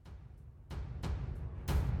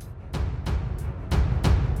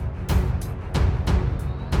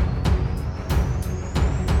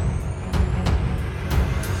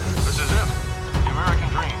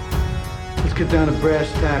get down to brass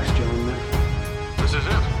tacks, gentlemen. This is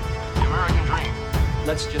it. The American dream.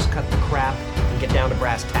 Let's just cut the crap and get down to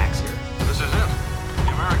brass tacks here. This is it.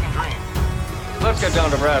 The American dream. Let's get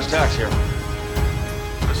down to brass tacks here.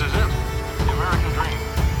 This is it. The American dream.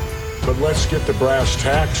 But let's get to brass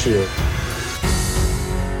tacks here.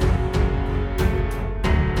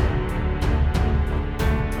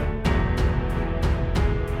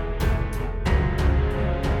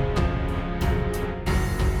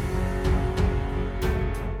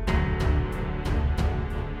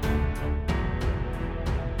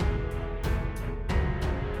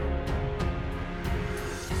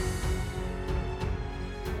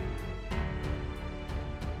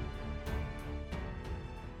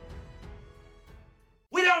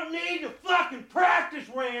 Need to fucking practice,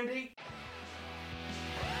 Randy!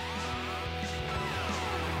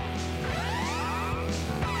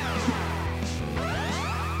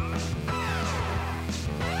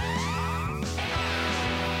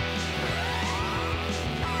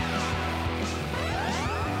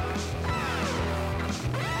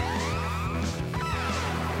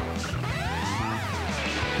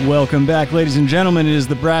 Welcome back, ladies and gentlemen. It is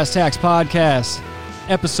the Brass Tacks Podcast,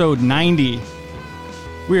 episode 90.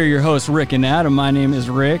 We are your hosts, Rick and Adam. My name is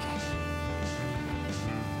Rick.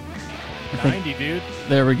 90, dude.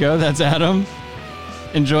 There we go. That's Adam.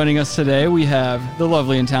 And joining us today, we have the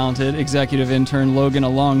lovely and talented executive intern Logan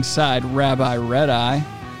alongside Rabbi Red Eye.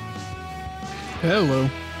 Hello.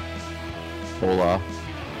 Hola.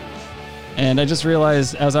 And I just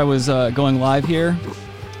realized as I was going live here,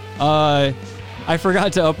 I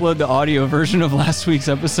forgot to upload the audio version of last week's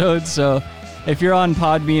episode. So if you're on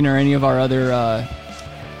Podbean or any of our other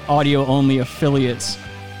audio-only affiliates,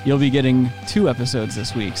 you'll be getting 2 episodes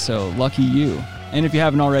this week, so lucky you. And if you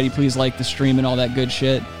haven't already, please like the stream and all that good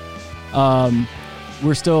shit. I'm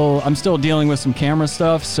still dealing with some camera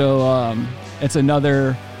stuff, so it's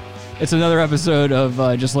another episode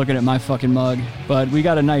of just looking at my fucking mug. But we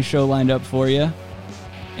got a nice show lined up for you,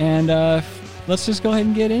 and let's just go ahead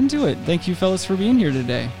and get into it. Thank you, fellas, for being here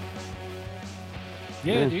today.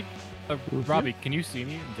 Yeah, dude. Robbie, can you see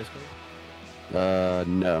me in Discord?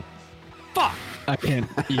 No. Fuck! I can't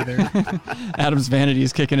either. Adam's vanity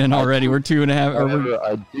is kicking in already. We're 2.5.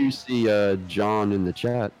 I do see John in the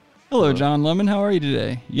chat. Hello, John Lemon. How are you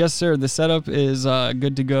today? Yes, sir. The setup is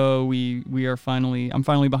good to go. I'm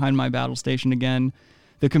finally behind my battle station again.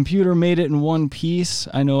 The computer made it in one piece.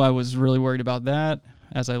 I know I was really worried about that,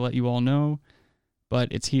 as I let you all know. But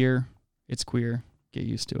it's here. It's queer. Get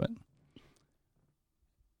used to it.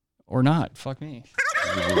 Or not. Fuck me.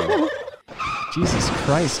 Jesus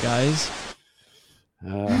Christ, guys.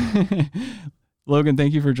 Logan,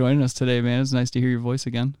 thank you for joining us today, man. It's nice to hear your voice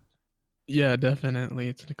again. Yeah, definitely.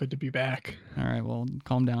 It's good to be back. All right, well,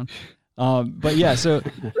 calm down. But yeah, so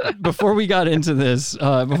before we got into this,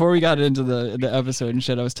 the episode and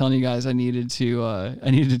shit, I was telling you guys I needed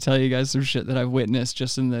to tell you guys some shit that I've witnessed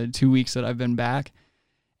just in the 2 weeks that I've been back.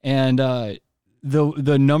 And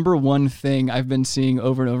the number one thing I've been seeing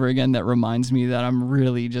over and over again that reminds me that I'm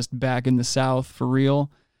really just back in the South for real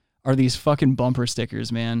are these fucking bumper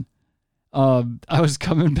stickers, man. I was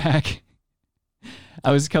coming back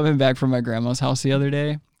from my grandma's house the other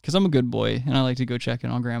day because I'm a good boy and I like to go check in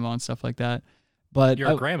on grandma and stuff like that. But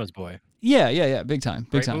you're a grandma's boy. Yeah, big time.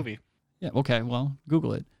 Great movie. Yeah, okay, well,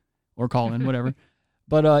 Google it or call in, whatever.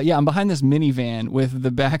 But yeah, I'm behind this minivan with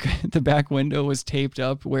the back window was taped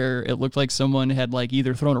up where it looked like someone had like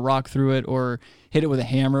either thrown a rock through it or hit it with a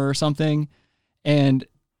hammer or something. And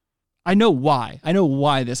I know why. I know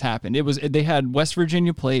why this happened. They had West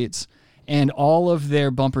Virginia plates and all of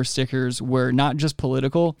their bumper stickers were not just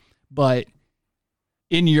political, but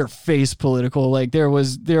in your face political. Like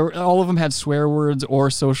all of them had swear words or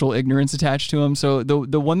social ignorance attached to them. So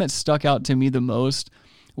the one that stuck out to me the most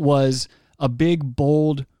was a big,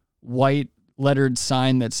 bold, white lettered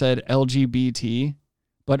sign that said LGBT,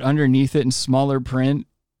 but underneath it in smaller print,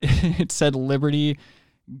 it said liberty,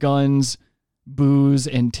 guns, booze,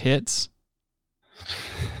 and tits.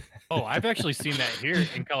 Oh, I've actually seen that here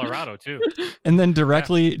in Colorado, too. And then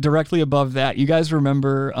directly above that, you guys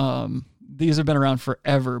remember, these have been around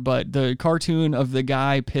forever, but the cartoon of the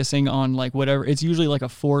guy pissing on like whatever, it's usually like a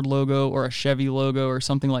Ford logo or a Chevy logo or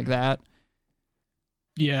something like that.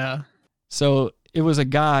 Yeah. So it was a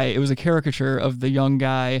caricature of the young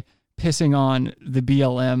guy pissing on the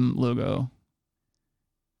BLM logo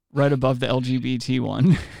right above the LGBT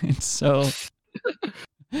one. And so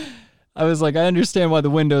I was like, I understand why the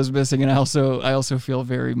window's missing. And I also feel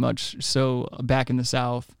very much so back in the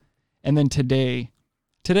South. And then today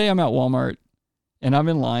I'm at Walmart and I'm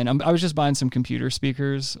in line. I was just buying some computer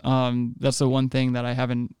speakers. That's the one thing that I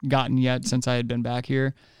haven't gotten yet since I had been back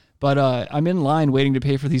here. But I'm in line waiting to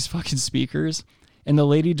pay for these fucking speakers, and the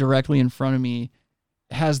lady directly in front of me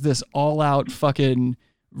has this all-out fucking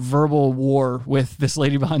verbal war with this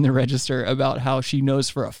lady behind the register about how she knows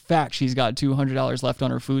for a fact she's got $200 left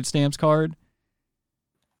on her food stamps card.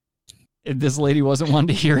 This lady wasn't one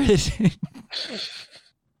to hear it.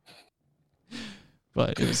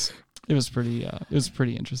 But it was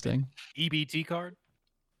pretty interesting. EBT card?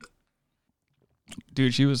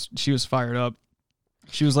 Dude, she was fired up.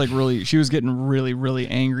 She was getting really, really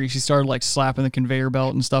angry. She started like slapping the conveyor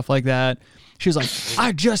belt and stuff like that. She was like,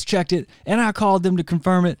 I just checked it and I called them to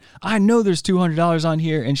confirm it. I know there's $200 on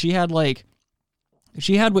here. And she had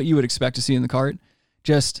what you would expect to see in the cart.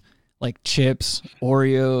 Just like chips,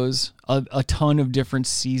 Oreos, a ton of different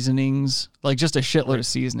seasonings, like just a shitload of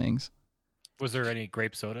seasonings. Was there any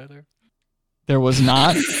grape soda there? There was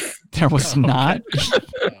not. There was not.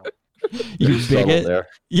 You bigot. There.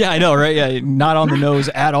 Yeah, I know, right? Yeah, not on the nose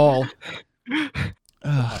at all.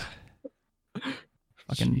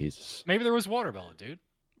 Fucking Jesus. Maybe there was watermelon, dude.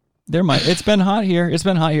 There might. It's been hot here.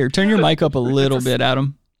 Turn your mic up a little bit,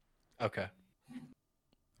 Adam. Okay. I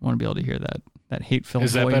want to be able to hear that hate-filled voice.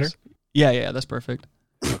 Is that better? Yeah, that's perfect.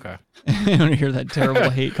 Okay. I want to hear that terrible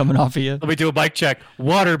hate coming off of you. Let me do a mic check.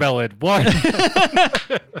 Watermelon.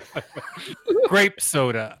 Grape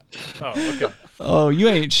soda. Oh, okay. Oh, you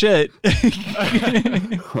ain't shit.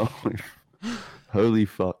 Holy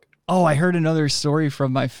fuck. Oh, I heard another story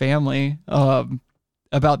from my family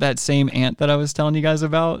about that same aunt that I was telling you guys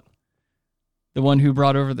about. The one who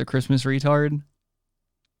brought over the Christmas retard.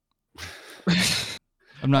 I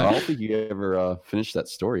don't think you ever finished that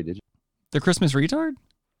story, did you? The Christmas retard?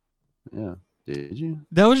 Yeah. Did you?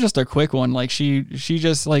 That was just a quick one. Like she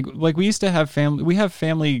just like we used to have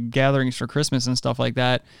family gatherings for Christmas and stuff like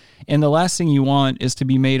that. And the last thing you want is to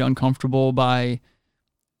be made uncomfortable by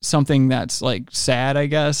something that's like sad, I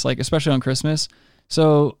guess, like especially on Christmas.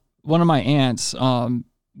 So one of my aunts,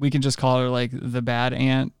 we can just call her like the bad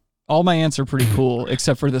aunt. All my aunts are pretty cool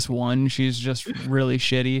except for this one. She's just really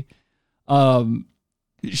shitty.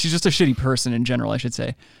 She's just a shitty person in general, I should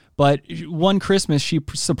say. But one Christmas, she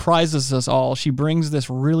surprises us all. She brings this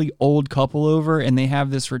really old couple over, and they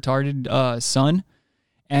have this retarded son,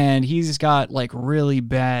 and he's got like really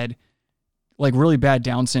bad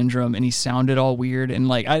Down syndrome, and he sounded all weird. And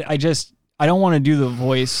like I don't want to do the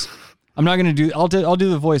voice. I'm not gonna do. I'll do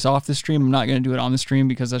the voice off the stream. I'm not gonna do it on the stream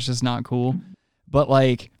because that's just not cool. But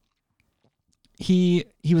like he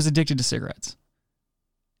was addicted to cigarettes.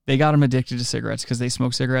 They got him addicted to cigarettes because they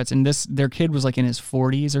smoke cigarettes, and their kid was like in his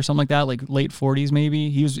 40s or something like that, like late 40s maybe.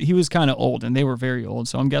 He was kind of old, and they were very old,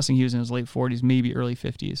 so I'm guessing he was in his late 40s, maybe early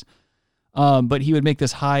 50s. But he would make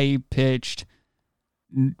this high pitched,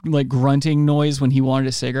 like grunting noise when he wanted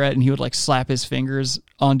a cigarette, and he would like slap his fingers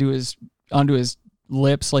onto his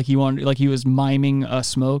lips like he was miming a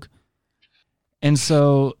smoke, and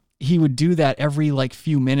so he would do that every like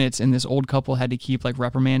few minutes, and this old couple had to keep like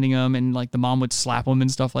reprimanding him, and like the mom would slap him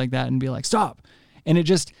and stuff like that and be like, stop. And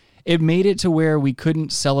it made it to where we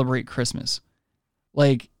couldn't celebrate Christmas.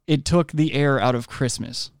 Like it took the air out of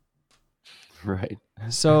Christmas. Right.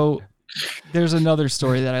 So there's another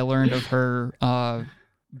story that I learned of her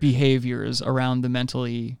behaviors around the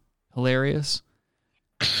mentally hilarious.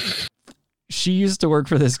 She used to work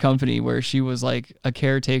for this company where she was like a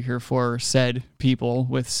caretaker for said people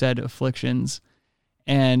with said afflictions.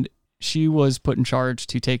 And she was put in charge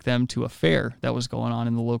to take them to a fair that was going on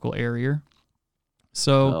in the local area.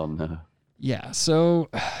 So, yeah. So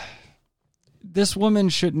this woman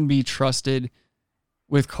shouldn't be trusted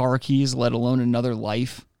with car keys, let alone another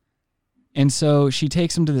life. And so she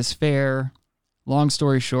takes them to this fair. Long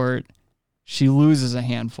story short, she loses a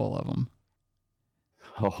handful of them.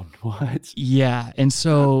 Oh, what? Yeah, and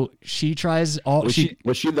so she tries all. Was she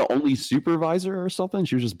the only supervisor or something?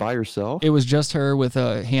 She was just by herself. It was just her with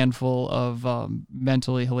a handful of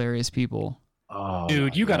mentally hilarious people. Oh,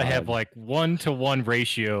 dude, you got to have like 1-to-1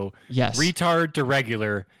 ratio. Yes. Retard to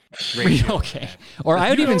regular ratio. Okay. Or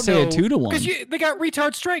I would even say a 2-to-1. Because they got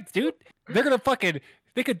retard strength, dude. They're gonna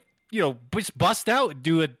they could just bust out and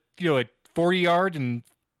do a 40-yard and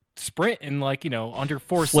sprint in like under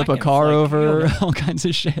 4 seconds. Flip a car over, all kinds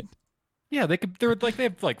of shit. Yeah, they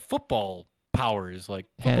have like football powers, like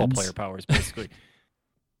football player powers, basically.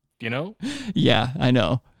 Yeah, I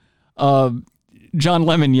know. John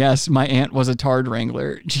Lemon, yes, my aunt was a tard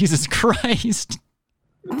wrangler. Jesus Christ.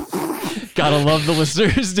 Gotta love the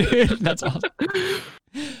listeners, dude. That's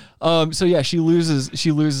awesome. So yeah, she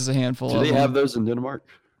loses a handful. Do they have those in Denmark?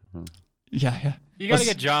 Yeah. You gotta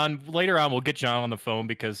get John later on. We'll get John on the phone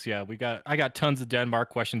because I got tons of Denmark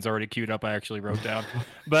questions already queued up. I actually wrote down,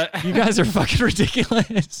 but You guys are fucking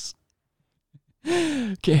ridiculous.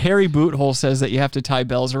 Okay, Harry Boothole says that you have to tie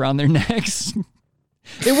bells around their necks.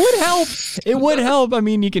 It would help. It would help. I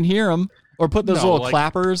mean, you can hear them. Or put those little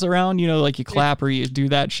clappers around, like you clap or you do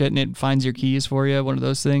that shit and it finds your keys for you. One of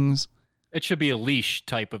those things. It should be a leash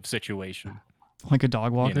type of situation. Like a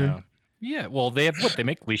dog walker? Yeah, well, they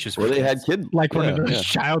make leashes for Where they kids. had kids. Like one of those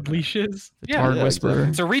child leashes. The Tard Whisperer.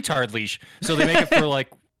 It's a retard leash. So they make it for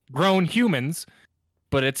like grown humans,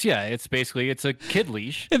 but it's basically a kid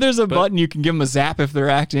leash. If there's a button, you can give them a zap if they're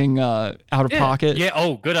acting out of pocket. Yeah,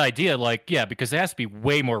 oh, good idea. Because it has to be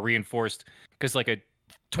way more reinforced. Because like a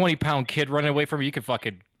 20-pound kid running away from you can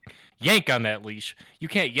fucking yank on that leash. You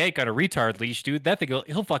can't yank on a retard leash, dude. That thing,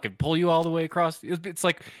 he'll fucking pull you all the way across. It's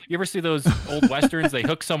like, you ever see those old westerns? They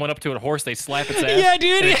hook someone up to a horse, they slap its ass. Yeah,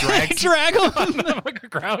 dude. And Drag them on the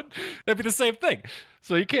ground. That'd be the same thing.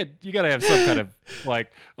 So you gotta have some kind of like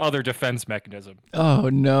other defense mechanism. Oh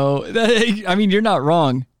no. I mean, you're not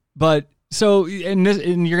wrong. But so, and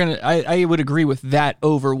you're gonna, I would agree with that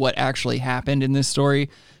over what actually happened in this story.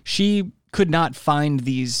 She could not find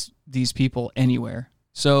these people anywhere.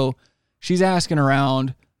 So she's asking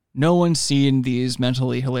around. No one's seen these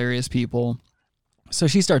mentally hilarious people. So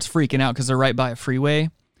she starts freaking out because they're right by a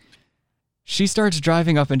freeway. She starts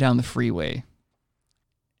driving up and down the freeway.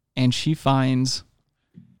 And she finds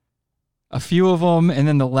a few of them. And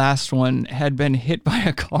then the last one had been hit by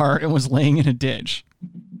a car and was laying in a ditch.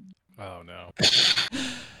 Oh, no.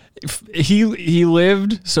 He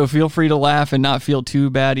lived, so feel free to laugh and not feel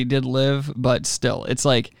too bad. He did live, but still, it's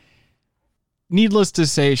like, needless to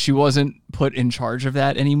say, she wasn't put in charge of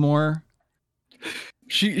that anymore.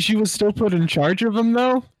 She was still put in charge of them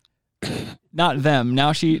though. Not them.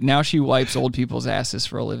 Now she wipes old people's asses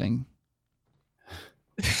for a living.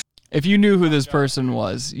 If you knew who this person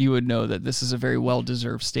was, you would know that this is a very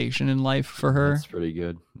well-deserved station in life for her. That's pretty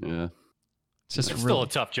good. Yeah. It's just It's still a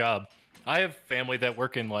tough job. I have family that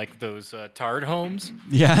work in like those Tard homes.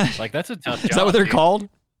 Yeah. Like that's a tough job. Is that what they're called?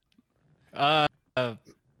 I don't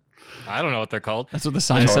know what they're called. That's what the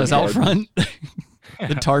sign says out front.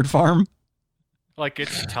 The Tard Farm. Like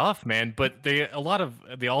it's tough, man. But the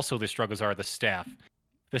struggles are the staff.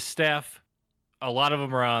 The staff, a lot of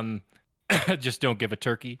them are on just don't give a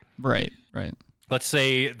turkey. Right. Let's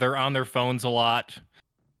say they're on their phones a lot.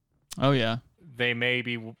 Oh yeah. They may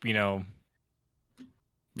be,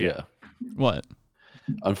 Yeah. What?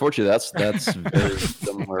 Unfortunately, that's very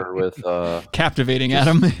similar with Captivating,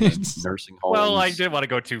 Adam. nursing homes. Well, I didn't want to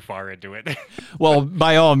go too far into it. Well,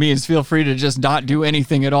 by all means, feel free to just not do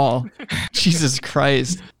anything at all. Jesus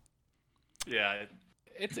Christ. Yeah,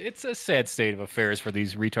 it's a sad state of affairs for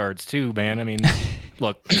these retards too, man. I mean,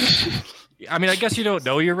 look, I guess you don't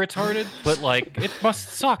know you're retarded, but like, it must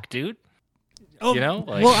suck, dude. Oh,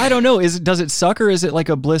 Like, well, I don't know. Does it suck or is it like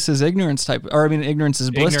a bliss is ignorance type? Or ignorance is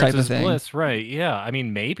bliss type of thing? Bliss, right? Yeah.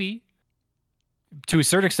 Maybe to a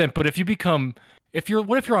certain extent, but what if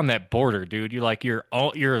you're on that border, dude? You're like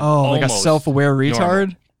like a self-aware retard.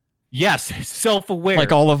 Normal. Yes, self-aware.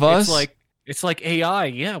 Like all of us. It's like AI.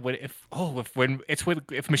 Yeah.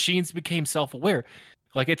 If machines became self-aware,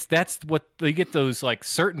 like that's what they get, those like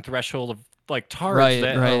certain threshold of like tards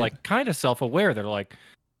that are like kind of self-aware. They're like,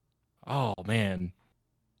 oh man,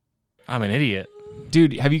 I'm an idiot.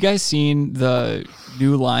 Dude, have you guys seen the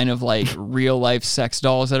new line of like real life sex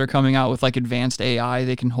dolls that are coming out with like advanced AI?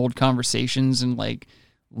 They can hold conversations and like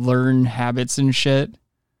learn habits and shit.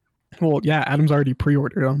 Well, yeah, Adam's already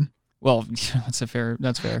pre-ordered them. Well, that's fair.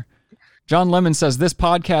 John Lemon says this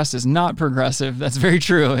podcast is not progressive. That's very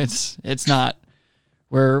true. It's not.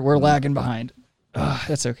 We're lagging behind.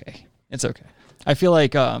 That's okay. It's okay. I feel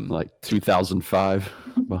like 2005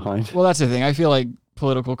 behind. Well, that's the thing. I feel like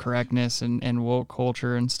political correctness and woke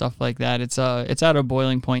culture and stuff like that. It's at a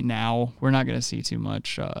boiling point now. We're not going to see too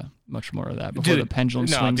much more of that before the pendulum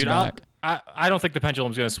swings back. I don't think the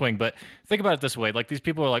pendulum's going to swing, but think about it this way. Like, these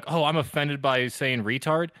people are like, oh, I'm offended by saying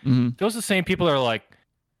retard. Mm-hmm. Those are the same people that are like,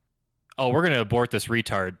 oh, we're going to abort this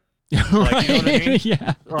retard. Like, right. You know what I mean?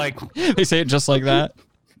 Yeah. Like, they say it just like that.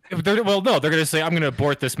 They're going to say, I'm going to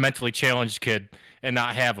abort this mentally challenged kid and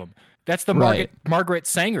not have him. That's the Margaret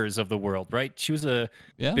Sangers of the world, right? She was a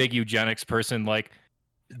big eugenics person. Like,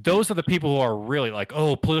 those are the people who are really like,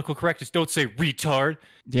 oh, political correctness, don't say retard.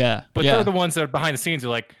 Yeah. But they're the ones that are behind the scenes are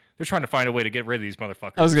like, they're trying to find a way to get rid of these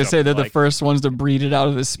motherfuckers. I was going to say they're the first ones to breed it out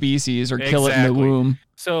of the species or kill it in the womb.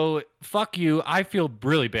 So, fuck you. I feel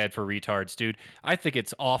really bad for retards, dude. I think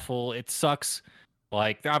it's awful. It sucks.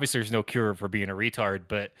 Like, obviously there's no cure for being a retard,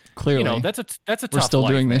 but clearly, that's a tough we're still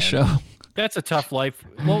life, doing this man. show. That's a tough life.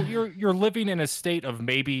 Well, you're living in a state of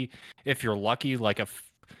maybe, if you're lucky, like a,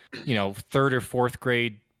 third or fourth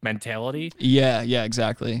grade mentality. Yeah,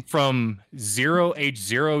 exactly. From age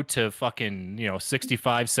zero to fucking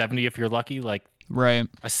 65, 70 if you're lucky. Like right,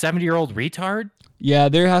 a 70-year-old retard. Yeah,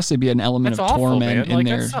 there has to be an element That's of awful, torment man. in Like,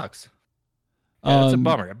 there. That sucks. Yeah, that's a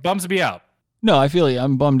bummer. It bums me out. No, I feel you.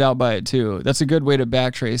 I'm bummed out by it too. That's a good way to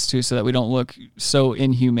backtrace too, so that we don't look so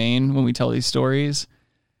inhumane when we tell these stories.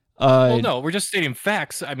 Well, no, we're just stating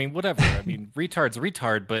facts. I mean, whatever. I mean, retard's a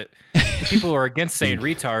retard, but the people who are against saying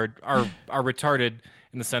retard are retarded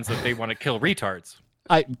in the sense that they want to kill retards.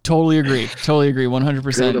 I totally agree. 100%,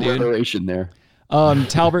 Great dude. alliteration there.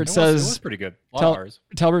 Talbert says it was pretty good. A lot of ours.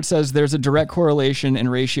 Talbert says there's a direct correlation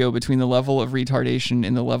and ratio between the level of retardation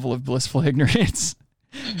and the level of blissful ignorance.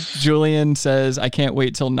 Julian says, I can't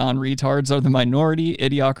wait till non-retards are the minority.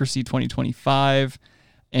 Idiocracy 2025.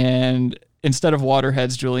 And instead of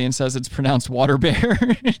waterheads, Julian says it's pronounced water bear.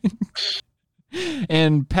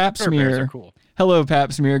 And Pap Smear. Cool. Hello,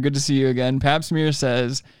 Pap Smear. Good to see you again. Pap Smear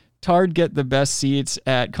says, Tard get the best seats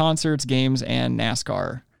at concerts, games, and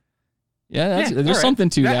NASCAR. Yeah, there's something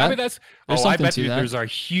to that. I mean, I bet you that. there's a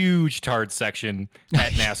huge tard section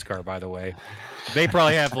at NASCAR, by the way. They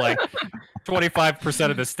probably have like 25%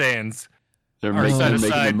 of the stands They're are set making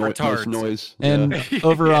aside the for most tards. noise. And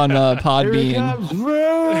over on Podbean.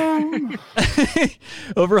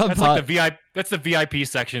 Over on That's the VIP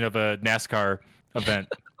section of a NASCAR event.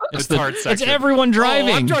 It's the tard section. It's everyone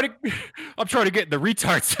driving. I'm trying to get in the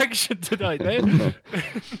retard section tonight, man.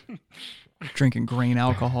 Drinking grain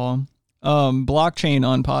alcohol. Blockchain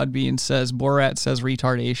on Podbean says Borat says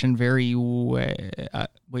retardation very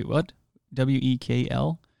wait, what?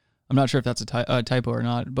 WEKL? I'm not sure if that's a typo or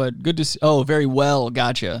not, but good to see. Oh, very well.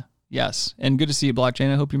 Gotcha. Yes. And good to see you,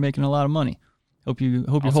 Blockchain. I hope you're making a lot of money. Hope you're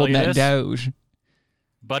holding that Doge.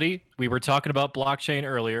 Buddy, we were talking about blockchain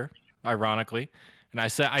earlier, ironically. And I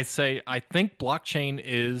think blockchain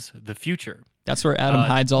is the future. That's where Adam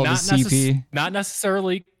hides all the CP. Not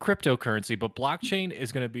necessarily cryptocurrency, but blockchain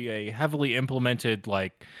is going to be a heavily implemented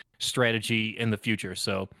strategy in the future.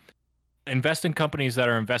 So invest in companies that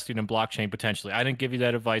are investing in blockchain potentially. I didn't give you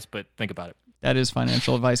that advice, but think about it. That is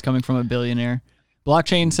financial advice coming from a billionaire.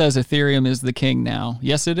 Blockchain says Ethereum is the king now.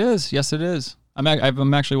 Yes, it is. Yes, it is. I'm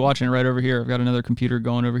actually watching it right over here. I've got another computer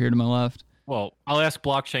going over here to my left. Well, I'll ask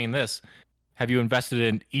blockchain this. Have you invested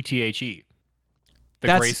in ETHE?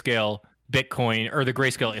 Grayscale Bitcoin or the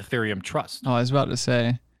Grayscale Ethereum Trust. Oh, I was about to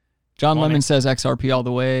say. John Lemon says XRP all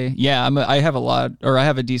the way. Yeah, I have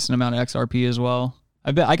a decent amount of XRP as well.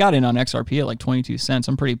 I got in on XRP at like 22 cents.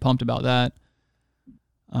 I'm pretty pumped about that.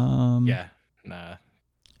 Yeah,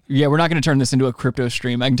 we're not going to turn this into a crypto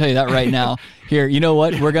stream. I can tell you that right now. Here, you know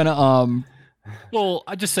what? We're gonna Well,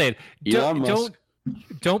 I just say it.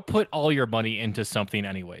 Don't put all your money into something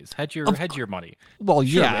anyways. Hedge your money. Well,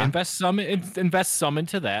 sure, yeah. Invest some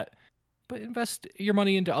into that, but invest your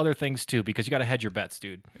money into other things too, because you got to hedge your bets,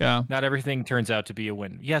 dude. Yeah. Not everything turns out to be a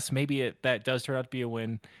win. Yes, maybe that does turn out to be a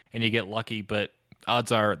win and you get lucky, but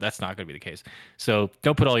odds are that's not going to be the case. So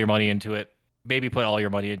don't put all your money into it. Maybe put all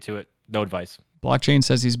your money into it. No advice. Blockchain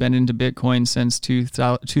says he's been into Bitcoin since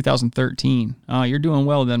 2013. You're doing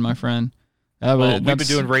well then, my friend. We've been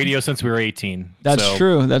doing radio since we were 18. That's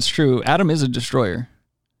true. That's true. Adam is a destroyer.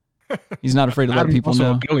 He's not afraid to let people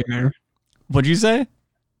know. A billionaire. What'd you say?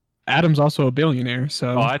 Adam's also a billionaire. So.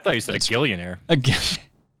 Oh, I thought you said a gillionaire.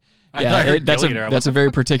 Yeah, that's a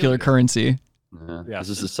very particular currency. Yeah. This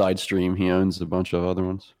is a side stream. He owns a bunch of other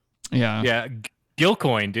ones. Yeah. Yeah.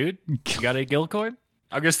 Gilcoin, dude. You got a Gilcoin?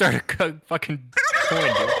 I'm gonna start a fucking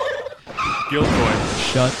coin, dude.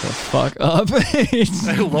 Gilcoin. Shut the fuck up.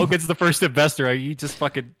 Logan's the first investor.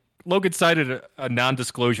 Logan signed a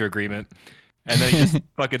non-disclosure agreement, and then he just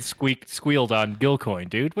fucking squealed on Gilcoin,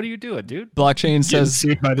 dude. What are you doing, dude? Blockchain says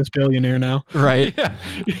sued by this billionaire now. Right. Yeah.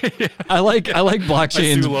 I like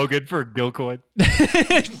blockchain. I sue Logan for Gilcoin.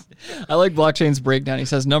 I like blockchain's breakdown. He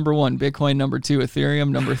says number 1, Bitcoin, number 2, Ethereum,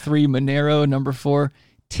 number 3, Monero, number 4,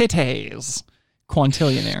 Titties.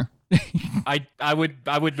 Quantillionaire. I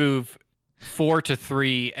would move 4 to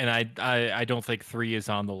 3, and I don't think 3 is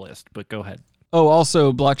on the list, but go ahead. Oh,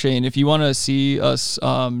 also blockchain, if you want to see us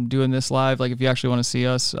doing this live, like if you actually want to see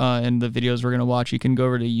us and the videos we're going to watch, you can go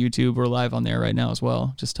over to YouTube. We're live on there right now as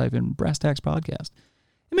well. Just type in Brass Tacks Podcast.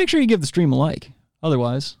 And make sure you give the stream a like.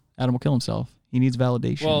 Otherwise, Adam will kill himself. He needs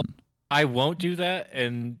validation. Well, I won't do that,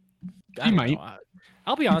 and you might.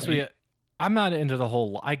 I'll be honest with you. I'm not into the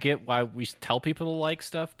whole. I get why we tell people to like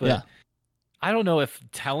stuff, but I don't know if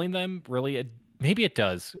telling them really. Maybe it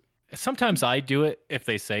does. Sometimes I do it if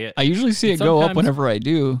they say it. I usually see it go up whenever I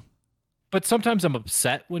do. but sometimes I'm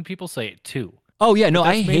upset when people say it too. Oh yeah, no, But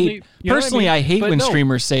I that's hate mainly- you know what I personally. mean? I hate But when no.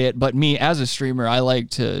 streamers say it, but me as a streamer, I like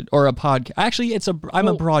to or a podcast. Actually, I'm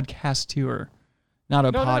a broadcaster, not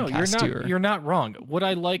a No, podcaster. you're not wrong. What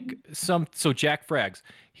I like so Jack Frags,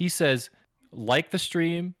 he says like the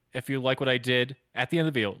stream if you like what I did at the end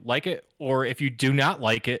of the video, like it, or if you do not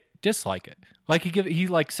like it, dislike it. Like he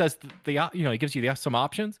like says he gives you some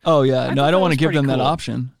options. Oh yeah, no, thought I don't that want to was give pretty them that cool.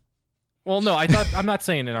 option. Well, no, I'm not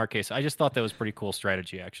saying in our case. I just thought that was pretty cool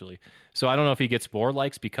strategy actually. So I don't know if he gets more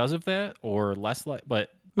likes because of that or less but Who I thought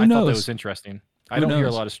that knows? was interesting. I Who don't hear a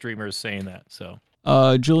knows? lot of streamers saying that. So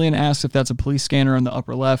Julian asked if that's a police scanner on the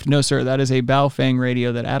upper left. No, sir, that is a Baofeng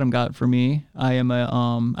radio that Adam got for me. I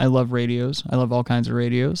love radios. I love all kinds of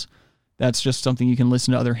radios. That's just something you can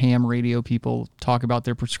listen to other ham radio people talk about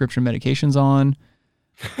their prescription medications on.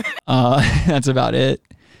 That's about it.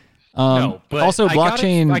 no, but also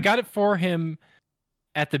blockchain. I got it for him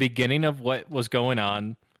at the beginning of what was going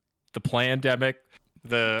on, the pandemic.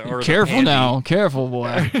 Careful now, careful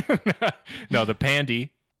boy. No, the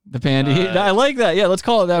pandy. The pandy. I like that. Yeah, let's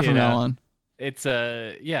call it that from now on. It's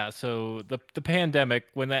so the pandemic,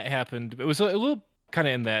 when that happened, it was a little kind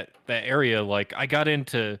of in that area. Like I got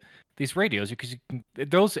into these radios because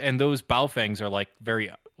those Baofengs are like very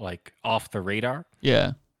like off the radar.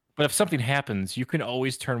 Yeah. But if something happens, you can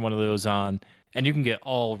always turn one of those on and you can get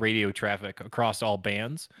all radio traffic across all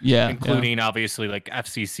bands. Yeah. Including obviously like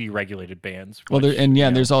FCC regulated bands. Well, which,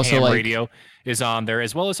 there's also ham like radio is on there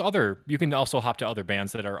as well as you can also hop to other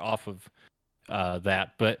bands that are off of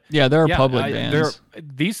that. But yeah, there are public bands.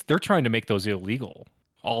 They're trying to make those illegal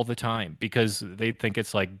all the time because they think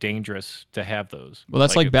it's like dangerous to have those. Well,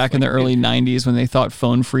 that's like back in the early 90s when they thought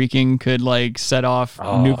phone freaking could like set off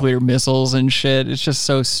nuclear missiles and shit. It's just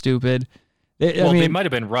so stupid. They might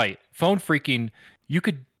have been right. Phone freaking, you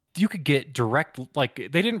could get direct, like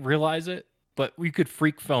they didn't realize it, but we could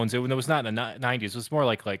freak phones. It was not in the 90s. It was more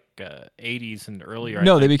like 80s and earlier.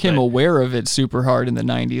 No, they became aware of it super hard in the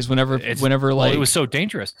 90s whenever it was so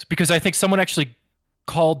dangerous because I think someone actually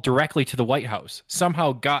called directly to the White House,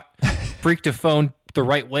 somehow got freaked a phone the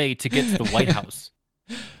right way to get to the White House.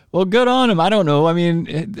 Well, good on him. I don't know. I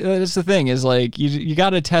mean, that's the thing is like you got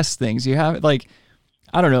to test things. You have like,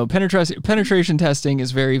 I don't know. Penetration testing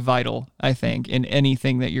is very vital, I think, in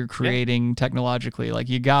anything that you're creating technologically. Like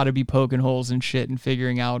you got to be poking holes and shit and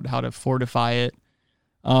figuring out how to fortify it.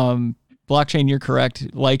 Blockchain, you're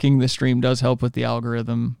correct. Liking the stream does help with the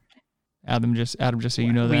algorithm. Adam, just so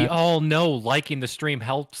you know that. We all know liking the stream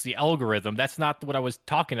helps the algorithm. That's not what I was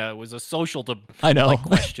talking about. It was a social I know.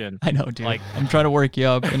 question. I know, dude. Like, I'm trying to work you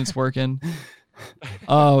up and it's working.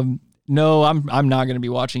 No, I'm not going to be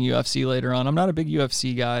watching UFC later on. I'm not a big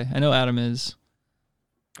UFC guy. I know Adam is.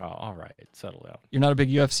 Oh, all right. Settle down. You're not a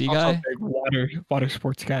big UFC Also guy? a big water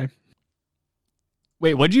sports guy.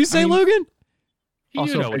 Wait, what'd you say, Logan?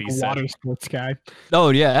 Also You know a what big he said. water sports guy.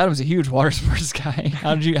 Oh yeah, Adam's a huge water sports guy.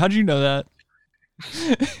 How'd you know that?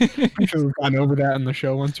 I'm sure we've gone over that on the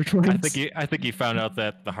show once or twice. I think he found out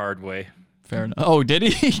that the hard way. Fair enough. Oh, did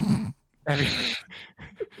he?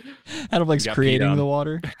 Adam likes got peed creating on. the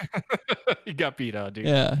water. He got beat on, dude.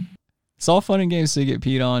 Yeah, it's all fun and games to get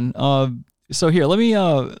peed on. So here,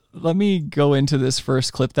 let me go into this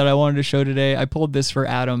first clip that I wanted to show today. I pulled this for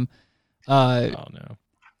Adam. Oh no.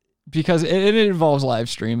 Because it involves live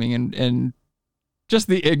streaming and just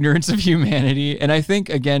the ignorance of humanity. And I think,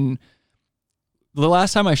 again, the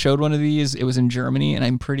last time I showed one of these, it was in Germany, and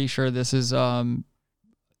I'm pretty sure this is the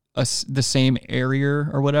same area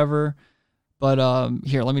or whatever. But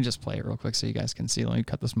here, let me just play it real quick so you guys can see. Let me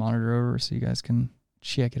cut this monitor over so you guys can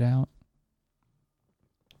check it out.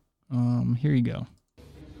 Here you go.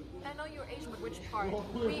 I know you're Asian, but which part?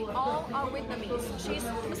 We all are Vietnamese. She's...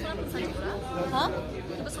 Du bist 100% oder? Huh?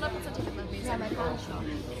 Du bist 100% Vietnamese. Ja, amerikanischer.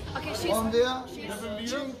 Okay, she's... On there,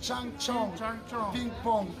 Ching Chang Chong, Ping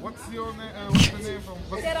Pong. What's your name? What's the name from?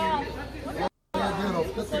 Get off.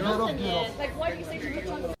 Get off. Like, why do you say Ching Chang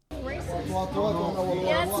Chong is racist?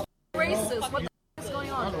 Yes, racist. What the f is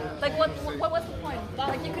going on? Like, what was the point?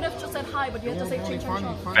 Like, you could have just said hi, but you had to say Ching Chang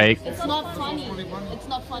Chong. Fake. It's not funny. It's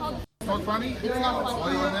not funny. It's not funny? It's not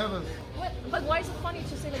funny. Why never? But why is it funny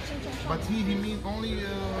to say like Ching Chang Chong? But he means only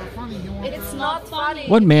funny. He wants It's not funny.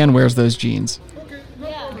 What man wears those jeans?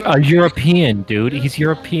 Yeah. European, dude. He's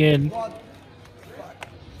European.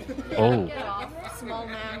 Oh. Get off, small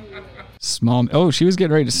man. Small. Oh, she was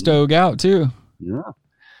getting ready to stoke out too. Yeah.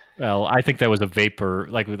 Well, I think that was a vapor,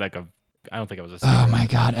 like a. I don't think it was a. Oh Cigarette. my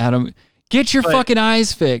God, Adam, get your fucking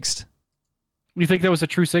eyes fixed. You think that was a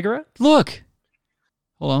true cigarette? Look.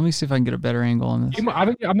 Hold on, let me see if I can get a better angle on this.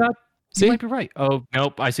 I'm not See? You might be right. Oh,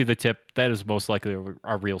 nope. I see the tip. That is most likely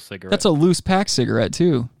a real cigarette. That's a loose pack cigarette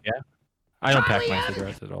too. Yeah. I don't pack my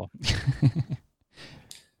cigarettes at all.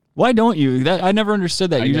 Why don't you? I never understood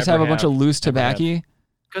that. You just have a bunch of loose tobacco.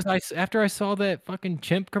 Because after I saw that fucking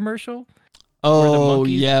chimp commercial. Oh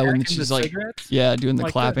yeah, when she's she's like, yeah, doing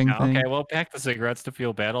the clapping thing. Okay, well, pack the cigarettes to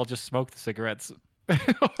feel bad. I'll just smoke the cigarettes.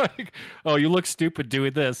 Like, oh, you look stupid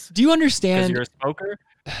doing this. Do you understand? Because you're a smoker.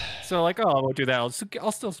 So like, oh, I won't do that.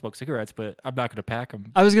 I'll still smoke cigarettes, but I'm not going to pack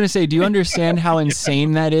them. I was gonna say, do you understand how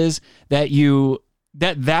insane that is?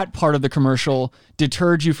 That part of the commercial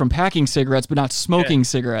deterred you from packing cigarettes, but not smoking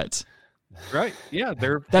cigarettes. Right? Yeah,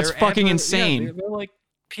 that's fucking insane. Yeah, they're like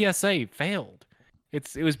PSA failed.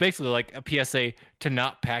 It was basically like a PSA to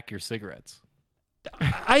not pack your cigarettes.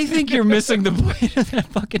 I think you're missing the point of that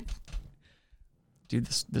fucking. Dude,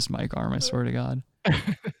 this mic arm, I swear to God.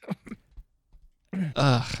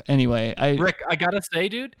 Anyway, Rick, I gotta say,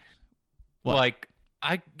 dude, what? Like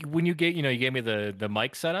when you gave me the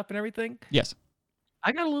mic setup and everything. Yes.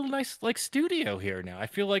 I got a little nice like studio here now. I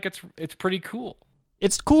feel like it's pretty cool.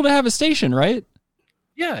 It's cool to have a station, right?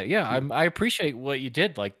 Yeah. I appreciate what you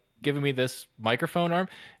did, like giving me this microphone arm,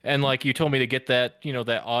 and like you told me to get that,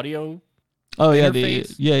 that audio. Oh yeah,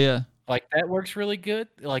 interface. yeah. Like that works really good.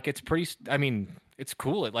 Like it's pretty. I mean, it's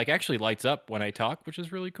cool. It like actually lights up when I talk, which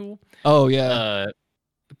is really cool. Oh yeah.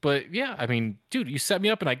 But yeah, I mean, dude, you set me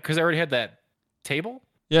up, and because I already had that table.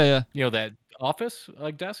 Yeah. That office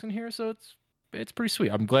like desk in here, so it's pretty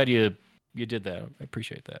sweet. I'm glad you did that. I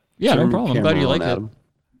appreciate that. Yeah, no problem. I'm glad you like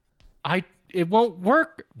it. It won't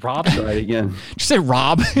work, Rob. Try it again. Did you say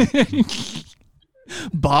Rob?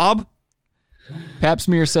 Bob?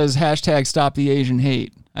 Papsmear says hashtag stop the Asian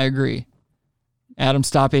hate. I agree. Adam,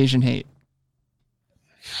 stop Asian hate.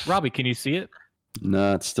 Robbie, can you see it?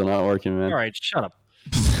 No, it's still not working, man. All right, shut up.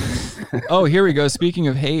 Oh, here we go. Speaking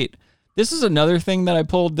of hate, this is another thing that I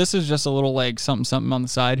pulled. This is just a little like something on the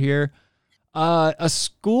side here. A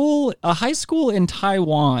high school in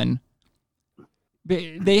Taiwan,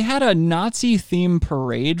 they had a Nazi themed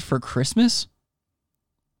parade for Christmas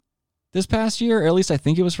this past year, or at least I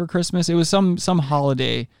think it was for Christmas. It was some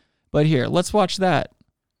holiday. But here, let's watch that.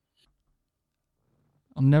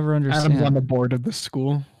 I'll never understand. Adam's on the board of the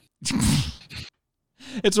school.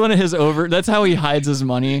 It's one of his that's how he hides his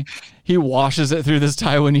money. He washes it through this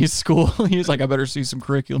Taiwanese school. He's like, I better see some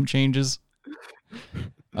curriculum changes.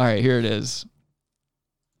 All right, here it is.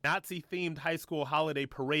 Nazi-themed high school holiday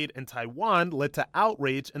parade in Taiwan led to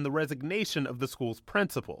outrage and the resignation of the school's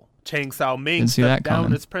principal. Chang Xiaoming stepped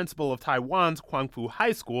down as principal of Taiwan's Huangpu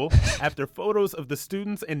High School after photos of the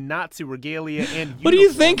students in Nazi regalia and what are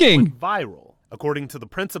you thinking? Went viral. According to the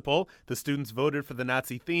principal, the students voted for the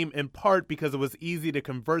Nazi theme in part because it was easy to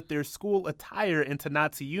convert their school attire into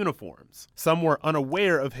Nazi uniforms. Some were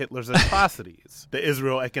unaware of Hitler's atrocities. The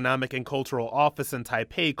Israel Economic and Cultural Office in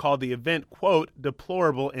Taipei called the event, quote,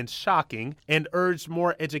 deplorable and shocking, and urged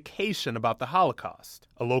more education about the Holocaust.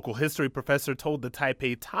 A local history professor told the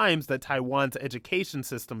Taipei Times that Taiwan's education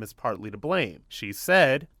system is partly to blame. She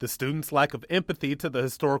said, the students' lack of empathy to the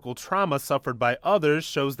historical trauma suffered by others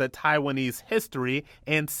shows that Taiwanese history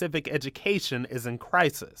and civic education is in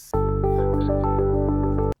crisis.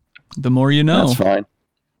 The more you know. That's fine.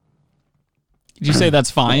 Did you say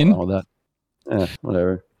that's fine? All that.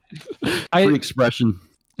 Whatever. Free expression.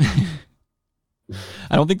 I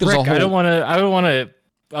don't think there's Rick, a whole... I don't want to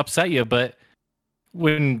upset you, but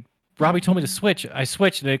when Robbie told me to switch, I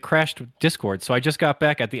switched and it crashed with Discord. So I just got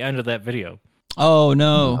back at the end of that video. Oh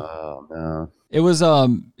no. Oh no. It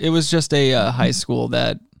was just a high school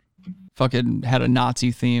that fucking had a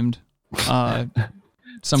Nazi themed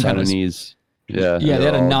some Taiwanese. Yeah, they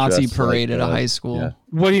had a Nazi parade at a high school. Yeah.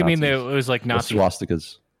 What do you mean it was like Nazi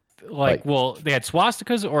swastikas? Like, well, they had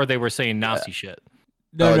swastikas or they were saying Nazi shit?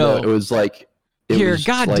 No. It was like here,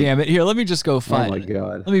 God damn it. Here, let me just go find it. Oh my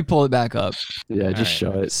God. Let me pull it back up. Yeah, just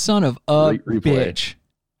show it. Son of a bitch.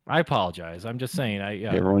 I apologize. I'm just saying.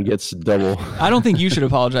 Everyone gets double. I don't think you should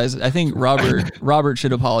apologize. I think Robert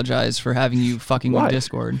should apologize for having you fucking with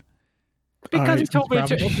Discord. Because he told me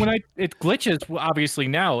it glitches obviously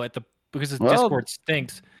now because Discord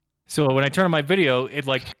stinks. So when I turn on my video, it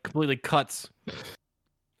like completely cuts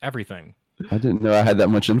everything. I didn't know I had that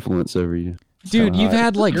much influence over you. Dude, you've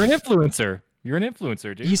had like You're an influencer. You're an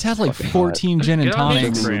influencer, dude. He's had like 14 gin and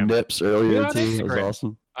tonics. Nips earlier too. That was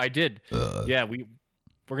awesome. I did. Yeah, we're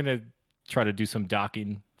gonna try to do some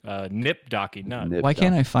docking, nip docking. Why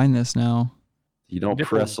can't I find this now? You don't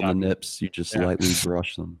press on the nips. You just lightly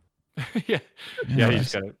brush them. yeah. You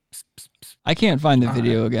just gotta. I can't find the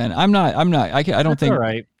video again. I don't think. All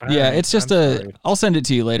right. Yeah, it's just I'll send it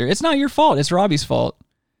to you later. It's not your fault. It's Robbie's fault.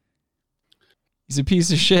 He's a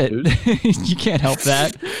piece of shit. You can't help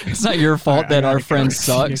that. It's not your fault that our friend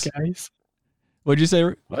sucks. Guys. What'd you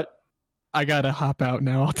say? What? I gotta hop out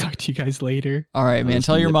now. I'll talk to you guys later. All right, man.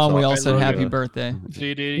 Tell your mom we all said happy birthday. See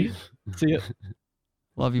you, dude. See ya.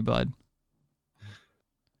 Love you, bud.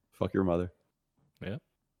 Fuck your mother. Yeah.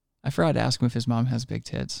 I forgot to ask him if his mom has big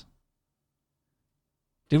tits.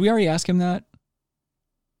 Did we already ask him that?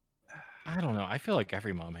 I don't know. I feel like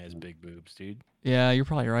every mom has big boobs, dude. Yeah, you're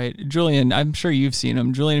probably right. Julian, I'm sure you've seen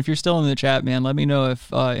him. Julian, if you're still in the chat, man, let me know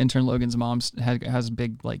if intern Logan's mom has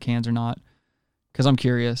big like cans or not, because I'm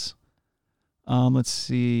curious. Let's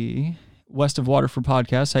see. West of Waterford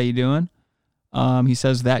Podcast, how you doing? He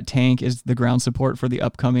says that tank is the ground support for the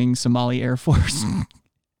upcoming Somali Air Force.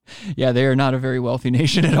 Yeah, they are not a very wealthy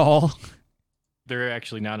nation at all. They're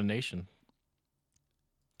actually not a nation.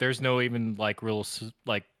 There's no even like real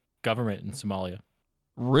like government in Somalia.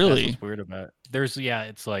 Really? That's what's weird about it.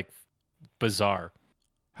 It's like bizarre.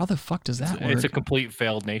 How the fuck does that work? It's a complete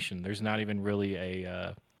failed nation. There's not even really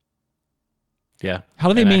a How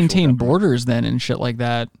do they maintain borders then and shit like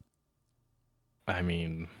that? I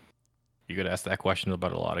mean, you could ask that question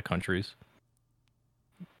about a lot of countries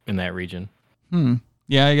in that region.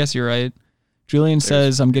 Yeah, I guess you're right. Julian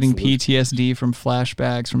says, I'm getting PTSD from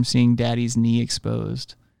flashbacks from seeing daddy's knee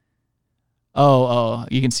exposed. Oh,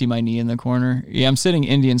 you can see my knee in the corner. Yeah, I'm sitting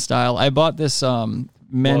Indian style. I bought this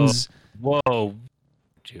men's... Whoa,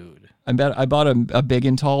 dude. I bought a big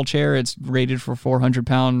and tall chair. It's rated for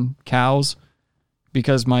 400-pound cows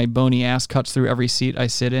because my bony ass cuts through every seat I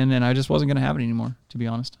sit in, and I just wasn't going to have it anymore, to be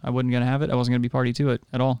honest. I wasn't going to have it. I wasn't going to be party to it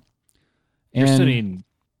at all. You're sitting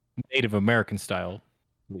Native American style.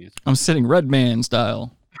 Please. I'm sitting Red Man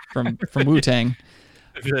style from Wu-Tang.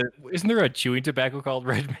 Isn't there a chewing tobacco called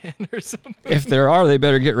Red Man or something? If there are, they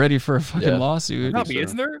better get ready for a fucking lawsuit. Probably,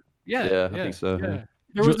 isn't there? Yeah, I think so. Yeah.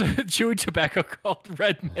 There was a chewing tobacco called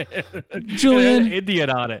Red Man. Julian, it had an Indian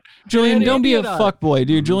on it. Julian, don't be a fuckboy,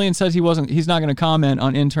 dude. Julian says he's not going to comment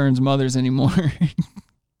on interns' mothers anymore.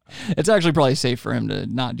 It's actually probably safe for him to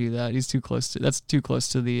not do that. That's too close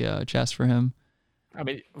to the chest for him. I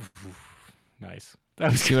mean, nice.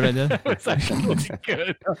 That was See what I did? That was actually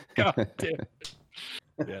good. God damn.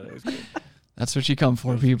 Yeah, that was good. That's what you come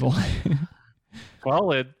for, people.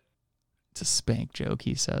 Solid. It's a spank joke,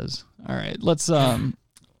 he says. All right, let's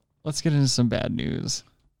get into some bad news.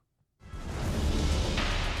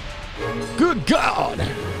 Good God!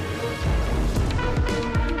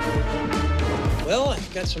 Well,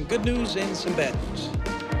 I've got some good news and some bad news.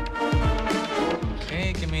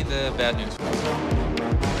 Okay, give me the bad news.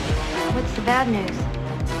 What's the bad news?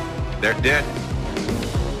 They're dead.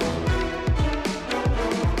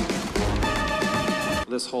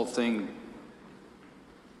 This whole thing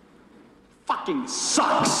fucking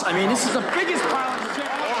sucks. I mean, this is the biggest pile of shit.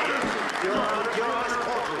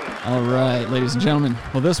 All right, ladies and gentlemen.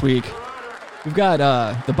 Well, this week, we've got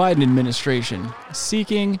the Biden administration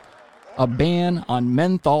seeking a ban on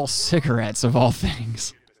menthol cigarettes, of all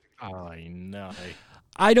things. I know.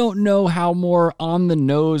 I don't know how more on the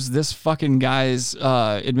nose this fucking guy's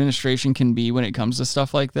administration can be when it comes to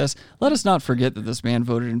stuff like this. Let us not forget that this man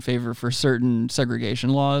voted in favor for certain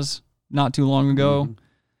segregation laws not too long ago.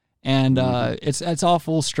 And it's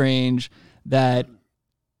awful strange that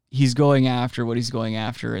he's going after what he's going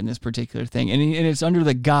after in this particular thing. And it's under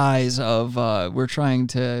the guise of we're trying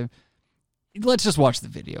to... Let's just watch the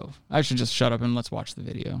video. I should just shut up and let's watch the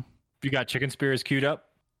video. You got Chicken Spears queued up?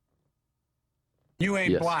 You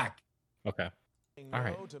ain't black. Okay. All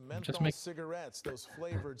right. Just make cigarettes. Those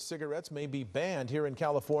flavored cigarettes may be banned here in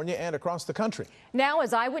California and across the country. Now,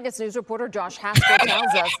 as Eyewitness News reporter Josh Haskell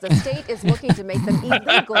tells us, the state is looking to make them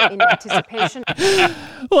illegal in anticipation.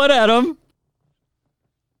 What, Adam?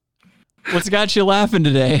 What's got you laughing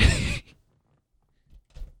today?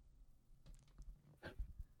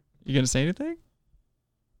 You gonna say anything?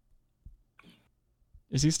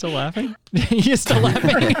 Is he still laughing? He is still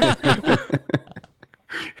laughing.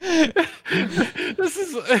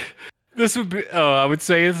 This would be. Oh, I would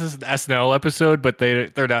say this is an SNL episode, but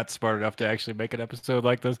they're not smart enough to actually make an episode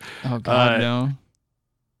like this. Oh God, no.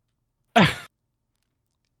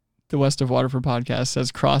 The West of Waterford podcast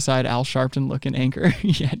says cross-eyed Al Sharpton looking anchor.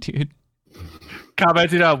 Yeah, dude.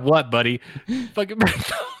 Commented on what, buddy? Fucking.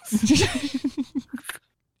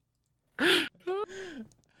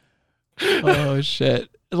 Oh shit.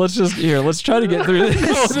 Let's try to get through this.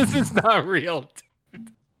 No, this is not real.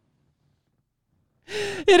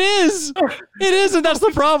 It is, and that's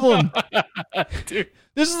the problem. Dude.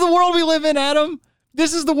 This is the world we live in, Adam.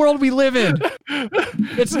 This is the world we live in.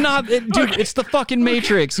 It's not, dude. It's the fucking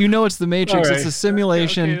Matrix. You know, it's the Matrix. Right. It's a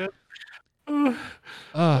simulation. Okay.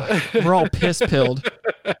 We're all piss-pilled.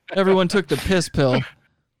 Everyone took the piss pill.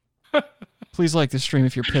 Please like the stream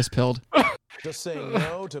if you're piss-pilled. Just saying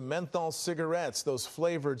no to menthol cigarettes. Those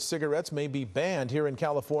flavored cigarettes may be banned here in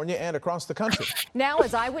California and across the country. Now,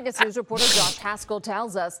 as Eyewitness News reporter Josh Haskell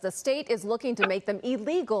tells us, the state is looking to make them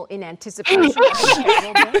illegal in anticipation of a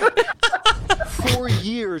federal ban. For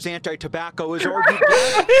years, anti-tobacco has argued.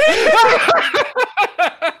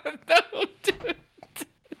 No, dude.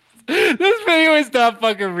 This video is not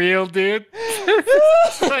fucking real, dude.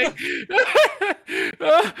 It's like,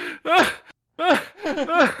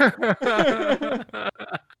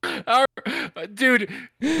 dude,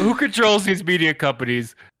 who controls these media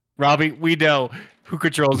companies? Robbie, we know who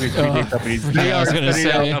controls these media companies. They are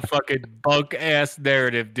sending out a fucking bunk ass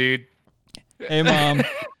narrative, dude. Hey, Mom.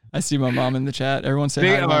 I see my mom in the chat. Everyone say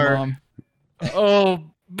hi to my mom. Oh.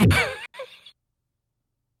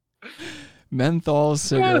 Menthol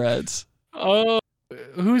cigarettes. Oh,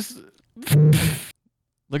 who's...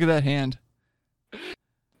 Look at that hand.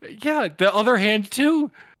 Yeah, the other hand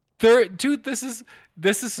too. Dude, this is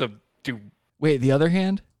some dude. Wait, the other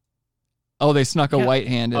hand? Oh, they snuck a white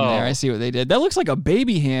hand in there. I see what they did. That looks like a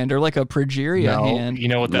baby hand or like a progeria hand. You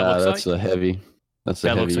know what that looks that's like? That's a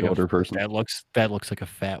heavy older person. That looks like a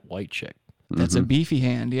fat white chick. That's a beefy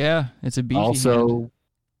hand. Yeah, it's a beefy hand. Also,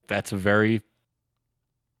 that's a very...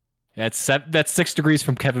 That's 6 degrees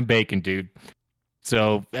from Kevin Bacon, dude.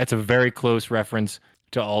 So that's a very close reference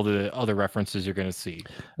to all the other references you're going to see.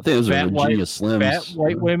 I think those are Virginia Slims. Fat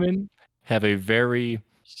white women have a very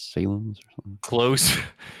Salem's or something. Close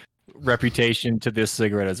reputation to this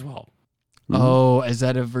cigarette as well. Oh, is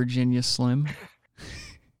that a Virginia Slim?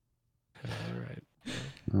 All right. I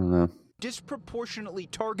don't know. Disproportionately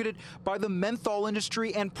targeted by the menthol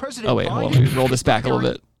industry and President Oh, wait, Biden. hold on. Let me roll this back a little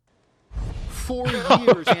bit. 4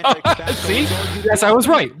 years anti-tobacco. See? Yes, I was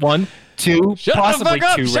right. 1, 2, Shut possibly the fuck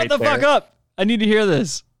up! 2 Shut right the there. fuck up! I need to hear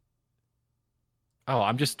this. Oh,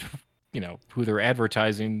 I'm just, who they're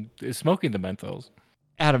advertising is smoking the menthols.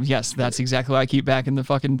 Adam, yes, that's exactly why I keep backing the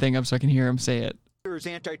fucking thing up so I can hear him say it.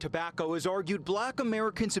 Anti-tobacco has argued black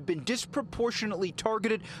Americans have been disproportionately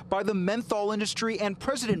targeted by the menthol industry, and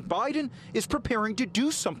President Biden is preparing to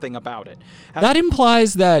do something about it. That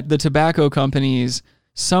implies that the tobacco companies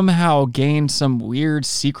somehow gained some weird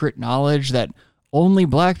secret knowledge that only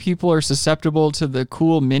black people are susceptible to the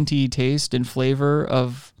cool minty taste and flavor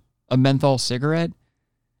of a menthol cigarette.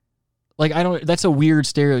 Like, that's a weird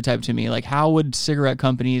stereotype to me. Like, how would cigarette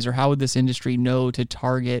companies or how would this industry know to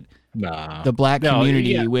target the black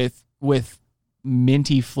community with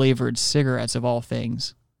minty flavored cigarettes of all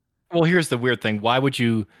things? Well, here's the weird thing. Why would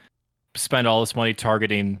you spend all this money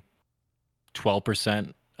targeting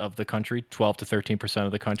 12% of the country, 12 to 13%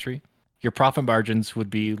 of the country? Your profit margins would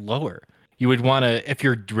be lower. You would want to, if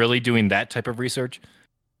you're really doing that type of research,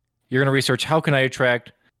 you're going to research how can I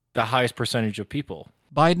attract the highest percentage of people.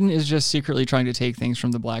 Biden is just secretly trying to take things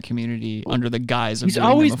from the black community under the guise of He's doing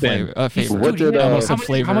always them been a favor. What did,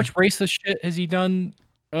 how much racist shit has he done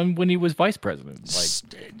when he was vice president? Like,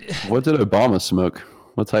 what did Obama smoke?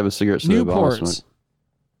 What type of cigarettes did Obama Newports. smoke?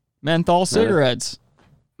 Menthol cigarettes.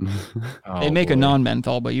 oh, They make a boy.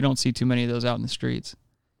 non-menthol, but you don't see too many of those out in the streets.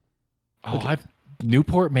 Oh,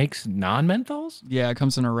 Newport makes non-menthols? Yeah, it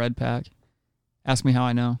comes in a red pack. Ask me how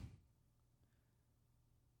I know.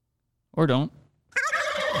 Or don't.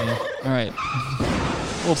 All right.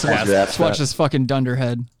 Let's watch this fucking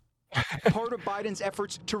dunderhead. Part of Biden's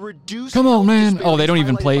efforts to reduce. Come on, man. Oh, they don't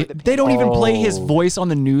even play. They don't even play his voice on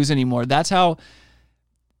the news anymore. That's how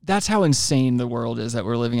insane the world is that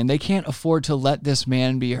we're living in. They can't afford to let this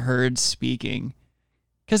man be heard speaking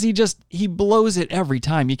because he blows it every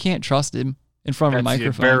time. You can't trust him in front of a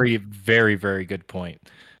microphone. A very, very, very good point.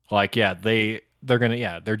 Like, yeah,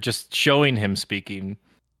 they're just showing him speaking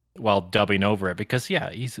while dubbing over it because, yeah,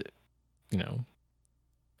 he's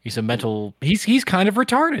a mental. He's kind of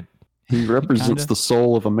retarded. He represents the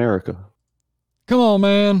soul of America. Come on,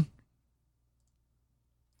 man.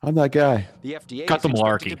 I'm that guy. The FDA Cut is the expected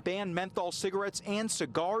malarkey. to ban menthol cigarettes and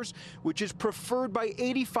cigars, which is preferred by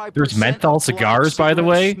 85%. There's menthol of black cigars, by the cigarette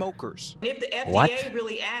way? Smokers. If the FDA What?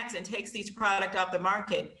 really acts and takes these products off the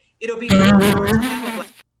market, it'll be Go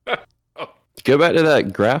back to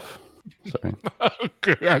that graph. Sorry.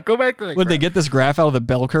 Yeah, go back to that. Would they get this graph out of the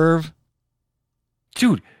bell curve?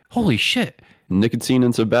 Dude, holy shit. Nicotine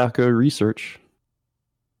and tobacco research.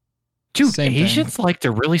 Dude, Same thing. Asians like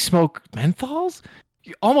to really smoke menthols?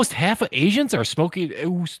 Almost half of Asians are smoking,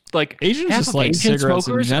 like Asians half just of like Asian cigarettes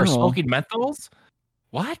in smokers are general. smoking menthols?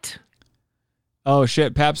 What? Oh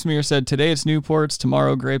shit! Pap Smear said today it's Newports,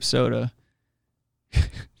 tomorrow grape soda.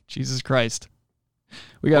 Jesus Christ!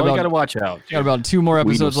 We got you about, got to watch out. got about 2 more Weed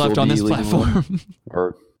will episodes left still on be this illegal. platform.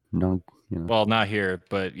 Or no, you know, Well, not here,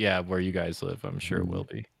 but yeah, where you guys live, I'm sure it will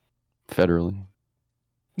be. federally.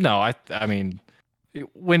 No, I mean,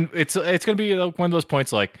 when it's going to be like one of those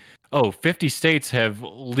points like, oh, 50 states have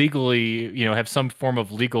legally, have some form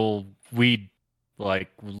of legal weed like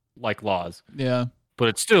laws. Yeah. But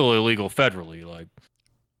it's still illegal federally. Like,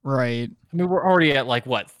 right. I mean, we're already at like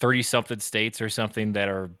what 30 something states or something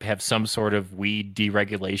that have some sort of weed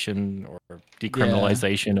deregulation or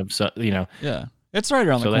decriminalization of some, Yeah. It's right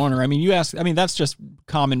around the corner. I mean, that's just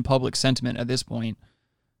common public sentiment at this point.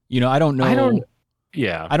 I don't know. I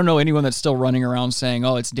don't know anyone that's still running around saying,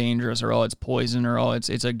 "Oh, it's dangerous," or "Oh, it's poison," or "Oh, it's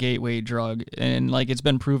a gateway drug." And like it's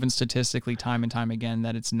been proven statistically time and time again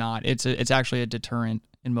that it's not. It's actually a deterrent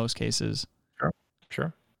in most cases.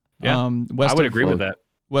 Sure. Yeah. West I would of- agree with that.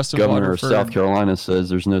 West of Governor of Waterford. South Carolina says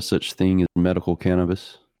there's no such thing as medical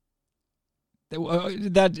cannabis.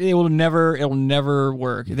 That it'll never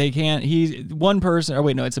work. They can't. He's one person. Oh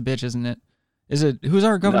wait, no, it's a bitch, isn't it? Is it? Who's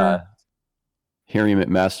our governor? Harry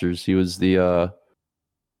McMasters. He was the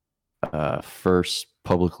first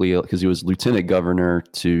publicly, because he was lieutenant governor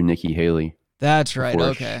to Nikki Haley. That's right.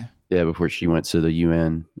 before Okay. before she went to the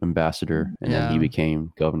UN ambassador, and then he Yeah.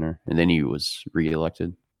 became governor, and then he was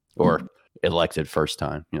reelected or elected first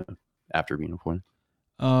time, after being appointed.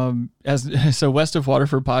 So West of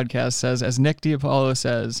Waterford podcast says, as Nick DiApollo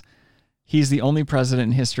says, he's the only president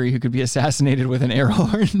in history who could be assassinated with an air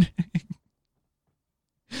horn.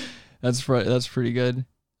 That's pretty good.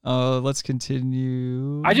 Let's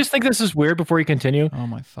continue. I just think this is weird before you continue. Oh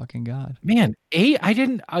my fucking God. Man, I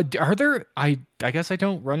guess I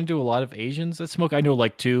don't run into a lot of Asians that smoke. I know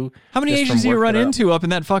like 2. How many just from Asians do you work run that I- into up in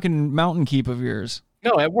that fucking mountain keep of yours?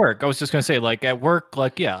 No, at work. I was just gonna say, like at work,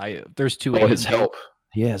 like there's 2 Oh, Asians. his help.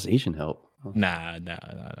 He has Asian help. Nah.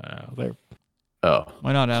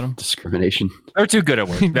 Why not, Adam? Discrimination. They're too good at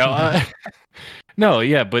work. No, no,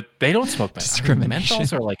 yeah, but they don't smoke menthols. Discrimination.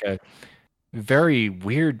 Menthols are like a very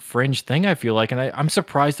weird fringe thing, I feel like, and I'm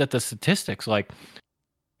surprised at the statistics. Like,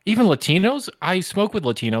 even Latinos, I smoke with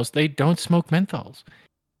Latinos, they don't smoke menthols.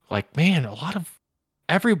 Like, man,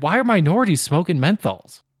 why are minorities smoking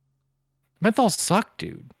menthols? Menthols suck,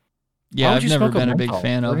 dude. Yeah, Why would I've you never smoke a been a big menthol?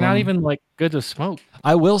 fan of They're not them. even like good to smoke.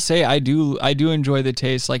 I will say I do enjoy the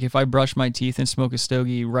taste. Like if I brush my teeth and smoke a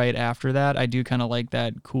stogie right after that, I do kind of like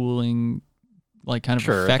that cooling, like kind of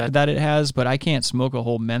Sure, effect that it has. But I can't smoke a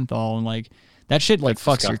whole menthol, and like that shit like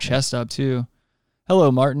fucks your chest up too.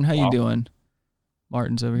 Hello, Martin. How you doing?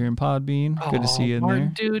 Martin's over here in Podbean. Good to see you in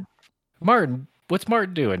Martin, there. dude. Martin, what's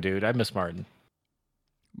Martin doing, dude? I miss Martin.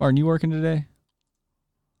 Martin, you working today?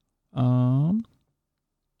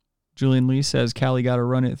 Julian Lee says Callie got to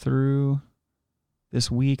run it through. This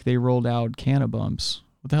week they rolled out Cannabumps.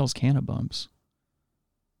 What the hell's Cannabumps?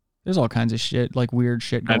 There's all kinds of shit, like weird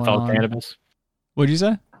shit going Menthol on. cannabis. What'd you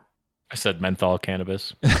say? I said menthol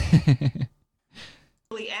cannabis. acts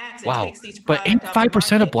and Wow. takes these But products off the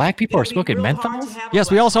 85% of market, black people are it'll be smoking real hard menthols? to have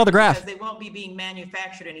Yes, a we all black saw the graph. because they won't be being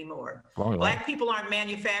manufactured anymore. Wrong with Black that? people aren't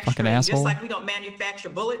manufacturing, Fucking just asshole. like we don't manufacture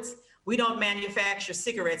bullets. We don't manufacture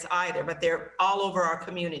cigarettes either, but they're all over our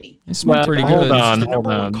community. They smoke pretty hold good.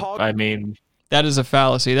 on. I mean, That is a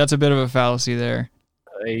fallacy. That's a bit of a fallacy there.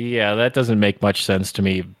 yeah, that doesn't make much sense to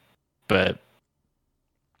me, but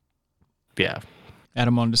yeah.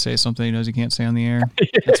 Adam wanted to say something he knows he can't say on the air.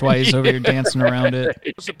 That's why he's over here dancing around it.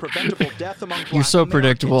 It's a preventable death among You're so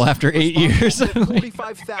predictable after 8 years.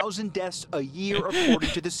 45,000 deaths a year,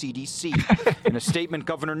 according to the CDC. In a statement,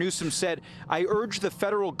 Governor Newsom said, "I urge the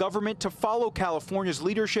federal government to follow California's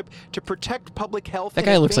leadership to protect public health." That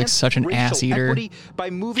and guy looks like advance such an racial ass eater. equity by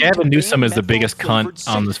moving to Gavin Newsom ban is the biggest menthol-flavored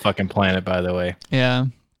cunt on this fucking planet, by the way. Yeah.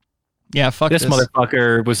 Yeah, fuck This this.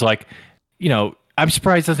 motherfucker was like, I'm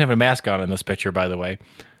surprised he doesn't have a mask on in this picture, by the way.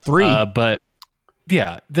 3. But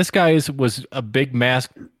yeah, this guy was a big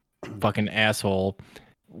mask fucking asshole,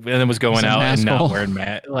 and then was going He's a out and not masshole. wearing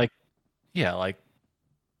mask. Like, yeah, like,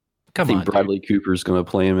 I come think on. dude. Bradley Cooper's going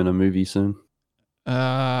to play him in a movie soon.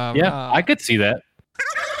 Yeah, I could see that.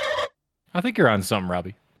 I think you're on something,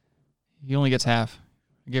 Robbie. He only gets half.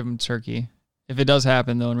 I give him turkey. If it does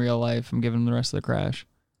happen, though, in real life, I'm giving him the rest of the crash.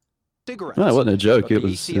 cigarettes. No, it wasn't a joke. But It the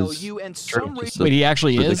was ACLU and some just a Wait, he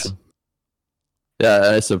actually is? prediction.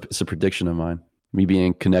 Yeah, it's a prediction of mine. Me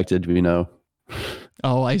being connected,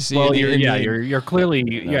 Oh, I see. Well, The Indian- you're clearly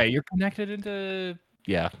you're connected into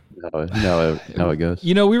how it goes.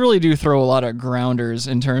 You know, we really do throw a lot of grounders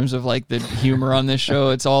in terms of like the humor on this show.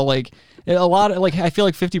 It's all like a lot of like I feel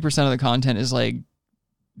like 50% of the content is like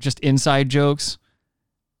just inside jokes.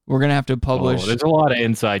 We're gonna have to publish. Oh, there's a lot of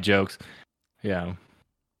inside jokes. Yeah.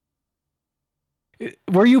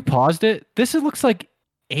 Where you paused it, this looks like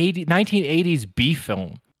 1980s B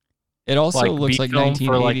film. It also looks like 1980s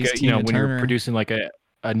for like Tina when Turner. you're producing like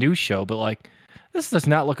a news show, but like this does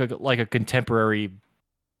not look like a contemporary.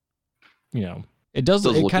 It does.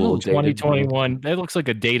 It kind of 2021. It looks like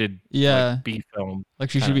a dated B film. Like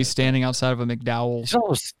she should be standing outside of a McDowell's.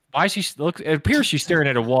 Why is she look? It appears she's staring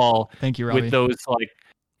at a wall. Thank you, Robbie. With those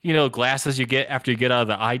glasses you get after you get out of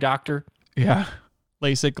the eye doctor. Yeah,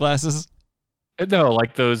 LASIK glasses. No,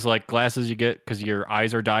 like those glasses you get because your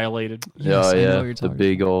eyes are dilated. Yes, I know what you're The talking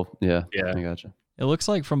big old, Yeah. I gotcha. It looks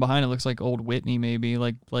like from behind. It looks like old Whitney, maybe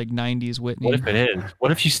like 90s Whitney. What if it is?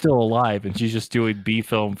 What if she's still alive and she's just doing B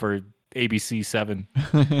film for ABC 7?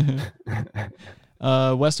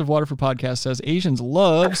 West of Waterford podcast says Asians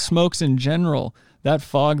love smokes in general. That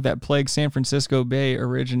fog that plagues San Francisco Bay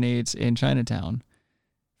originates in Chinatown.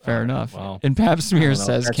 Fair enough. Wow. And Pap Smear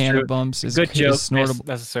says That's Canada true. Bumps is good joke, snortable.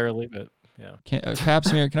 necessarily, but yeah. Pap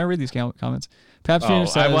Smear, can I read these comments? Pap Smear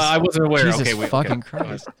says I wasn't aware. Jesus Okay, wait, fucking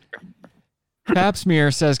Christ. Pap Smear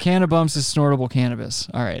says Canada Bumps is snortable cannabis.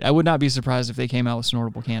 All right, I would not be surprised if they came out with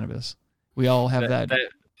snortable cannabis. We all have that.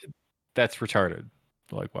 That's retarded.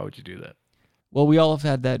 Like, why would you do that? Well, we all have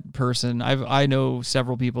had that person. I know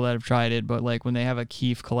several people that have tried it, but like when they have a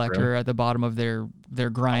keef collector at the bottom of their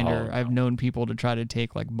grinder, I've known people to try to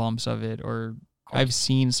take like bumps of it, or I've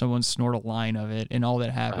seen someone snort a line of it, and all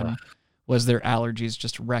that happened was their allergies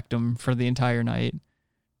just wrecked them for the entire night.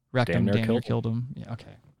 Damn near killed them. Yeah,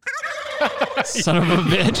 okay. Son of a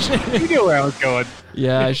bitch. You knew where I was going.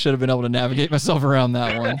 Yeah, I should have been able to navigate myself around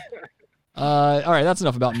that one. All right, that's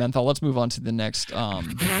enough about menthol. Let's move on to the next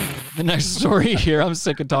story here. I'm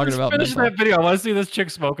sick of talking about finish menthol. that video. I want to see this chick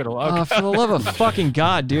smoking a lot. For the love of fucking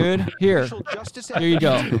God, dude. Here you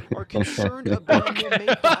go. Are concerned about will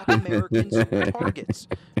make Black Americans targets.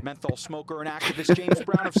 Menthol smoker and activist James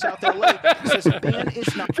Brown of South LA says a ban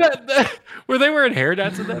is not. Were they wearing hair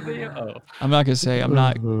nets in that video? Oh. I'm not gonna say. I'm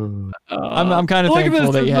not. I'm kind of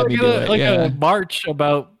thankful that you had me do it. Like yeah. a march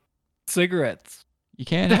about cigarettes. You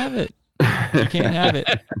can't have it. You can't have it.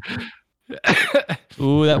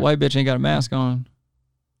 Ooh, that white bitch ain't got a mask on.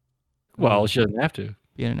 Well, she doesn't have to.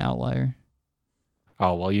 Being an outlier.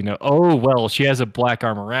 Oh, well, Oh, well, she has a black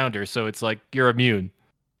arm around her, so it's like you're immune.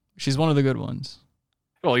 She's one of the good ones.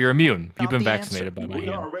 Well, you're immune. You've been vaccinated by my We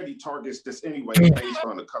hand. already targets this anyway based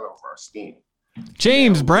on the color of our skin.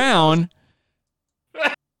 James Brown.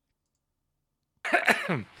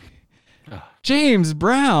 James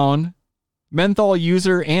Brown, menthol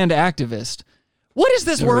user and activist. What is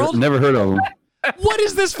this world? Never heard of him. What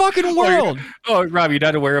is this fucking world? Oh, Rob, you're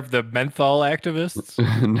not aware of the menthol activists?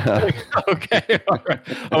 No. Okay, all right.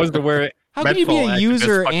 I wasn't aware. How can you be a menthol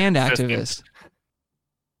user activist and fucking activist? existed.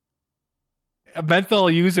 A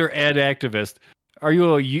menthol user and activist. Are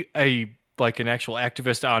you like an actual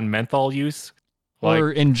activist on menthol use? Or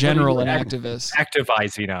Like, in general, what an are you activist?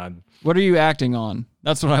 Activizing on. What are you acting on?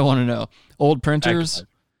 That's what I want to know. Old printers,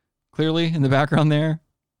 clearly in the background there.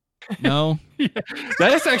 No,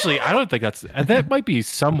 That is actually. I don't think that might be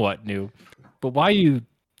somewhat new. But why you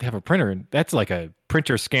have a printer? That's like a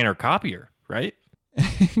printer, scanner, copier, right?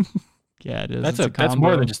 Yeah, it is. That's It's that's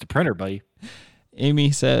more combo. than just a printer, buddy.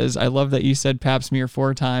 Amy says, "I love that you said Pap Smear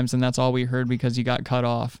 4 times, and that's all we heard because you got cut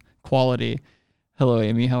off. Quality." Hello,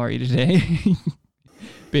 Amy. How are you today?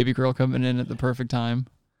 Baby girl coming in at the perfect time.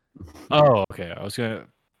 Oh, okay. I was gonna.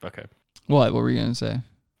 Okay. What were you gonna say?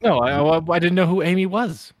 No, I didn't know who Amy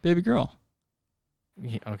was. Baby girl.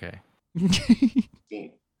 Yeah, okay.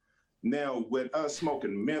 Now, with us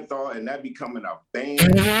smoking menthol and that becoming a ban,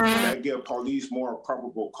 that give police more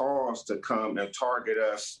probable cause to come and target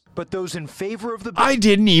us. But those in favor of the I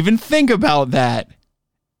didn't even think about that.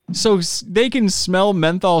 So they can smell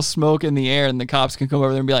menthol smoke in the air, and the cops can come over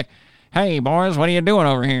there and be like, "Hey, boys, what are you doing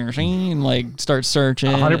over here?" See? And like start searching.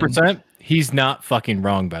 100%. He's not fucking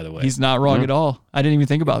wrong, by the way. He's not wrong at all. I didn't even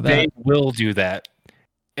think about that. They will do that.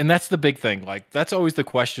 And that's the big thing. Like, that's always the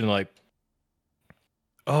question, like,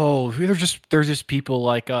 oh, they're just people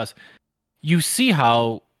like us. You see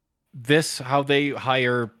how they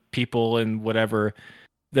hire people and whatever,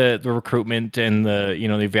 the recruitment and the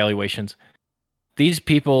evaluations. These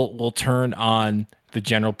people will turn on the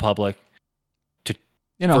general public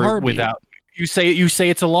in a heartbeat. Without you say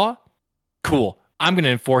it's a law. Cool. I'm going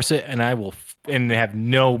to enforce it, and I will, and have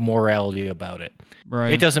no morality about it.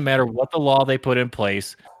 Right. It doesn't matter what the law they put in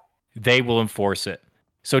place; they will enforce it.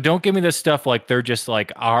 So don't give me this stuff like they're just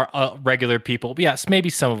like our regular people. Yes,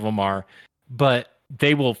 maybe some of them are, but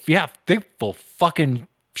they will. Yeah, they will fucking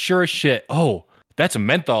sure as shit. Oh, that's a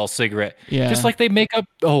menthol cigarette. Yeah. Just like they make up.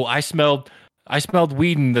 Oh, I smelled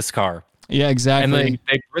weed in this car. Yeah, exactly. And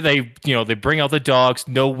then they bring out the dogs,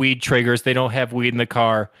 no weed triggers, they don't have weed in the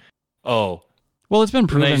car. Oh. Well, it's been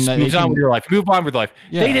proven that move on with your life. Move on with life.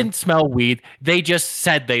 Yeah. They didn't smell weed. They just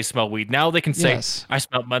said they smell weed. Now they can say, Yes. I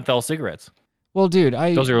smell menthol cigarettes. Well, dude,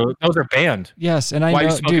 those are banned. Yes, and I Why know,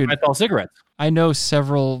 are you smoking dude, menthol cigarettes? I know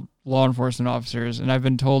several law enforcement officers, and I've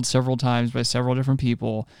been told several times by several different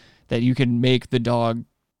people that you can make the dog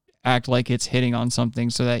act like it's hitting on something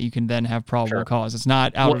so that you can then have probable cause. It's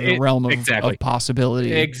not out of the realm of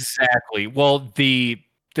possibility. Exactly. Well,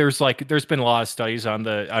 there's been a lot of studies on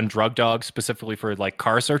drug dogs specifically for like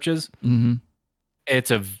car searches. Mm-hmm.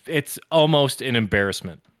 It's almost an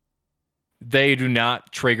embarrassment. They do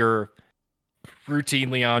not trigger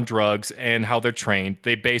routinely on drugs and how they're trained.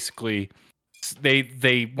 They basically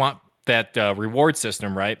they want that reward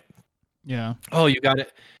system, right? Yeah. Oh, you got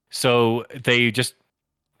it. So they just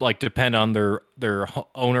like depend on their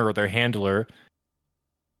owner or their handler,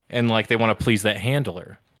 and like they want to please that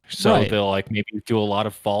handler. So Right. they'll like maybe do a lot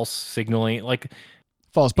of false signaling, like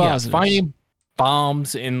False positives. finding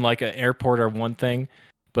bombs in like an airport are one thing,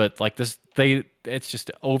 but like it's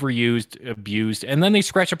just overused, abused, and then they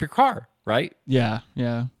scratch up your car, right? Yeah,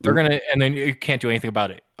 yeah. And then you can't do anything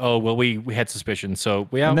about it. Oh well, we had suspicion, so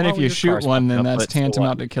we. And then if you your shoot car's one, fucked then up, that's but so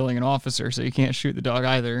tantamount what? to killing an officer, so you can't shoot the dog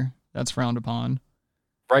either. That's frowned upon.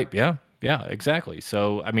 Right? Yeah, exactly.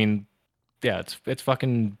 So I mean, yeah, it's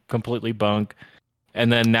fucking completely bunk. And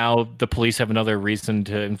then now the police have another reason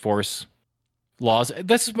to enforce laws.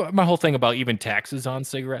 This is my whole thing about even taxes on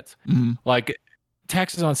cigarettes. Mhm. Like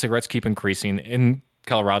taxes on cigarettes keep increasing in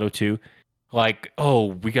Colorado too. Like,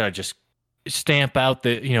 oh, we gotta just stamp out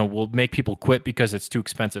we'll make people quit because it's too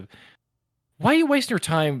expensive. Why are you wasting your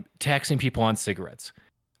time taxing people on cigarettes?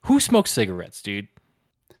 Who smokes cigarettes, dude?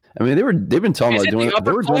 I mean, they've been talking Is about it doing the it.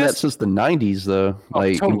 They upper were doing that class? since the '90s, though.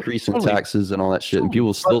 Like totally, increasing totally. taxes and all that shit, and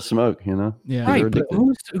people still smoke. You know, Yeah. They're Right, but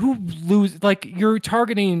addicted. who lose? Like you're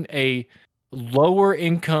targeting a lower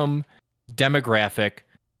income demographic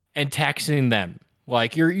and taxing them.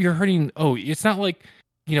 Like you're hurting. Oh, it's not like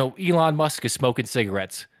Elon Musk is smoking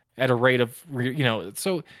cigarettes at a rate of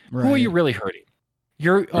So who are you Right. really hurting?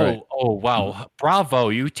 You're Right. oh wow, bravo!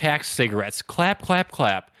 You tax cigarettes. Clap, clap,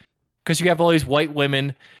 clap. Because you have all these white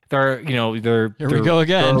women. They're they're Here we go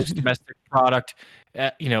again. gross domestic product.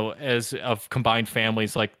 As of combined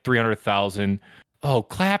families, like 300,000. Oh,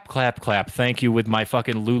 clap, clap, clap! Thank you with my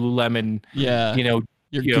fucking Lululemon. Yeah. Your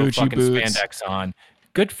you Gucci fucking boots. spandex on.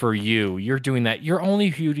 Good for you. You're doing that. You're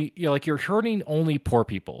you're hurting only poor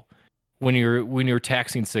people when you're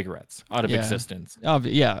taxing cigarettes out of Yeah. existence.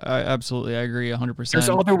 Yeah, absolutely. I agree 100%. There's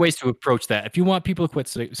other ways to approach that. If you want people to quit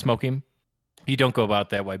smoking, you don't go about it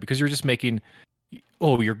that way because you're just making.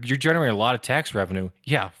 Oh, you're generating a lot of tax revenue.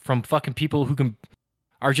 Yeah, from fucking people who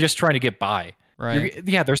are just trying to get by. Right.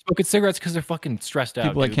 They're smoking cigarettes because they're fucking stressed out.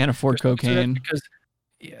 People that dude. can't afford They're smoking cigarettes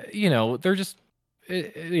cocaine. because they're just.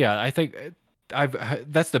 I think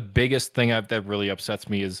that's the biggest thing that really upsets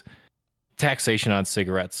me is taxation on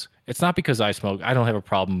cigarettes. It's not because I smoke. I don't have a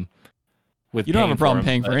problem with. You don't have a problem them,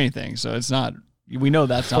 paying for anything, so it's not. We know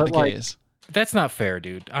that's not but, the like, case. That's not fair,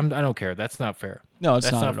 dude. I don't care. That's not fair. No, it's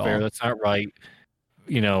that's not at fair. all. That's not right.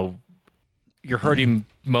 You're hurting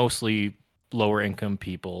mostly lower income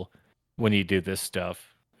people when you do this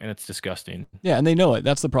stuff, and it's disgusting. Yeah, and they know it.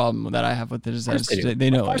 That's the problem that I have with it. Is Of course that they do. they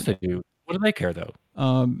know Of course it. they do. What do they care though?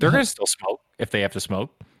 Um, They're gonna still smoke if they have to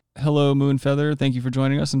smoke. Hello, Moonfeather. Thank you for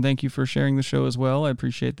joining us, and thank you for sharing the show as well. I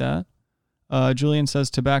appreciate that. Julian says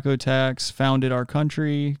tobacco tax founded our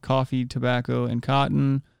country, coffee, tobacco, and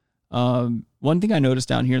cotton. One thing I noticed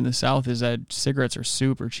down here in the South is that cigarettes are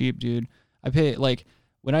super cheap, dude. I pay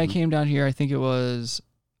when I came down here, I think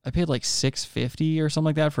I paid like $6.50 or something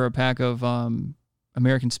like that for a pack of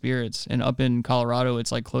American Spirits, and up in Colorado,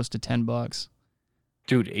 it's like close to $10.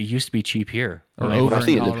 Dude, it used to be cheap here. Or I over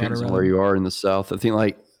think in it depends Colorado, on where you are in the South. I think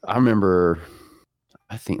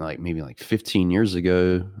maybe 15 years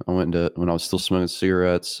ago, when I was still smoking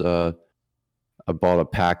cigarettes, I bought a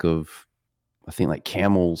pack of, I think like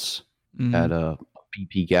Camels at a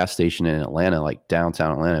BP gas station in Atlanta, like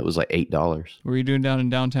downtown Atlanta. It was like $8. What were you doing down in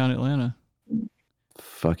downtown Atlanta?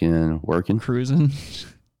 Fucking working, Cruising.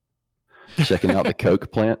 checking out the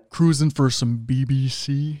Coke plant. Cruising for some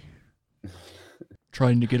BBC.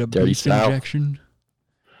 Trying to get a Dirty beef South. injection.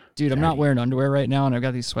 Dude, I'm not wearing underwear right now, and I've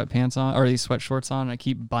got these sweatpants on, or these sweat shorts on, and I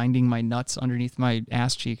keep binding my nuts underneath my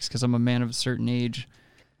ass cheeks because I'm a man of a certain age.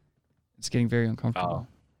 It's getting very uncomfortable.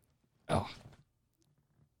 Oh.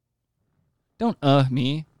 Don't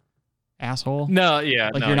me, asshole. No, yeah,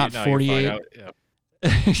 Like no, you're not no, 48. You're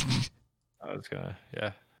fine. I was gonna,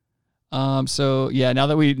 yeah. So yeah, now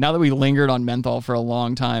that we lingered on menthol for a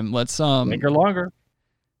long time, let's linger longer.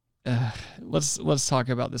 Let's talk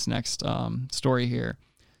about this next story here.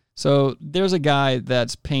 So there's a guy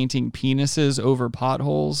that's painting penises over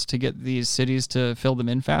potholes to get these cities to fill them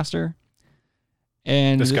in faster.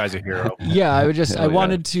 And This guy's a hero. Yeah, I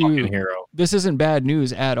wanted Fucking to. hero. This isn't bad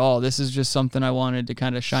news at all. This is just something I wanted to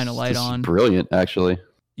kind of shine a light This is on. brilliant, actually.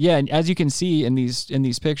 Yeah, and as you can see in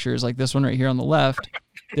these pictures, like this one right here on the left,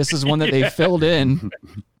 this is one that they filled in.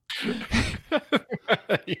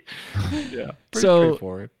 Yeah. Pretty So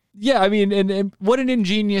straightforward. yeah, I mean, and what an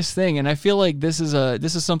ingenious thing, and I feel like this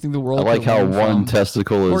is something the world. I like could how learn one from.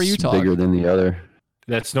 testicle Or is Utah. bigger than the other.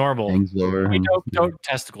 That's normal. Hangs lower. We don't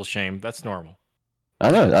testicle shame. That's normal. I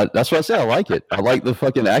know. That's what I say. I like it. I like the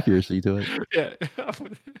fucking accuracy to it. Yeah.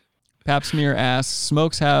 Pap Smear asks,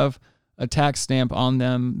 smokes have a tax stamp on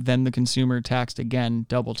them, then the consumer taxed again,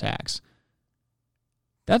 double tax.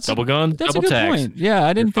 That's Double gun, That's double a good tax. point. Yeah,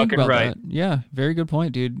 I didn't You're think fucking about right. that. Yeah, very good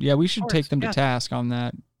point, dude. Yeah, we should take them to yeah. task on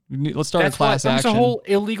that. Let's start That's a class why, action. There was a whole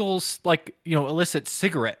illegal, like, illicit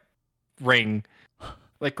cigarette ring.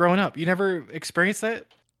 Like growing up, you never experienced that?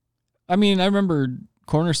 I mean, I remember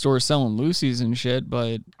corner stores selling Lucy's and shit,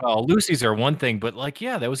 but Oh, Lucy's are one thing, but like,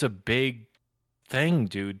 yeah, that was a big thing,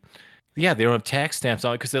 dude. Yeah, they don't have tax stamps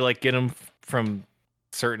on it because they like get them from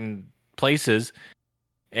certain places,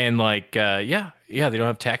 and like, yeah, they don't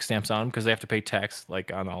have tax stamps on them because they have to pay tax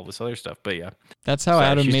like on all this other stuff. But yeah, that's how So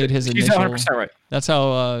Adam she's- made his she's initial. 100% right. That's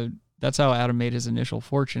how Adam made his initial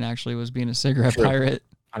fortune. Actually, was being a cigarette True. pirate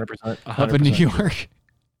 100%. up in New York.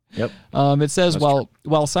 Yep. It says That's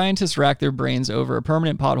while scientists rack their brains over a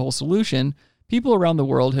permanent pothole solution, people around the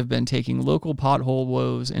world have been taking local pothole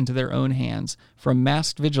woes into their own hands, from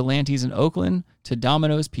masked vigilantes in Oakland to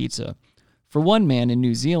Domino's Pizza. For one man in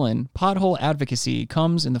New Zealand, pothole advocacy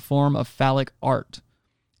comes in the form of phallic art.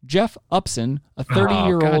 Jeff Upson, a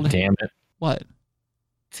 30-year-old... God damn it. What?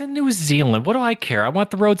 It's in New Zealand. What do I care? I want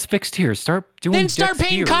the roads fixed here. Start doing. Then start dicks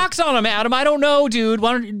painting here. cocks on them, Adam. I don't know, dude.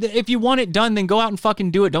 If you want it done, then go out and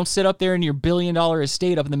fucking do it. Don't sit up there in your billion-dollar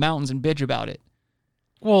estate up in the mountains and bitch about it.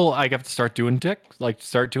 Well, I have to start doing dick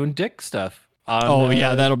stuff.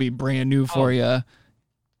 Yeah, that'll be brand new for you.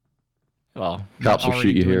 Well, Cops will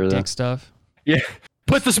shoot you here. Dick stuff. Yeah.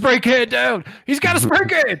 Put the spray can down. He's got a spray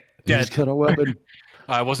can. He's got a weapon.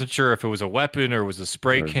 I wasn't sure if it was a weapon or it was a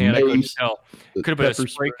spray Or can. I couldn't mace. tell. Could have been a Pepper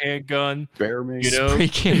spray can gun. Bear mace. You know? Spray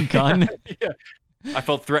can gun. Yeah. I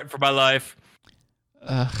felt threatened for my life.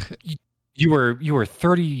 Ugh. You were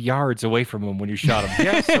 30 yards away from him when you shot him.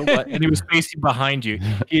 Yeah, so what? And he was facing behind you.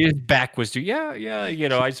 His back was to yeah.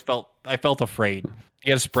 I felt afraid. He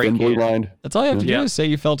had a spray Thin blue can. line. That's all you have to do is say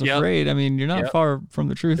you felt Yep. afraid. I mean, you're not Yep. far from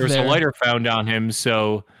the truth There was there. a lighter found on him,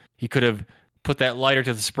 so he could have put that lighter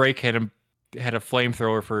to the spray can and had a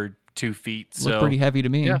flamethrower for 2 feet. So Looked pretty heavy to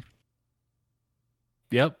me. Yeah.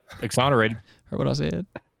 Yep. Exonerated. Heard what I said.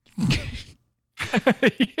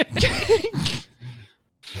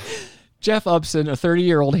 Jeff Upson, a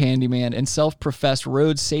 30-year-old handyman and self-professed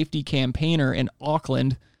road safety campaigner in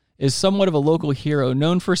Auckland, is somewhat of a local hero,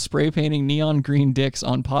 known for spray painting neon green dicks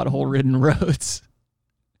on pothole-ridden roads.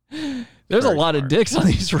 There's a lot of dicks on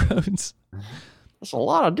these roads. That's a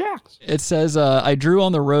lot of dicks. It says, I drew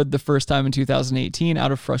on the road the first time in 2018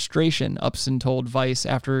 out of frustration, Upson told Vice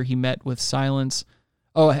after he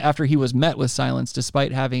was met with silence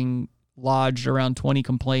despite having lodged around 20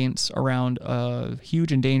 complaints around a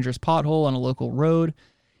huge and dangerous pothole on a local road.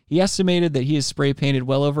 He estimated that he has spray painted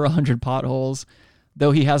well over 100 potholes,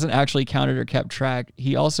 though he hasn't actually counted or kept track.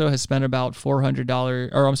 He also has spent about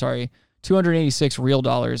 $286 real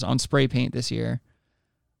dollars on spray paint this year.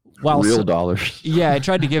 Real dollars. Yeah, it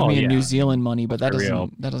tried to give Oh, me a yeah. New Zealand money, but that For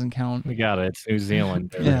real. doesn't count. We got it. It's New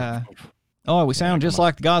Zealand. Yeah. Oh, we sound just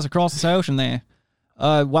like the guys across the ocean there.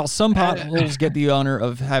 While some potholes get the honor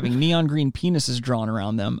of having neon green penises drawn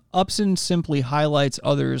around them, Upson simply highlights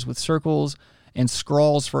others with circles and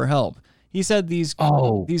scrawls for help. He said these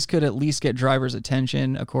could at least get drivers'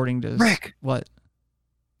 attention, according to Rick. What?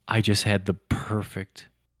 I just had the perfect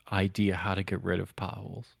idea how to get rid of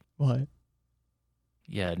potholes. What?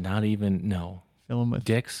 Yeah, Fill them with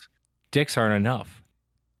dicks. Dicks aren't enough.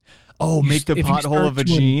 Oh, make the if you pothole start a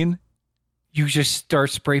doing- vagine? You just start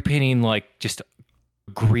spray painting like just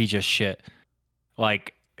egregious shit,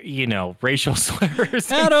 like racial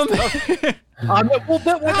slurs. Adam, how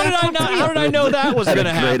did I know that was Had going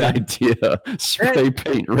to a great happen? idea. Spray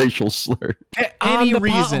paint racial slur. Any the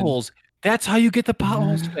reason. Potholes. That's how you get the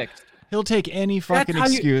potholes fixed. He'll take any fucking how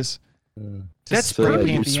you- excuse. That's So, spray do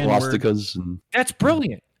paint the N-word. swastikas and That's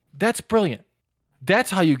brilliant. That's brilliant.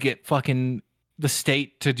 That's how you get fucking the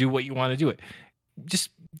state to do what you want to do it. Just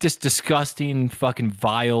just disgusting, fucking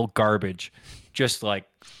vile garbage, just like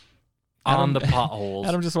on the potholes.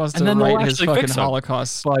 Adam just wants And to then they'll write his actually fucking fix them.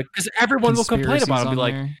 Holocaust. Like, because everyone will complain about it and be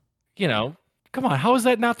like, conspiracies you know, come on, how is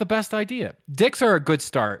that not the best idea? Dicks are a good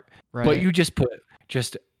start, Right. but you just put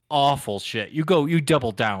just awful shit. You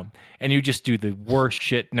double down, and you just do the worst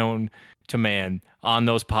shit known to man on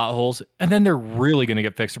those potholes, and then they're really gonna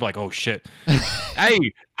get fixed. They're like, oh shit, hey,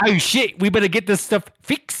 oh shit, we better get this stuff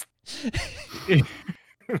fixed. We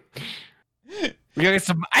gotta get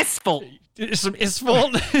some asphalt. Some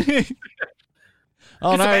asphalt.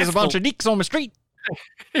 Oh, now there's a bunch of dicks on the street.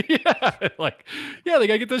 Yeah, like, yeah, they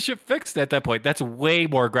gotta get this shit fixed at that point. That's way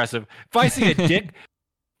more aggressive. If I see a dick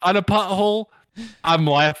on a pothole, I'm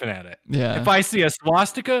laughing at it. Yeah. If I see a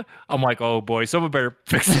swastika, I'm like, oh boy, someone better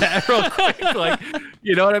fix that real quick. Like,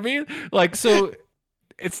 you know what I mean? Like, so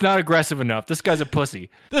it's not aggressive enough. This guy's a pussy.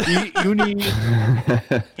 You need.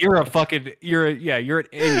 You're an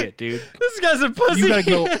idiot, dude. This guy's a pussy.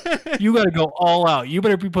 You gotta go all out. You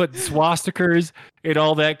better be putting swastikas and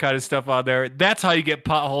all that kind of stuff on there. That's how you get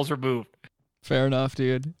potholes removed. Fair enough,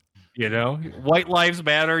 dude. You know, white lives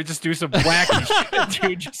matter. Just do some wacky shit,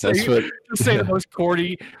 dude. Just say the most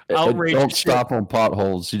corny, outrageous. Don't shit. stop on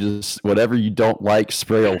potholes. You just whatever you don't like,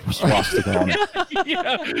 spray a swastika on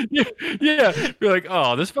it. yeah. You're like,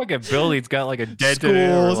 oh, this fucking building's got like a dent in it.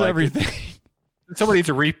 or, Schools, like, everything. Somebody needs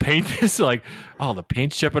to repaint this. Like, oh, the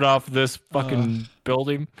paint's chipping off this fucking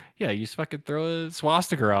building. Yeah, you just fucking throw a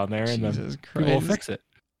swastika on there, and then people will fix it.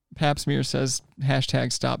 Papsmear says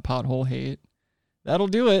 #stop pothole hate. That'll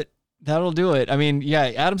do it. That'll do it. I mean, yeah,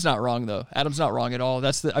 Adam's not wrong though. Adam's not wrong at all.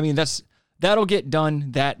 That'll get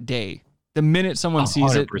done that day. The minute someone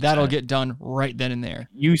sees it, 100%. that'll get done right then and there.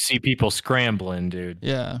 You see people scrambling, dude.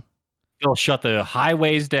 Yeah. They'll shut the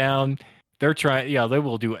highways down. They're trying. Yeah, they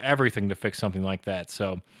will do everything to fix something like that.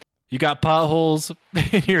 So, you got potholes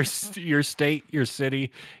in your state, your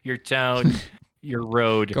city, your town, your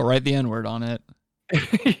road. Go write the N-word on it.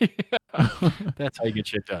 That's how you get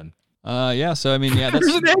shit done. Yeah. So I mean, yeah, that's.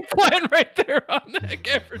 There's an eggplant right there on that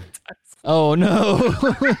advertisement. Oh no.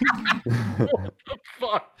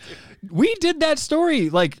 Fuck. We did that story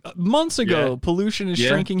like months ago. Yeah. Pollution is Yeah.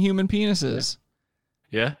 shrinking human penises.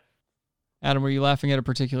 Yeah. Adam, were you laughing at a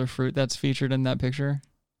particular fruit that's featured in that picture?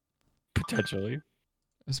 Potentially.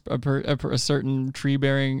 A certain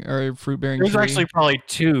tree-bearing or fruit-bearing tree? There's actually probably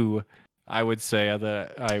two, I would say,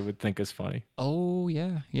 that I would think is funny. Oh,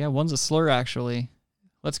 yeah. Yeah, one's a slur, actually.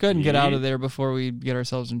 Let's go ahead and get out of there before we get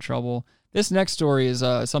ourselves in trouble. This next story is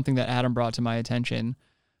something that Adam brought to my attention.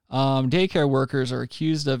 Daycare workers are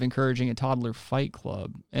accused of encouraging a toddler fight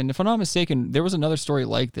club. And if I'm not mistaken, there was another story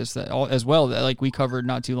like this as well that like we covered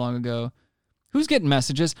not too long ago. Who's getting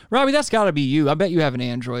messages? Robbie, that's got to be you. I bet you have an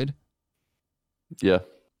Android. Yeah.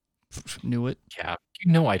 Knew it. Yeah.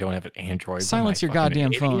 You know I don't have an Android. Silence Am I your fucking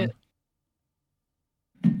goddamn an idiot?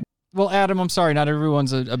 phone. Well, Adam, I'm sorry. Not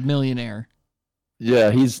everyone's a millionaire. Yeah,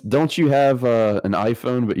 don't you have an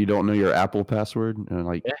iPhone, but you don't know your Apple password?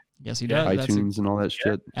 Like Yes, he does. iTunes and all that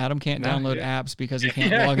shit. Adam can't No, download yeah. apps because he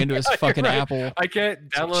can't log into his fucking you're right. Apple. I can't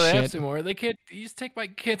download Shit. apps anymore. They can't. You just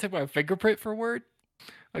can't take my fingerprint for Word.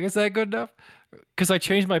 Like, is that good enough? Because I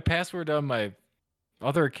changed my password on my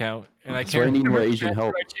other account, and I So can't I need remember more the Asian password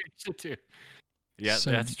help. I changed it to. Yeah,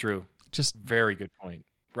 So, that's true. Just Very good point,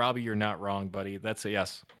 Robbie. You're not wrong, buddy. That's a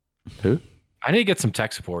yes. Who? I need to get some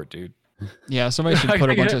tech support, dude. Yeah, somebody should put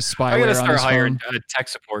a bunch of I gotta spyware on start his hiring phone. a tech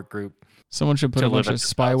support group. Someone should put to a bunch live of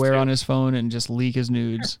at the house, spyware too. on his phone and just leak his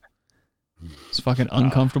nudes. It's fucking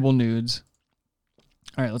uncomfortable nudes.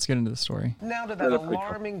 All right, let's get into the story. Now to that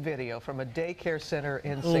alarming video from a daycare center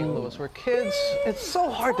in St. Louis where kids, it's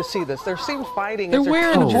so hard to see this. They're seen fighting. They're as their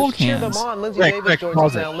wearing teachers Hulk cheer them hands. on. Lindsay Rick, Davis joins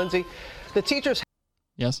pause us it. now. Lindsay, the teachers.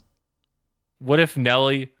 Yes. What if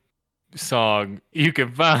Nelly song "You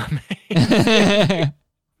Can Find Me"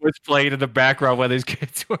 was played in the background while these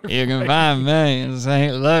kids were? You can find me in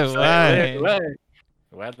St. Louis. Like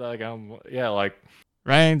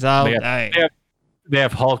Rains all they day.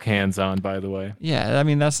 have Hulk hands on, by the way. Yeah, I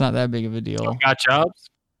mean, that's not that big of a deal. Some got jobs.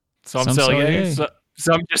 Some Some sell sell yay. yay.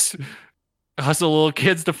 Some just hustle little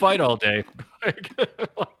kids to fight all day.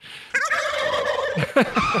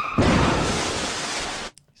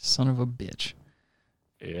 Son of a bitch.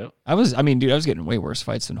 Yeah. I was getting way worse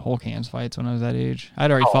fights than Hulk hands fights when I was that age.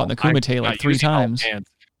 I'd already fought in the Kumite like 3 times.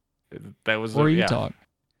 That was Or you yeah. talk.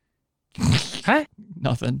 Huh?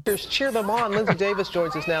 Nothing. Teachers cheer them on. Lindsay Davis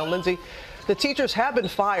joins us now. Lindsay, the teachers have been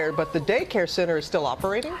fired, but the daycare center is still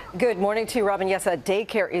operating? Good morning to you, Robin. Yes, that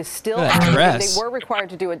daycare is still Look at that active. dress. They were required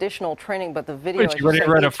to do additional training, but the video Wait, you ready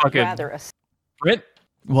to write a fucking rather print?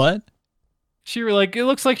 What? She were like, it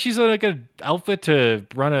looks like she's in like an outfit to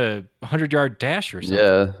run a 100-yard dash or something.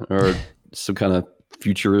 Yeah, or some kind of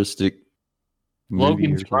futuristic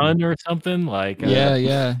Logan's Run or something like.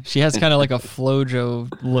 Yeah. She has kind of like a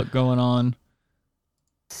FloJo look going on.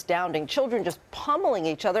 Astounding. Children just pummeling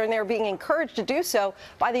each other, and they're being encouraged to do so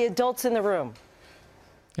by the adults in the room.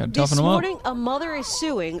 Gotta This toughen them up. morning, a mother is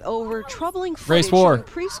suing over troubling Race footage war. showing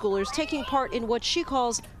preschoolers taking part in what she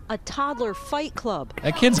calls a toddler fight club.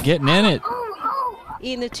 That kid's getting in it.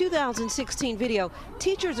 In the 2016 video,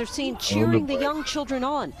 teachers are seen cheering the young children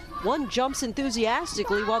on. One jumps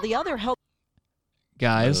enthusiastically while the other helps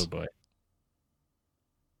Guys.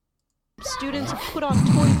 students put on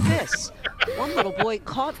toy fists. One little boy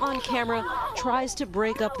caught on camera tries to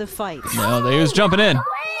break up the fight. No, they was jumping in.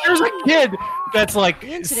 There's a kid that's like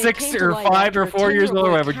incident 6 came to or light 5 after or a 4 years old or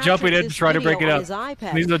 10-year-old whatever, jumping in captured to this try to break it video on up. his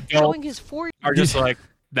iPad, These showing adults his 4 are just like,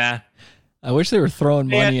 nah. I wish they were throwing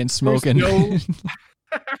money and smoking. I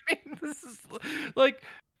mean, this is like,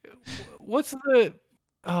 what's the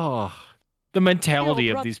mentality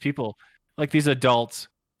of these people? Like these adults,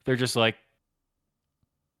 they're just like,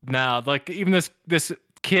 nah. Like even this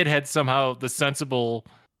kid had somehow the sensible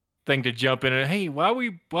thing to jump in and, hey, why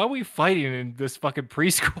are we fighting in this fucking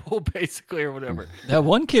preschool basically or whatever? That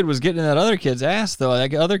one kid was getting in that other kid's ass though.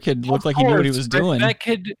 That other kid looked like he knew what he was doing. That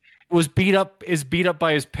kid was beat up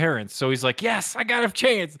by his parents, so he's like, yes, I got a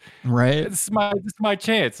chance. Right. This is my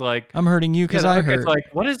chance. Like I'm hurting you because the I other kid's hurt. like,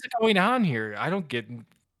 what is going on here? I don't get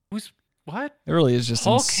who's what? It really is just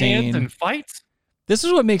Hulk insane. hands and fights. This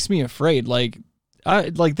is what makes me afraid.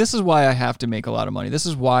 This is why I have to make a lot of money. This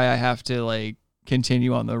is why I have to like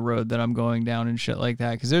continue on the road that I'm going down and shit like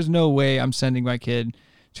that. Because there's no way I'm sending my kid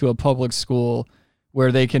to a public school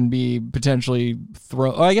where they can be potentially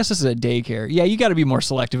thrown. Oh, I guess this is a daycare. Yeah, you got to be more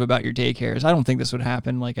selective about your daycares. I don't think this would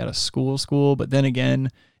happen like at a school. But then again,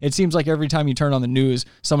 it seems like every time you turn on the news,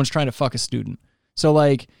 someone's trying to fuck a student. So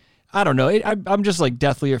like, I don't know. I'm just like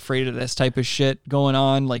deathly afraid of this type of shit going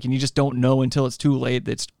on. Like, and you just don't know until it's too late.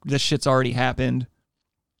 This shit's already happened.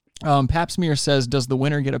 Pap Smear says, does the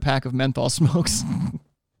winner get a pack of menthol smokes?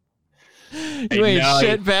 You ain't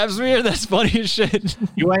shit, Pap Smear. That's funny as shit.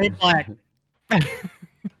 You ain't black.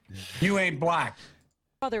 You ain't black.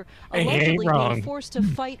 brother Hey, allegedly wrong. being forced to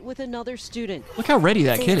fight with another student. Look how ready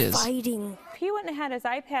that kid is. If he wouldn't have had his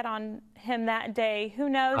iPad on him that day, who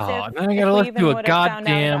knows Oh, if, now I if gotta we listen even to a would have found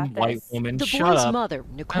out goddamn about white this. woman. The Shut boy's up. mother,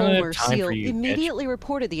 I Nicole don't have time Merciel, for you, bitch. immediately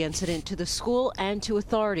reported the incident to the school and to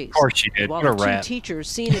authorities. Of course she did. While What a the two rat. teachers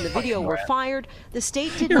seen in the video were rat. fired, the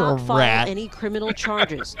state did You're not a file rat. any criminal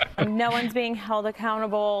charges. No one's being held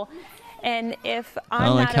accountable. And if I'm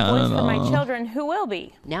Held not a voice for my accountable. children, who will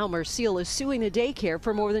be? Now Merciel is suing the daycare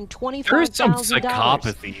for more than There's some $25,000.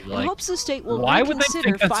 psychopathy. Like, hopes the state will why would they reconsider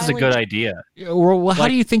think this is a filing good idea? Well, how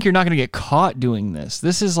do you think you're not going to get caught doing this?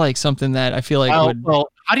 This is like something that I feel like would. Well,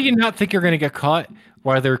 how do you not think you're going to get caught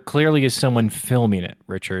while there clearly is someone filming it,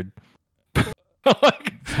 Richard?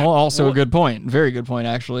 Also a good point. Very good point,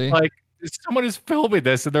 actually. Like, someone is filming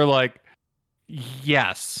this and they're like,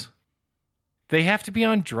 yes. They have to be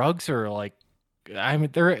on drugs or like, I mean,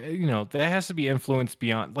 there has to be influence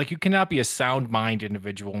beyond. Like, you cannot be a sound mind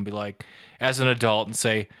individual and be like, as an adult, and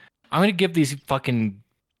say, I'm going to give these fucking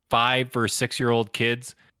 5 or 6 year old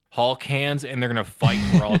kids Hulk hands and they're going to fight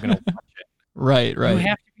and we're all going to watch it. Right. You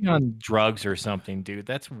have to be on drugs or something, dude.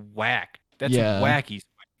 That's whack. That's Yeah. wacky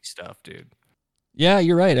stuff, dude. Yeah,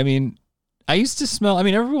 you're right. I mean, I used to smell. I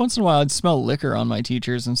mean, every once in a while, I'd smell liquor on my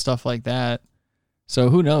teachers and stuff like that. So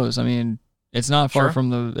who knows? I mean, it's not far Sure. from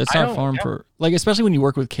the. It's I not don't- far yeah. for like, especially when you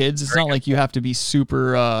work with kids. It's not like you have to be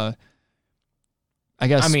super. I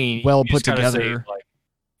guess. I mean, well you put just gotta say, together. like,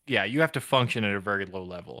 yeah, you have to function at a very low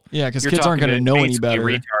level. Yeah, 'cause You're kids aren't talking gonna know any basically better.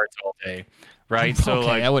 Retards all day, right? So Okay,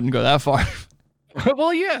 like, I wouldn't go that far.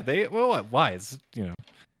 well, yeah, why? It's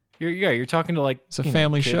you're talking to like It's a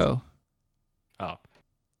family show. Oh,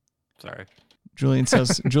 sorry. Julian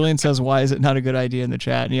says, why is it not a good idea in the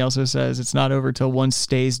chat? And he also says it's not over till one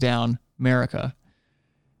stays down, America.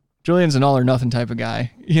 Julian's an all or nothing type of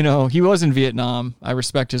guy. You know, he was in Vietnam. I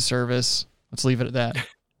respect his service. Let's leave it at that.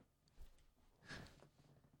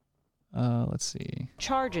 Let's see.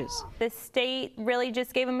 charges. The state really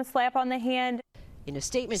just gave him a slap on the hand. In a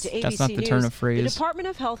statement to ABC That's not the News, turn of phrase. the Department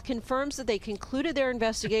of Health confirms that they concluded their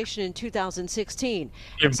investigation in 2016.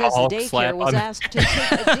 Give It says the Hulk daycare slap was on- asked to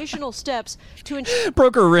take additional steps to ensure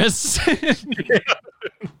Broke her wrists.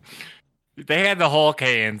 They had the Hulk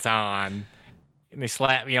hands on, and they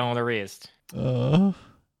slapped me on the wrist.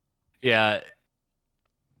 Yeah.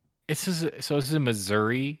 This is in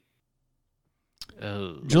Missouri.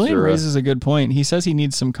 Julian raises a good point. He says he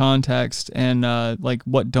needs some context and like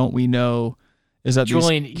what don't we know is that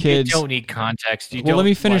Julian, these kids you don't need context. Well, let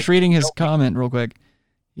me finish reading his comment real quick.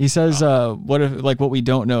 He says, what if, like, what we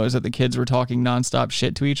don't know is that the kids were talking nonstop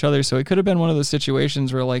shit to each other. So it could have been one of those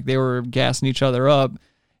situations where, like, they were gassing each other up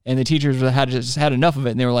and the teachers had just had enough of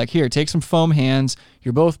it. And they were like, here, take some foam hands.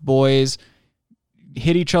 You're both boys.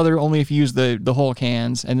 Hit each other only if you use the Hulk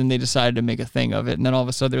hands. And then they decided to make a thing of it. And then all of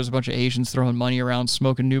a sudden there was a bunch of Asians throwing money around,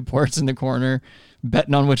 smoking Newports in the corner,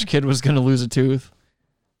 betting on which kid was going to lose a tooth.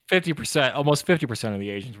 50%, almost 50% of the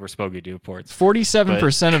Asians were smoking Newports.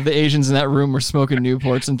 47% of the Asians in that room were smoking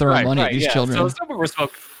Newports and throwing money at these children. So some of them were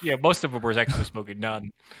smoking. Yeah, most of them were actually smoking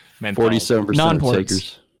non-menthol. 47%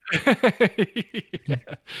 takers.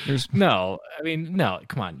 No, I mean, no.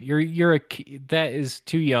 Come on, you're that is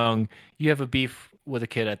too young. You have a beef with a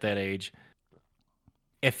kid at that age.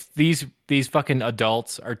 If these fucking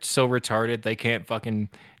adults are so retarded they can't fucking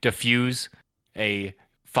diffuse a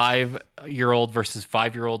 5-year-old versus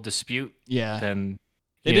 5-year-old dispute, then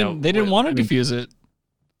they didn't want to defuse it.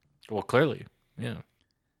 Well, clearly, yeah.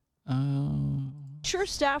 Sure,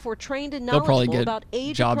 staff were trained and They'll probably knowledgeable get about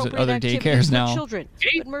jobs at age-appropriate other activities daycares for now. children.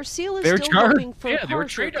 But Mercille is They're still charged. hoping for Yeah, they were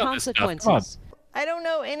harsher trained on this stuff. Come on. consequences. I don't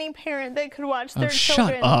know any parent that could watch Oh, their shut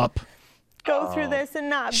children up. go through this and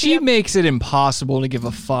not She be makes it impossible to give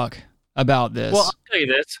a fuck about this. Well, I'll tell you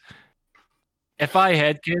this: if I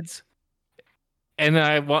had kids, and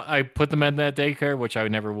then I put them in that daycare, which I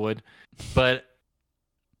never would, but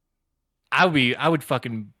I would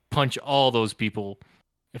fucking punch all those people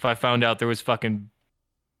if I found out there was fucking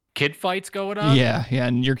kid fights going on. Yeah,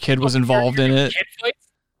 and your kid was involved in it. Kid fights?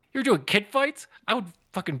 You're doing kid fights? I would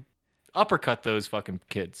fucking uppercut those fucking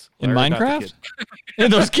kids. In Or not the Minecraft? kid.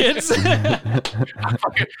 And those kids?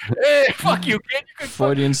 Hey, fuck you, kid. You could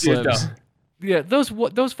Freudian fuck- slips. Yeah,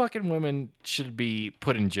 those fucking women should be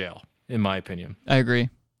put in jail, in my opinion. I agree.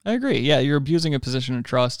 Yeah, you're abusing a position of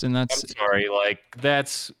trust, and that's I'm sorry, like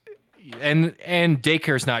that's and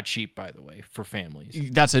daycare's not cheap, by the way, for families.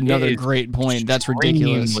 that's another It is great point. That's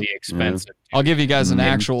ridiculous. extremely expensive. I'll give you guys an And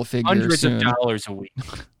actual figure hundreds soon. of dollars a week.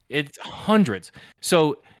 It's hundreds.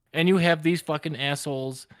 So, and you have these fucking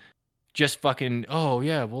assholes just fucking, oh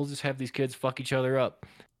yeah, we'll just have these kids fuck each other up.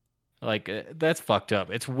 Like that's fucked up.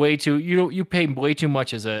 It's way too you pay way too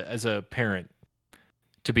much as a parent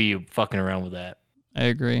to be fucking around with that. I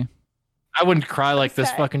agree. I wouldn't cry like this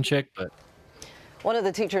fucking chick, but One of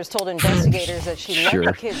the teachers told investigators that she let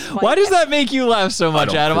the kids fight. Why does that make you laugh so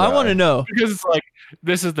much, Adam? I want to know. Because it's like,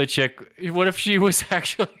 this is the chick. What if she was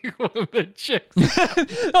actually one of the chicks?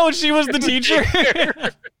 Oh, she was the teacher?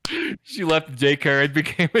 She left the daycare and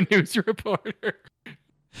became a news reporter.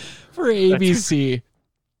 For ABC.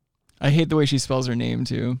 I hate the way she spells her name,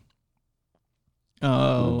 too.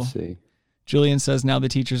 Oh. Let's see. Julian says now the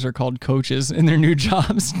teachers are called coaches in their new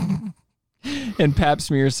jobs. And Pap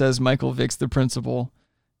Smear says Michael Vick's the principal.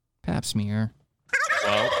 Pap Smear.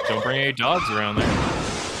 Well, don't bring any dogs around there.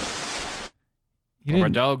 Where are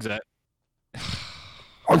dogs at?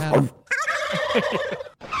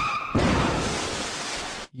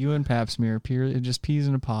 You and Pap Smear, just peas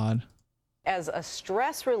in a pod. As a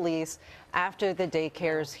stress release after the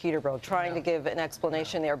daycare's heater broke, trying to give an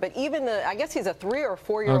explanation there. But even I guess he's a 3 or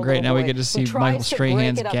 4-year-old. Oh, great. Now we boy get to see who tries Michael to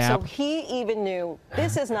Strahan's break it up. gap. So he even knew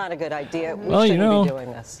this is not a good idea. We Well, you shouldn't know, be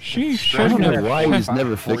doing this. She I should don't know have. why he's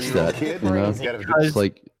never fixed that. You know? It's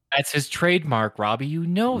like That's his trademark, Robbie. You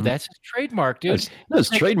know that's his trademark, dude. his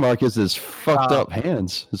trademark is his fucked up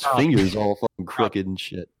hands. His fingers all fucking crooked and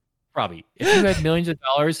shit. Robbie, if you had millions of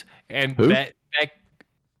dollars and Who? that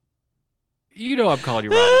you know I'm calling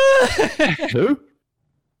you Robbie. Who?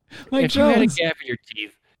 Mike If you had a Jones. gap in your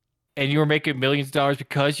teeth and you were making millions of dollars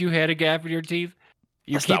because you had a gap in your teeth,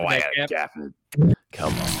 you That's keep not why I that had a gap.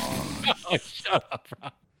 Come on. Oh, shut up,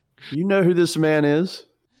 Rob. You know who this man is?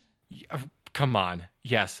 Come on.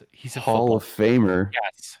 Yes, he's a Hall of Famer.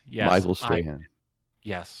 Yes. Michael Strahan.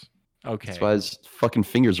 Yes. Okay. That's why his fucking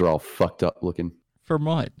fingers are all fucked up looking. From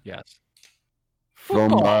what? Yes.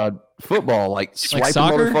 From football, like swiping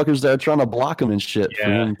soccer? motherfuckers that are trying to block him and shit. From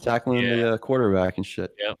Yeah. him tackling the quarterback and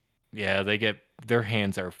shit. Yep. Yeah, their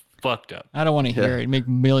hands are fucked up. I don't want to hear it. Make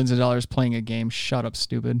millions of dollars playing a game. Shut up,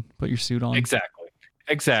 stupid. Put your suit on.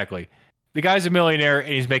 Exactly. The guy's a millionaire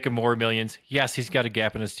and he's making more millions. Yes, he's got a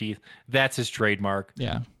gap in his teeth. That's his trademark.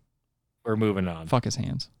 Yeah. We're moving on. Fuck his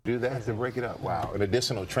hands. Do that to break it up. Wow. And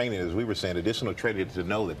additional training, as we were saying, additional training to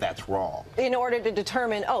know that that's wrong. In order to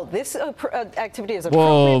determine, this activity is appropriate.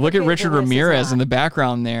 Whoa, look for at kids Richard and this is Ramirez not. in the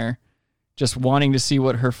background there. Just wanting to see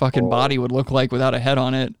what her fucking body would look like without a head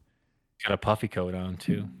on it. Got a puffy coat on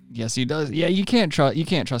too. Yes, he does. Yeah, you can't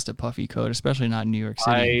trust a puffy coat, especially not in New York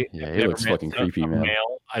City. Yeah, it looks fucking creepy, man.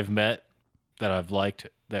 Male I've met that I've liked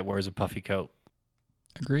that wears a puffy coat.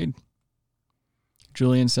 Agreed.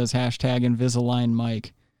 Julian says hashtag Invisalign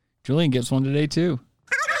Mike. Julian gets one today too.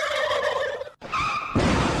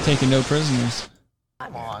 Taking no prisoners.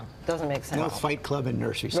 Come on. Doesn't make sense. No Fight Club in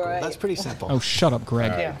nursery school. Right. That's pretty simple. Oh, shut up,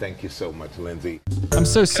 Greg. All right, thank you so much, Lindsay. I'm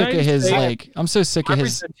so sick Can I of his say- like. I'm so sick of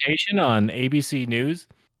his. Representation on ABC News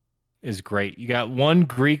is great. You got one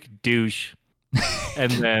Greek douche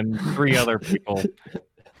and then 3 other people.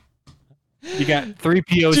 You got 3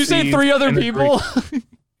 POCs. Did you say 3 other and a people? Greek-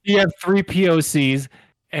 You have 3 POCs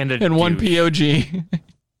and a And 1 douche. POG.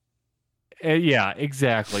 Yeah,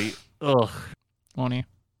 exactly. Ugh. Funny.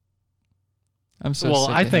 I'm so Well,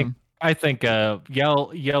 sick I of think him. I think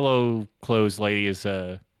yellow clothes lady is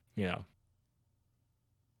you know,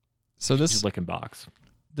 So this she's licking box.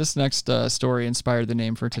 This next story inspired the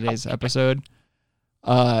name for today's episode.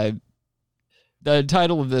 The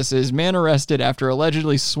title of this is "Man Arrested After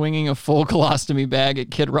Allegedly Swinging a Full Colostomy Bag at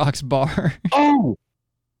Kid Rock's Bar." Oh,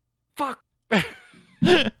 fuck!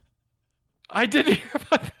 I didn't hear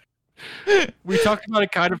about that. We talked about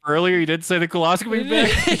it kind of earlier. You didn't say the colostomy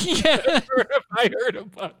bag. Yeah. I heard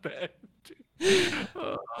about that.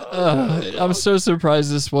 I'm so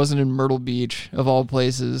surprised this wasn't in Myrtle Beach, of all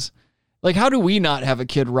places. Like, how do we not have a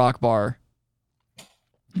Kid Rock bar?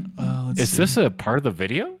 Is this a part of the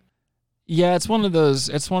video? Yeah, it's one of those.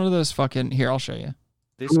 It's one of those fucking. Here, I'll show you.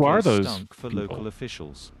 This Who are case those stunk for people? local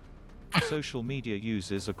officials. Social media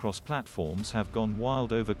users across platforms have gone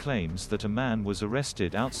wild over claims that a man was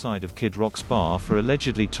arrested outside of Kid Rock's bar for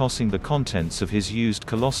allegedly tossing the contents of his used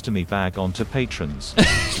colostomy bag onto patrons.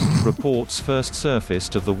 Reports first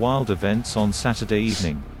surfaced of the wild events on Saturday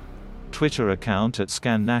evening. Twitter account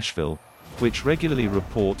 @ScanNashville, which regularly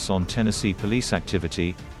reports on Tennessee police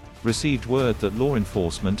activity, received word that law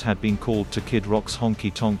enforcement had been called to Kid Rock's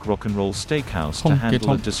Honky Tonk Rock'n'Roll Steakhouse to Honky handle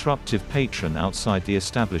tonk. a disruptive patron outside the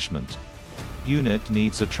establishment. Unit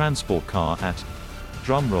needs a transport car at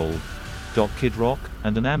drumroll. Kid Rock,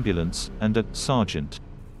 and an ambulance, and a sergeant.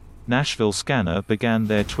 Nashville Scanner began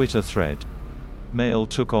their Twitter thread. Male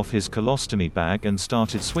took off his colostomy bag and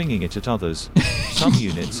started swinging it at others. Some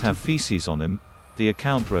units have feces on him, the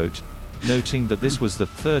account wrote, noting that this was the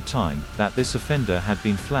 3rd time that this offender had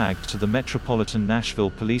been flagged to the Metropolitan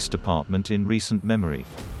Nashville Police Department in recent memory.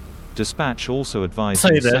 Dispatch also advised Say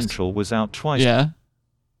that this. Central was out twice. Yeah.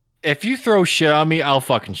 If you throw shit on me, I'll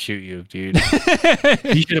fucking shoot you, dude.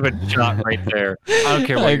 You should have been shot right there. I don't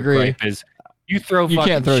care I what agree. your gripe is. You throw You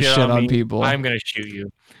fucking can't throw shit on me, people. I'm gonna shoot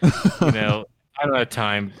you. You know, I don't have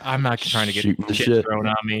time. I'm not trying to get Shooting the shit shit. thrown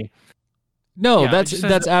on me. No, Yeah, that's just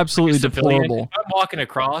as absolutely a civilian, deplorable. If I'm walking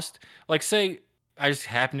across, like say I just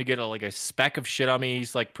happen to get a speck of shit on me,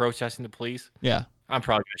 he's like protesting the police. Yeah. I'm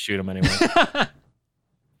probably gonna shoot him anyway.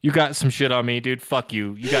 You got some shit on me, dude. Fuck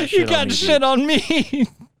you. You got shit You on got me. shit dude. on me.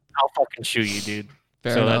 I'll fucking shoot you, dude.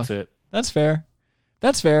 Fair so enough. that's it. That's fair.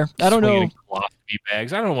 That's fair. I don't know. Swinging colostomy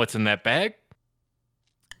bags. I don't know what's in that bag.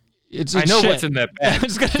 It's I know shit. what's in that bag. I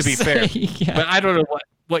was gonna to be say, fair, yeah. but I don't know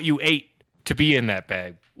what you ate to be in that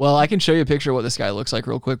bag. Well, I can show you a picture of what this guy looks like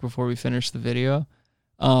real quick before we finish the video.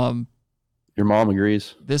 Your mom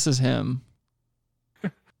agrees. This is him.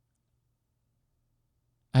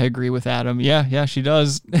 I agree with Adam. Yeah, she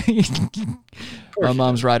does. My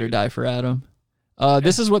mom's ride or die for Adam.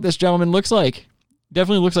 This is what this gentleman looks like.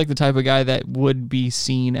 Definitely looks like the type of guy that would be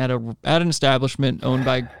seen at an establishment owned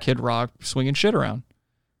by Kid Rock swinging shit around.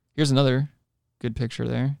 Here's another good picture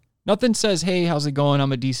there. Nothing says, "Hey, how's it going?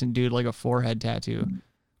 I'm a decent dude," like a forehead tattoo.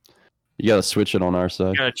 You gotta switch it on our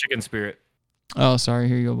side. Got a chicken spirit. Oh, sorry.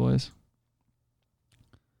 Here you go, boys.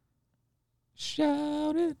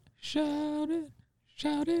 Shout it, shout it,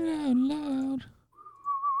 shout it out loud.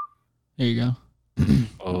 There you go.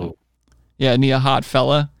 Oh, Yeah, need a hot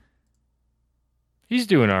fella. he's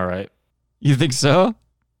doing all right. You think so?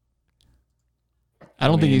 I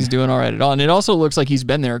don't think he's doing all right at all. And it also looks like he's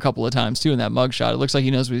been there a couple of times too in that mugshot. It looks like he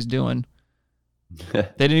knows what he's doing. They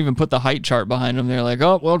didn't even put the height chart behind him. They're like,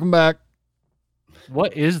 "Oh, welcome back."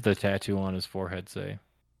 What is the tattoo on his forehead say?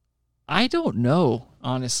 I don't know,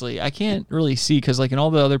 honestly. I can't really see because, like, in all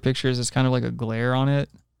the other pictures, it's kind of like a glare on it.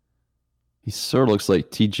 He sort of looks like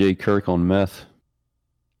TJ Kirk on meth.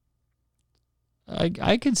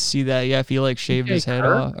 I could see that. Yeah, if he like shaved TJ his head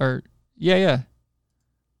Kirk? off, or yeah,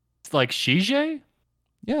 It's like Shijay?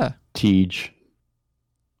 yeah. Tej.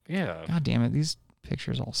 Yeah. God damn it, these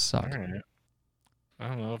pictures all suck. All right. I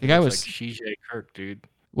don't know. If The guy it's was- like Shijay Kirk, dude.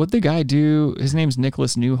 What'd the guy do? His name's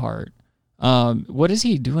Nicholas Newhart. What is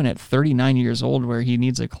he doing at 39 years old where he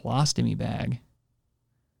needs a colostomy bag?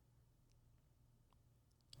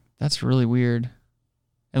 That's really weird.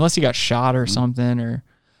 Unless he got shot or something, or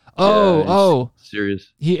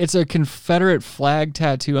Serious. It's a Confederate flag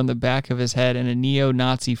tattoo on the back of his head and a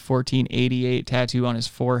neo-Nazi 1488 tattoo on his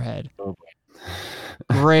forehead.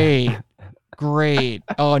 Great.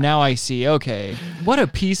 Oh, now I see. Okay. What a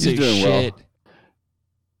piece He's of doing shit. well.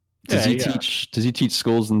 Does he teach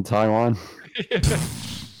schools in Taiwan?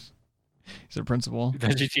 He's a principal.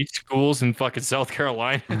 Does he teach schools in fucking South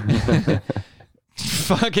Carolina?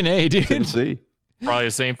 Fucking A, dude. Tennessee. Probably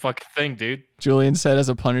the same fucking thing, dude. Julian said as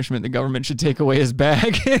a punishment, the government should take away his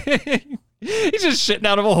bag. He's just shitting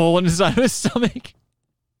out of a hole in the side of his stomach.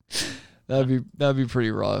 That'd be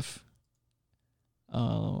pretty rough.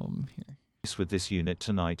 Here. With this unit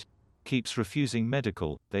tonight. Keeps refusing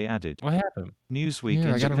medical, they added. What happened? Newsweek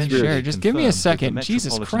Here, I gotta reshare it. Just give me a second.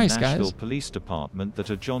 Jesus Christ, Nashville guys. Police Department that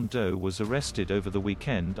a John Doe was arrested over the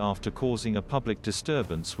weekend after causing a public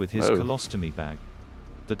disturbance with his colostomy bag.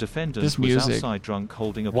 The defendant This was music. outside drunk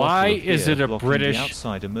holding a Why bottle of is beer, it a blocking British the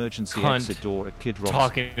outside emergency cunt exit door at Kid Rock's.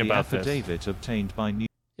 talking The about this? affidavit obtained by New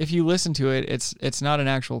If you listen to it, it's not an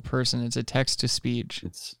actual person. It's a text to speech.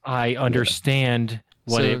 I understand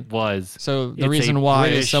what it was. So the It's reason a why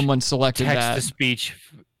is British someone selected text that. to speech.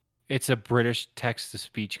 It's a British text to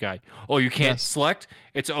speech guy. Oh, you can't select?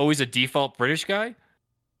 It's always a default British guy?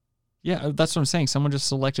 Yeah, that's what I'm saying. Someone just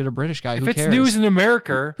selected a British guy. If Who it's cares? news in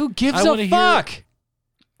America, Who gives I a wanna hear fuck?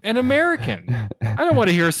 an American. I don't want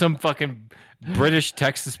to hear some fucking British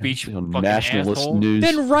text to speech fucking nationalist asshole. news.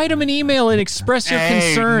 Then write him an email and express your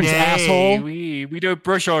concerns, nay, asshole. We don't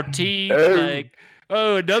brush our teeth. Like,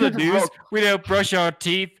 oh, another news. We don't brush our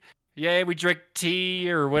teeth. Yeah, we drink tea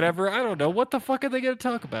or whatever. I don't know. What the fuck are they going to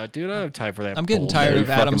talk about, dude? I don't have time for that. I'm getting bullshit. tired of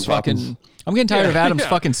Adam's fucking. I'm getting tired of Adam's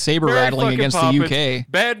fucking saber Mary rattling fucking against Poppins. the UK.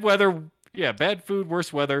 Bad weather. Yeah, bad food,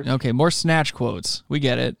 worse weather. Okay, more Snatch quotes. We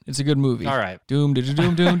get it. It's a good movie. All right. Doom, doom,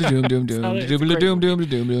 doom, doom, doom, doom, doom, It's a doom, great doom, doom, doom,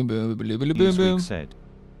 doom, boom, boom, boom, boom. Newsweek said.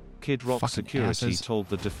 Kid Rock Fucking security asses. told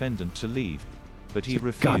the defendant to leave, but he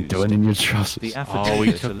refused. God, doing in your trousers. The Oh, affidavit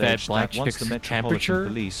he took that alleged black that once the chick's Metropolitan temperature?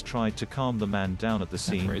 Police tried to calm the man down at the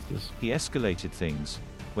scene, he escalated things.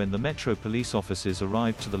 When the Metro police officers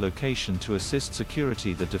arrived to the location to assist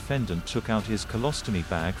security, the defendant took out his colostomy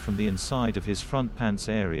bag from the inside of his front pants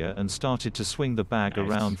area and started to swing the bag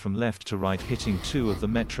around from left to right, hitting two of the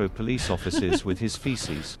Metro police officers with his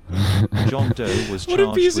feces. John Doe was What a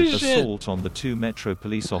charged piece of with shit. assault on the two Metro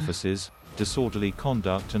police officers, disorderly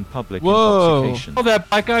conduct and public Whoa. intoxication. Oh, that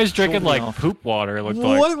black guy's drinking Shortly like after- poop water. It looked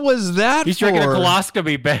like. What was that He's drinking a for?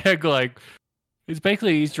 colostomy bag. Like, he's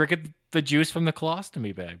drinking the juice from the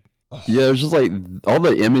colostomy bag. Yeah, it's just like all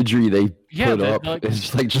the imagery they Yeah, put up.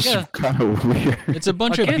 It's like just yeah. kind of weird. It's a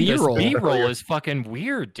bunch Again, of B-roll. This B-roll is fucking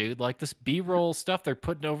weird, dude. Like this B-roll stuff they're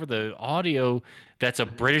putting over the audio. That's a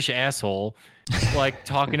British asshole, like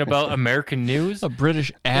talking about American news. A British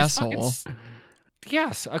It's fucking asshole.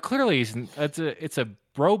 Yes, clearly it's a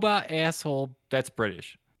robot asshole that's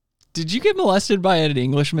British. Did you get molested by an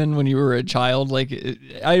Englishman when you were a child? Like,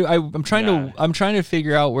 I'm trying to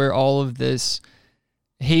figure out where all of this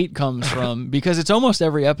hate comes from, because it's almost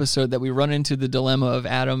every episode that we run into the dilemma of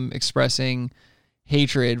Adam expressing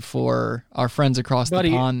hatred for our friends across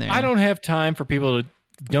Buddy, the pond there. I don't have time for people to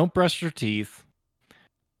don't brush their teeth,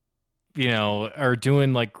 or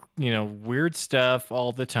doing like, weird stuff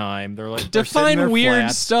all the time. They're like, they're sitting in their Define weird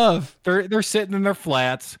flats. stuff. They're sitting in their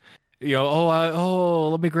flats.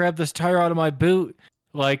 Let me grab this tire out of my boot.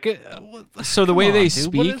 Like, So the come way on, they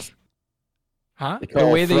dude, what speak, is- huh? the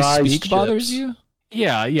way they speak bothers you?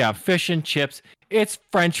 Yeah, fish and chips. It's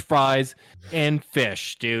French fries and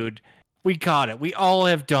fish, dude. We got it. We all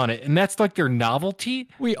have done it, and that's like their novelty.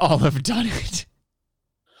 We all have done it.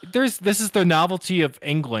 This is the novelty of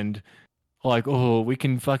England. Like, oh, we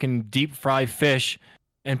can fucking deep fry fish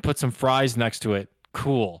and put some fries next to it.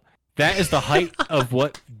 Cool. That is the height of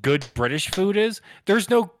what good British food is.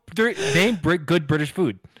 Name good British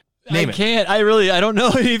food. Name it. Can't. I don't know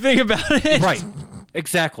anything about it. Right.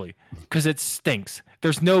 Exactly. Because it stinks.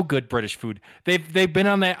 There's no good British food. They've been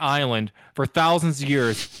on that island for thousands of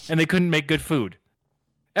years and they couldn't make good food.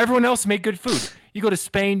 Everyone else made good food. You go to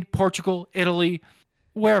Spain, Portugal, Italy,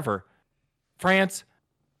 wherever. France,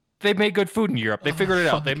 they made good food in Europe. They figured it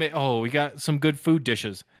out. They made we got some good food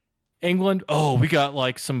dishes. England, we got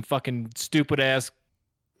like some fucking stupid ass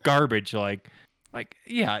garbage. Like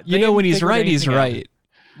yeah. When he's right, he's right.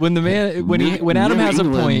 When the man, when Adam has a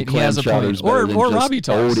point, he has a point. Or Robbie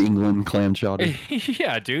talks. Old England clam chowder.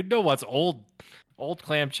 Yeah, dude. No, what's old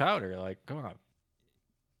clam chowder? Like, come on.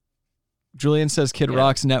 Julian says Kid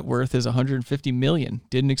Rock's net worth is $150 million.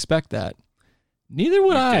 Didn't expect that. Neither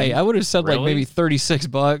would I. didn't? I would have said like Really? maybe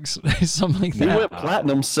 $36, something like He that. went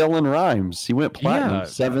platinum selling rhymes. He went platinum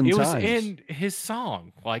 7 it times. was in his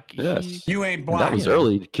song. Like, Yes. You ain't And that was blind.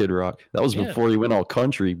 early Kid Rock. That was Yeah. before he went all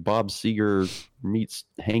country. Bob Seger meets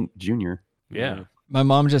Hank Jr. Yeah. My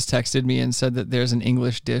mom just texted me and said that there's an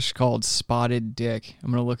English dish called spotted dick.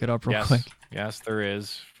 I'm gonna look it up real Yes. quick. Yes, there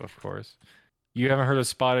is, of course. You haven't heard of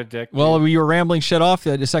spotted dick? Well, you were rambling shit off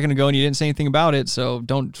a second ago and you didn't say anything about it, so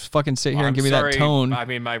don't fucking sit here and give me that tone. I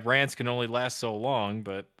mean, my rants can only last so long,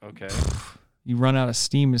 but okay. You run out of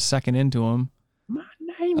steam a second into them.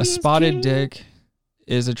 A spotted dick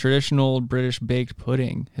is a traditional British baked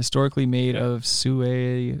pudding, historically made of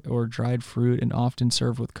suet or dried fruit and often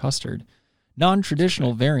served with custard.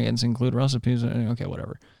 Non-traditional variants include recipes. Okay,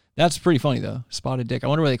 whatever. That's pretty funny though. Spotted dick. I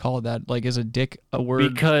wonder why they call it that. Like, is a dick a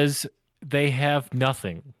word? Because they have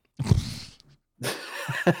nothing.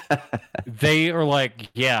 They are like,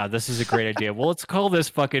 yeah, this is a great idea. Well, let's call this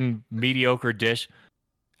fucking mediocre dish.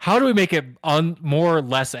 How do we make it more or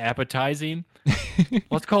less appetizing?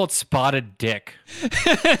 Let's call it spotted dick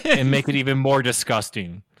and make it even more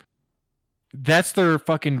disgusting. That's their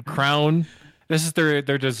fucking crown. This is their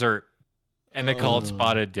dessert. And they call it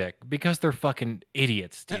spotted dick because they're fucking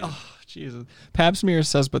idiots, dude. Oh, Jesus. Pap smear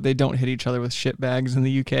says, but they don't hit each other with shit bags in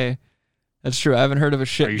the UK. That's true. I haven't heard of a Are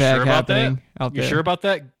shit you bag sure about happening that? out You there. sure about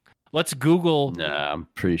that? Let's Google Nah, I'm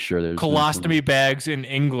pretty sure there's colostomy bags in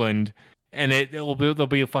England, and there'll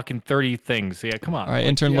be a fucking 30 things. Yeah, come on. All right,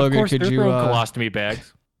 intern yeah, Logan, of course could they're you, throwing colostomy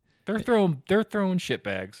bags? They're throwing shit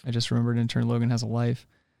bags. I just remembered intern Logan has a life.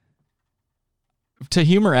 To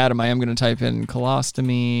humor Adam, I am going to type in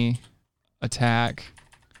colostomy attack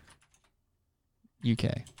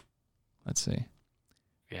UK. Let's see.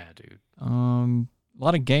 Yeah, dude. A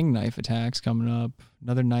lot of gang knife attacks coming up.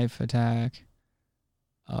 Another knife attack.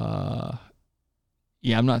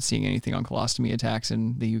 Yeah, I'm not seeing anything on colostomy attacks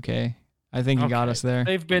in the UK. I think you got us there.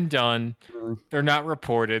 They've been done. They're not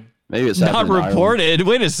reported. Maybe it's Not reported.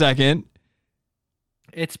 Wait a second.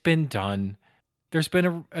 It's been done. There's been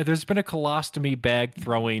a colostomy bag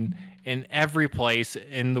throwing in every place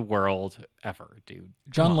in the world ever, dude.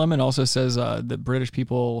 John Lemon also says that British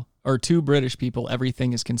people, or to British people,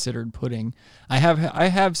 everything is considered pudding. I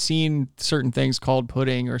have seen certain things called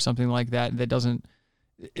pudding or something like that doesn't.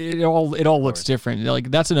 It all looks different.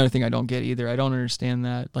 Like, that's another thing I don't get either. I don't understand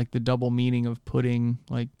that, like the double meaning of pudding.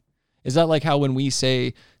 Like, is that like how when we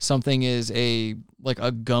say something is a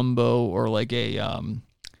gumbo or like a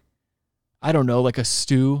I don't know, like a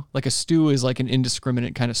stew. Like a stew is like an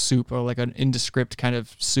indiscriminate kind of soup, or like an indescript kind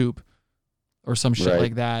of soup, or some shit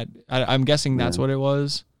like that. I'm guessing that's what it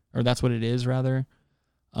was, or that's what it is rather.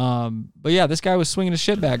 But yeah, this guy was swinging a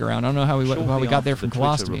shit bag around. I don't know how we got there from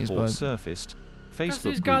colostomies, but surfaced. Facebook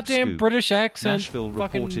his group goddamn Scoop. British accent. Nashville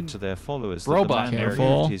fucking reported to their followers robot that the man Careful.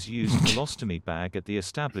 removed his used colostomy bag at the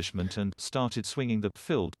establishment and started swinging the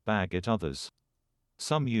filled bag at others.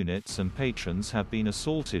 Some units and patrons have been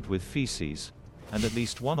assaulted with feces, and at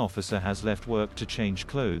least one officer has left work to change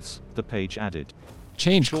clothes, the page added.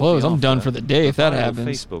 change Shortly clothes. I'm done after, for the day if that a viral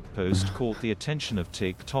happens. Facebook post caught the attention of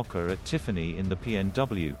TikToker at Tiffany in the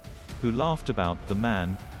PNW, who laughed about the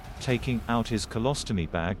man taking out his colostomy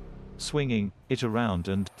bag, swinging it around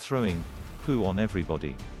and throwing poo on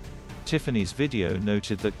everybody. Tiffany's video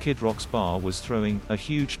noted that Kid Rock's bar was throwing a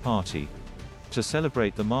huge party to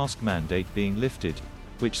celebrate the mask mandate being lifted,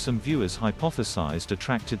 which some viewers hypothesized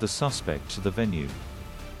attracted the suspect to the venue.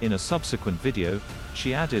 In a subsequent video,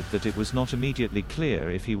 she added that it was not immediately clear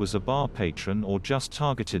if he was a bar patron or just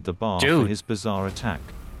targeted the bar for Dude. his bizarre attack.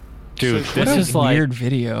 Dude, So this What a is like weird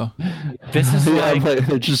video. this is Yeah, like but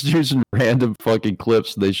they're just using random fucking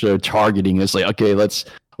clips. They show targeting. It's like, okay, let's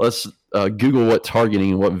Google what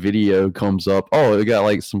targeting and what video comes up. Oh, we got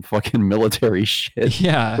like some fucking military shit.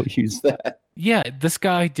 Yeah. We'll use that. yeah, this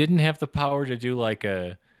guy didn't have the power to do like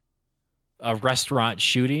a restaurant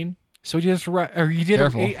shooting. So he just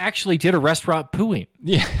Careful. he actually did a restaurant pooing.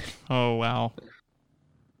 Yeah. Oh wow.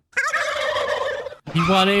 He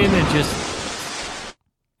went in and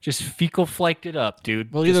just fecal flaked it up,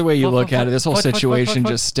 dude. Well, Just either way you fluff, look fluff, at it, this whole fluff, fluff, fluff, situation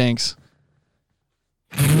fluff, just stinks.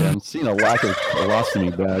 Yeah, I'm seeing a lack of colostomy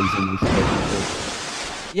bags in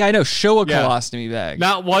this. Yeah, I know. Show a Yeah. colostomy bag.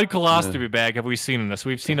 Not one colostomy bag have we seen in this.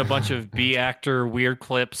 We've seen a bunch of B actor weird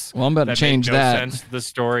clips. Well, I'm about to that change make no that. sense to the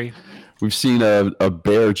story. We've seen a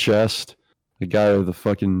bare chest, a guy with the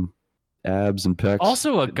fucking abs and pecs.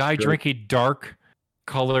 Also, a It's guy great. drinking dark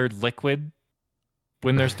colored liquid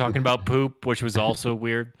when there's talking about poop, which was also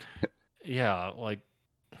weird. Yeah, like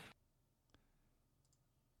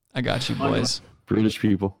I got you, boys. British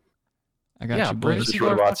people. I got yeah, you, British boys. people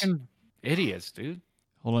are robots. fucking idiots, dude.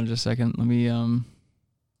 Hold on just a second. Let me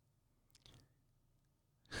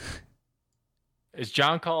Is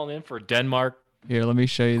John calling in for Denmark? Here, let me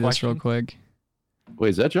show you this real quick. Wait,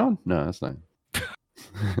 is that John? No, that's not.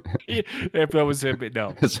 If that was him,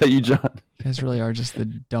 no. Is that you, John? You guys really are just the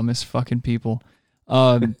dumbest fucking people.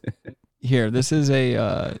 Here, this is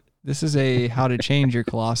a how to change your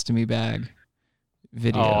colostomy bag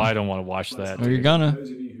video. Oh, I don't want to watch that. Well, you're gonna.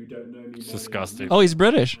 It's disgusting. Oh, he's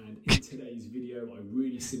British.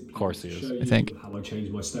 Of course he is. I think. How I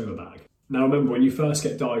changed my stoma bag. Now remember, when you first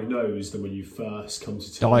get diagnosed and when you first come to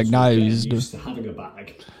terms Diagnosed. with used to having a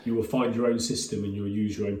bag, you will find your own system and you'll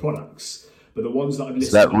use your own products. But the ones that I've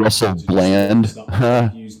Is listed that Russell Bland?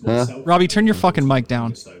 Robbie, turn your fucking mic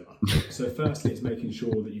down. So firstly, it's making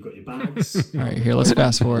sure that you've got your bags. All right, here, let's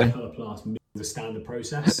fast forward. Coloplast means the standard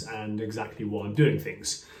process and exactly why I'm doing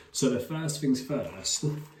things. So the first things first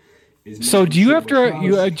is. So do you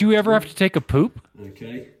do you ever have to take a poop?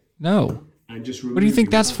 Okay. No. And just What do you think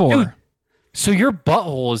that's for? Dude, so your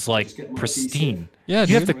butthole is like pristine. Yeah,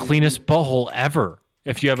 you have the dude. cleanest butthole ever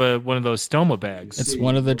if you have one of those stoma bags. It's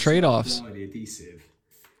one of the trade-offs.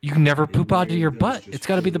 You can never poop out of your butt. It's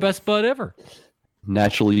got to be the best butt ever.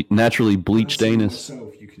 Naturally bleached anus.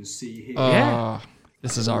 Yeah.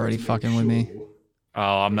 This is already fucking with me. Oh,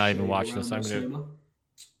 I'm not even watching this. I'm gonna.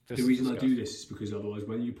 The reason I do this is because otherwise,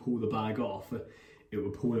 when you pull the bag off, it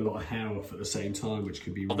will pull a lot of hair off at the same time, which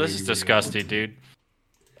could be. Well, this is disgusting, dude.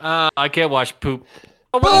 I can't watch poop.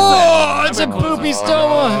 Oh, it's a poopy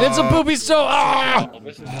stoma. It's a poopy stoma. Ah!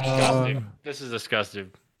 This is disgusting. This is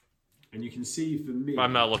disgusting. And you can see for me.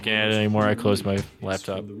 I'm not looking at it anymore. I closed my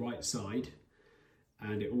laptop. From the right side,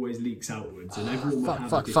 and it always leaks outwards. And everyone will have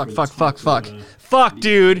Fuck, a fuck, different fuck, fuck, type of, fuck. Fuck,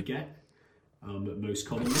 dude. Get, most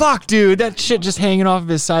commonly. Fuck, dude. That shit just hanging off of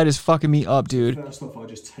his side is fucking me up, dude. First off, I'll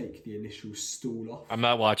just take the initial stool off I'm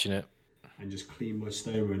not watching it. and just clean my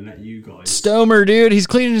stoma and let you guys. Stomer, dude. He's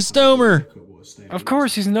cleaning his stomer. Of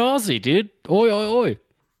course, he's Nazi, dude. Oi, oi, oi.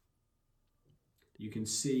 You can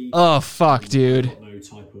see. Oh, fuck, dude. I've got no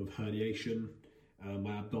type of herniation.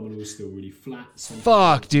 My abdominal is still really flat.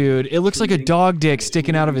 Fuck, dude. It looks like a dog dick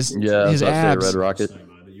sticking out of his abs. Red Rocket.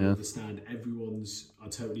 You understand everyone's are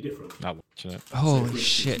totally different. Not watching it. Holy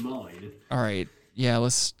shit. All right. Yeah,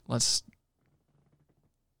 let's.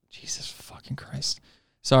 Jesus fucking Christ.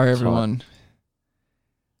 Sorry, everyone.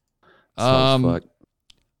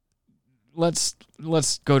 Let's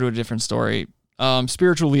go to a different story.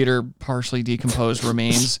 Spiritual leader partially decomposed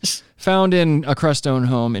remains found in a Crestone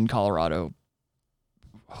home in Colorado.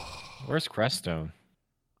 Where's Crestone?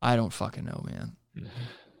 I don't fucking know, man.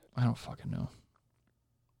 I don't fucking know.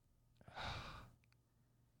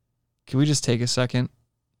 Can we just take a second?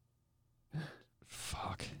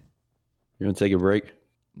 Fuck. You want to take a break?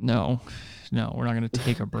 No, we're not gonna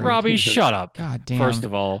take a break. Robbie, shut up. God damn. First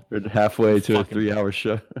of all, we're halfway to a 3-hour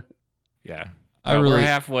show. Yeah. We're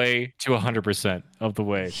halfway to 100% of the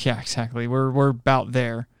way. Yeah, exactly. We're about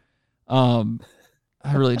there.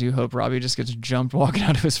 I really do hope Robbie just gets jumped walking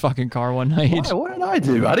out of his fucking car one night. What did I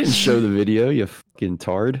do? I didn't show the video, you fucking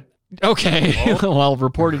tard. Okay. Well,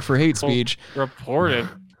 reported for hate speech. Reported.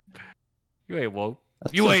 You ain't woke.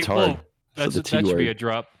 That's You not ain't tard. woke. That's That the T should be word. a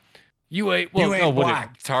drop. You ain't woke. You ain't No, what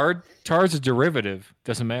black. Tard? Tard's a derivative.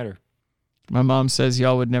 Doesn't matter. My mom says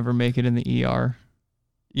y'all would never make it in the ER.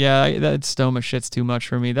 Yeah, that stoma shit's too much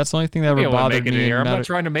for me. That's the only thing that ever You don't wanna bothered make it in me. the ER. I'm about not it.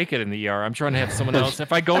 trying to make it in the ER. I'm trying to have someone else.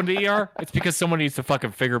 If I go into the ER, it's because someone needs to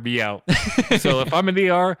fucking figure me out. So if I'm in the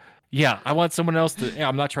ER, yeah, I want someone else to. Yeah,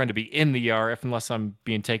 I'm not trying to be in the ER unless I'm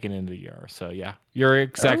being taken into the ER. So yeah, you're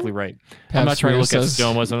exactly right. I'm not trying to look at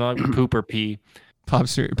stomas. I'm not poop or pee.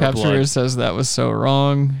 Papster says that was so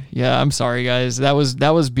wrong. Yeah, I'm sorry, guys. That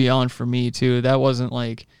was beyond for me too. That wasn't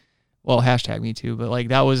like, well, hashtag me too, but like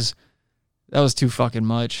that was too fucking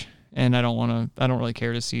much. And I don't really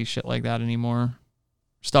care to see shit like that anymore.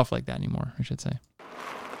 Stuff like that anymore, I should say.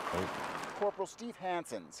 Corporal Steve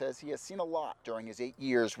Hansen says he has seen a lot during his 8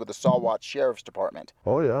 years with the Saguenay Sheriff's Department.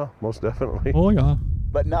 Oh yeah, most definitely. Oh yeah.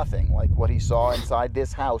 But nothing like what he saw inside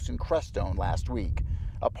this house in Crestone last week.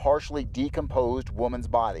 A partially decomposed woman's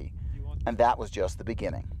body. And that was just the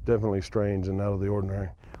beginning. Definitely strange and out of the ordinary.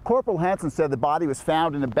 Corporal Hansen said the body was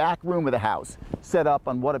found in the back room of the house, set up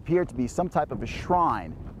on what appeared to be some type of a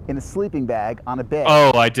shrine in a sleeping bag on a bed.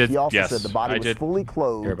 Oh, I did. He also Yes, said the body I was did fully hear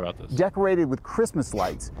clothed, about this. decorated with Christmas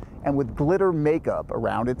lights, and with glitter makeup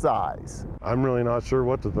around its eyes. I'm really not sure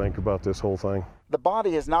what to think about this whole thing. The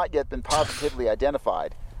body has not yet been positively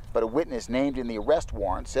identified, but a witness named in the arrest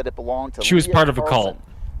warrant said it belonged to She was Leah part of a Carlson, cult.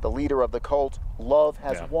 The leader of the cult, Love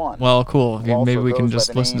Has Won. Well, cool. who also Maybe we can goes by just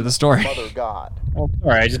the listen to name the story. Mother God. All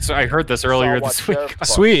right, I heard this earlier this week.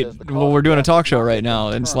 Sweet. Well, we're doing a talk show right now,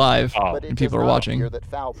 and it's live, But it and does people are not watching. appear that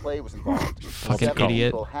foul play was involved. Fucking 7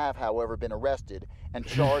 idiot. people have, however, been arrested and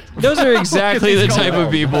charged. with- Those are exactly the type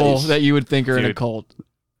of people Nice. that you would think are in a Dude. cult.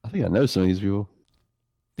 I think I know some of these people.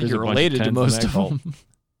 I think There's a you're bunch of related to tens in most that of cult. them.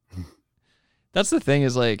 That's the thing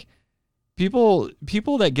is like people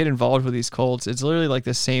that get involved with these cults, it's literally like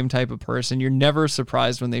the same type of person. You're never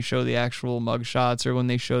surprised when they show the actual mugshots or when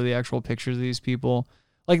they show the actual pictures of these people.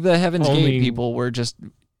 Like the Heaven's Only- Gate people were just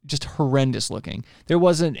horrendous looking. There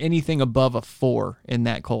wasn't anything above a 4 in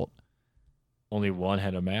that cult. Only one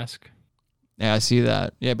had a mask. Yeah, I see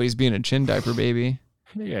that. Yeah, but he's being a chin diaper baby.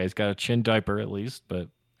 Yeah, he's got a chin diaper at least, but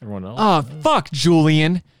everyone else. Oh, fuck,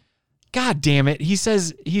 Julian. God damn it. He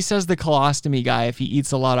says the colostomy guy, if he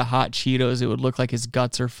eats a lot of hot Cheetos, it would look like his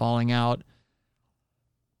guts are falling out.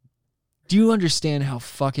 Do you understand how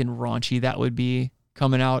fucking raunchy that would be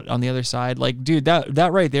coming out on the other side? Like, dude,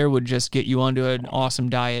 that right there would just get you onto an awesome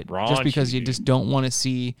diet just because Raunchy, you dude. just don't want to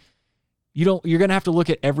see. You're going to have to look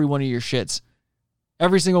at every one of your shits.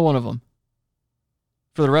 Every single one of them.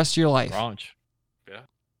 For the rest of your life. Raunch. Yeah.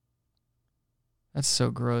 That's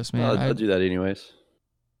so gross, man. I'll do that anyways.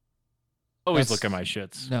 Always That's- look at my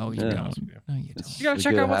shits. No, you Yeah. don't. No, you don't. You gotta a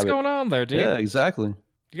check good out what's habit. going on there, dude. Yeah, exactly.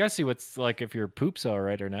 You gotta see what's like if your poop's all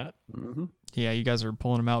right or not. Mm-hmm. Yeah, you guys are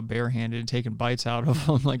pulling them out barehanded, taking bites out of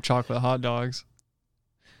them like chocolate hot dogs.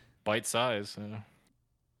 Bite size. Yeah.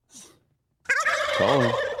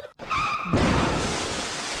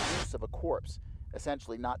 Use of a corpse,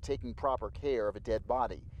 essentially not taking proper care of a dead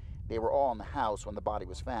body. They were all in the house when the body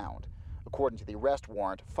was found. According to the arrest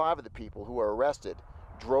warrant, 5 of the people who were arrested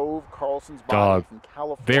drove Carlson's body Dog. from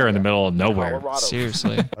California. They're in the middle of to nowhere. Colorado.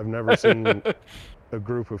 Seriously. I've never seen a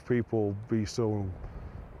group of people be so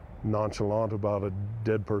nonchalant about a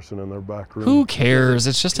dead person in their back room. Who cares?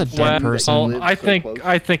 It's just a dead person. I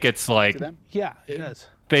think it's like Yeah, it does.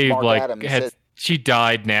 they Mark like Adams had said- she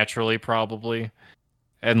died naturally probably,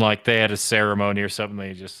 and like they had a ceremony or something.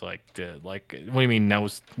 They just like did like what do you mean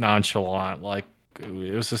nonchalant? Like it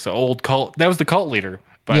was just an old cult. That was the cult leader,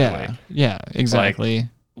 by the way. Yeah, exactly.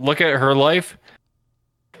 Look at her life.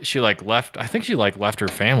 She like left. I think she like left her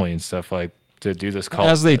family and stuff like to do this cult.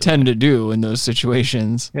 As they tend to do in those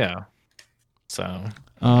situations. Yeah. So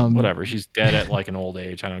Um, whatever. She's dead at like an old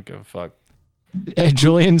age. I don't give a fuck.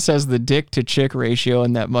 Julian says the dick to chick ratio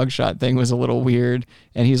in that mugshot thing was a little weird,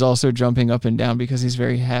 and he's also jumping up and down because he's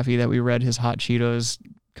very happy that we read his hot Cheetos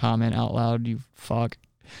comment out loud. You fuck.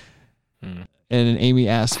 And Amy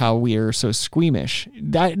asks how we are so squeamish.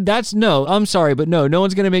 That's no. I'm sorry, but no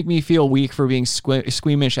one's gonna make me feel weak for being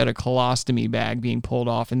squeamish at a colostomy bag being pulled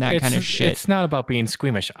off and that kind of shit. It's not about being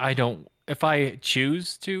squeamish. I don't. If I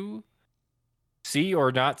choose to see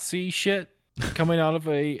or not see shit coming out of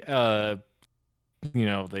a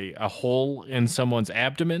hole in someone's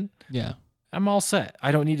abdomen, Yeah. I'm all set.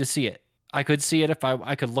 I don't need to see it. I could see it if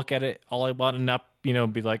I could look at it all I want and not be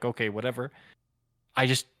like, okay, whatever.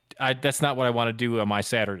 That's not what I want to do on my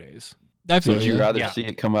Saturdays. I feel Would you you. rather Yeah. see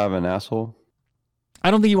it come out of an asshole?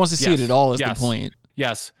 I don't think he wants to see it Yes, at all. Is yes, the point?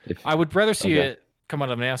 Yes, I would rather see Okay. it come out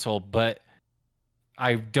of an asshole, but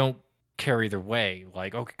I don't care either way.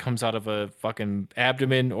 Like, okay, it comes out of a fucking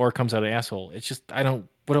abdomen or comes out of an asshole. It's just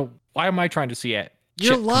why am I trying to see it?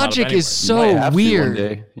 Your shit come out of logic is anywhere? You might so have to one weird.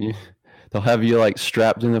 day. They'll have you like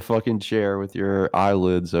strapped in the fucking chair with your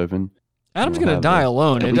eyelids open. Adam's You'll gonna have die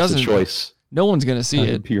alone. at It least a doesn't. choice. No one's gonna see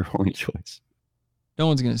That'd it. be your only choice. No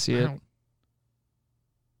one's gonna see it.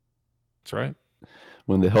 That's right.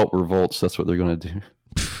 When the help revolts, that's what they're gonna do.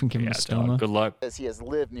 Give him a stoma. Good luck. Says he has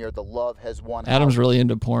lived near the Love Has Won Adam's house really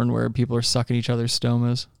into porn where people are sucking each other's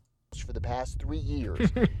stomas. for the past 3 years.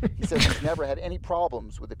 He says he's never had any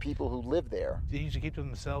problems with the people who live there, They usually keep to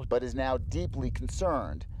themselves. but is now deeply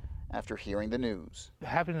concerned after hearing the news.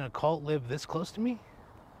 Having a cult live this close to me,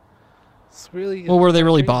 it's really. Well, were they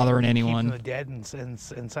really crazy. bothering Keeping anyone? the dead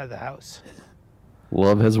inside the house.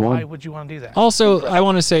 Love has Why won. would you want to do that? Also, I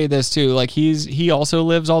want to say this too. Like he also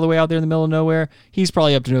lives all the way out there in the middle of nowhere. He's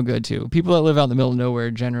probably up to no good too. People that live out in the middle of nowhere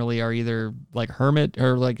generally are either like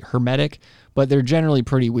hermetic, but they're generally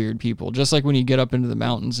pretty weird people. Just like when you get up into the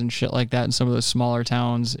mountains and shit like that in some of those smaller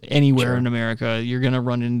towns anywhere in America, you're gonna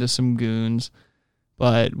run into some goons.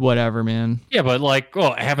 But whatever, man. Yeah, but like,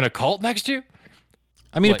 having a cult next to you?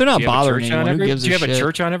 I mean, if they're not bothering anyone, who gives a do you have shit? a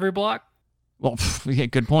church on every block? Well, yeah,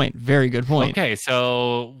 good point. Very good point. Okay,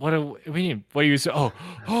 so what do we need? What do you say?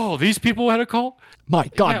 Oh, these people had a cult? My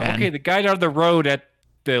God, Yeah, man. okay, the guy down the road at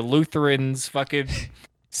the Lutherans fucking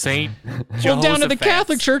Saint Well, down to the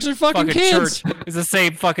Catholic Church, they're fucking kids. Church is the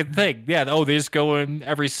same fucking thing. Yeah. Oh, they just go in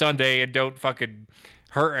every Sunday and don't fucking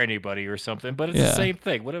hurt anybody or something. But it's the same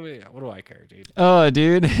thing. What do I care, dude? Oh,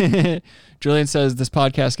 dude. Julian says this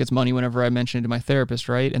podcast gets money whenever I mention it to my therapist,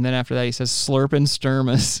 right? And then after that, he says slurp and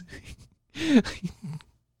sturmus.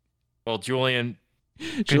 Well, Julian,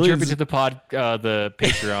 contribute to the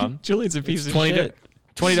Patreon. Julian's a piece of shit.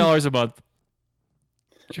 $20 a month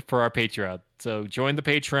for our Patreon. So join the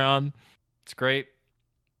Patreon. It's great.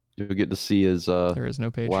 You'll get to see his there is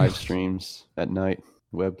no Patreon. Live streams at night,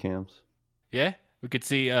 webcams. Yeah, we could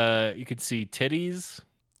see. You could see titties,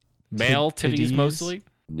 male titties mostly.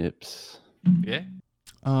 Nips. Yeah.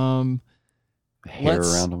 Hair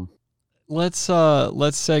around them. Let's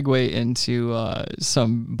segue into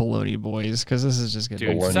some baloney boys because this is just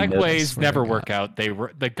getting. Dude, segues never work out.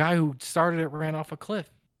 The guy who started it ran off a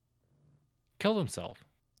cliff, killed himself.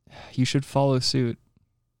 You should follow suit.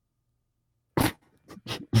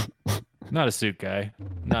 Not a suit guy,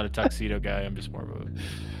 not a tuxedo guy. I'm just more of a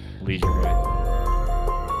leisure guy.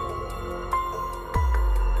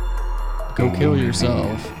 Go kill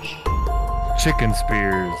yourself. Chicken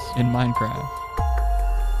spears in Minecraft.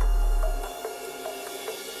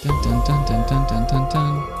 Dun dun dun dun dun dun dun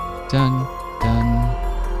dun dun dun.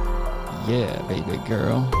 Yeah, baby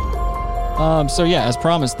girl. So yeah, as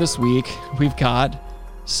promised, this week we've got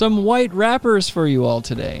some white rappers for you all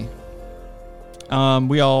today.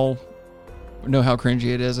 We all know how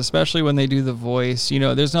cringy it is, especially when they do the voice. You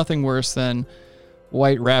know, there's nothing worse than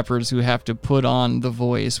white rappers who have to put on the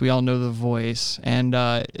voice. We all know the voice. And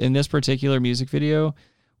in this particular music video,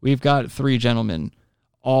 we've got 3 gentlemen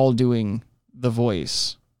all doing the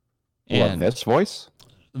voice. And this voice?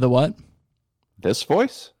 The what? This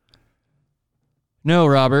voice? No,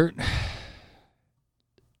 Robert.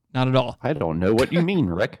 Not at all. I don't know what you mean,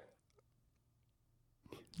 Rick.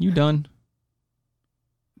 You done?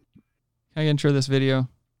 Can I intro this video?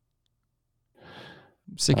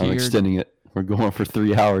 I'm extending it. We're going for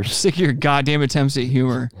 3 hours. Sick of your goddamn attempts at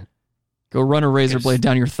humor. Go run a razor blade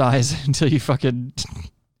down your thighs until you fucking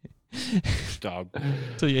dog.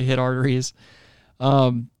 Until you hit arteries.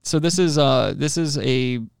 So this is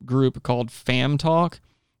a group called Fam Talk,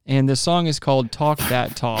 and this song is called Talk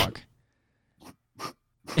That Talk.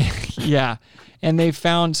 Yeah. And they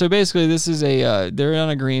found, so basically this is they're on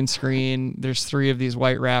a green screen. There's 3 of these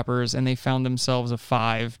white rappers, and they found themselves a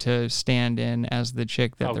 5 to stand in as the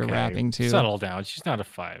chick that they're rapping to. Settle down. She's not a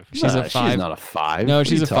 5. She's a 5. She's not a 5. No,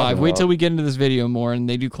 she's a 5. Wait till we get into this video more, and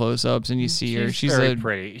they do close-ups, and you see her. She's very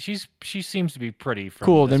pretty. She seems to be pretty.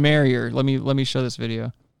 Cool. Then marry her. Let me show this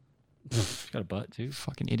video. She's got a butt too.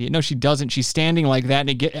 Fucking idiot. No, she doesn't. She's standing like that,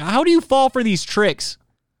 and how do you fall for these tricks?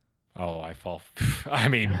 Oh, I fall. I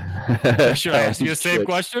mean, should I ask you the same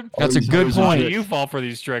question? That's a good point. How do you fall for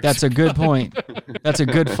these tricks? That's a good point. That's a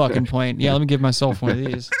good fucking point. Yeah, let me give myself one of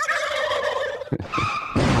these.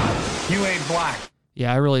 You ain't black.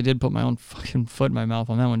 Yeah, I really did put my own fucking foot in my mouth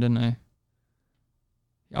on that one, didn't I?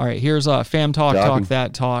 All right, here's Fam Talk, Talk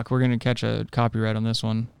That Talk. We're going to catch a copyright on this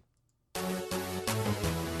one.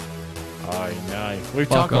 Nice. We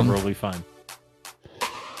talk over, we'll be fine.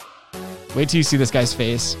 Wait till you see this guy's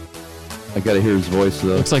face. I gotta hear his voice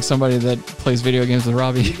though. Looks like somebody that plays video games with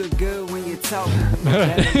Robbie. You look good when you talk.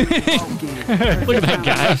 Look at that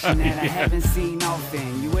guy.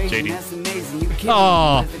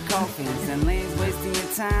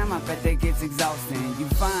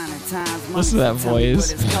 Listen to that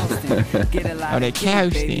voice. Oh, they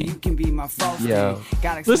coasting. Yeah.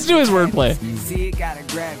 Listen to his wordplay.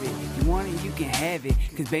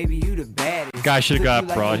 Guy should have got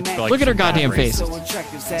broad. Look at her goddamn face.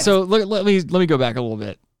 So let me go back a little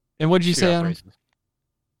bit. And what did you say, Adam?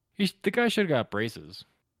 The guy should have got braces.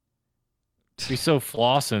 He's so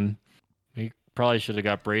flossing. He probably should have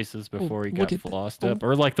got braces before he got flossed up,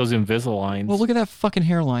 or like those Invisaligns. Well, look at that fucking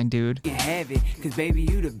hairline, dude. Oh,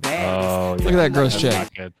 look at that gross chick.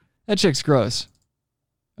 That chick's gross.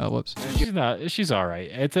 Oh, whoops. She's all right.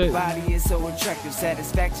 It's a. Body is so attractive,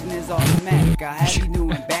 satisfaction is automatic. I have you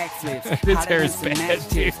doing backflips. His hair is bad,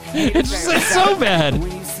 dude. It's so bad.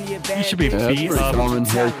 You should be beat up. Common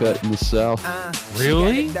haircut in the South.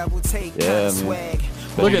 Really? Yeah, man.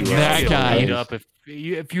 Look at that guy. Up.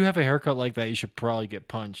 If you have a haircut like that, you should probably get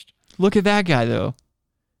punched. Look at that guy, though.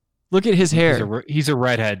 Look at his hair. He's a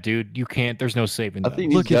redhead, dude. You can't. There's no saving. I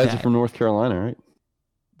think these guys are from North Carolina, right?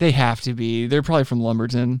 They have to be. They're probably from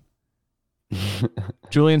Lumberton.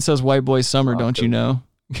 Julian says white boy summer, don't you know?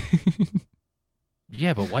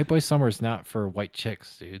 Yeah, but white boy summer is not for white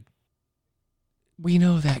chicks, dude. We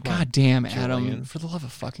know that. God damn, Adam. For the love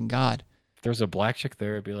of fucking God. If there's a black chick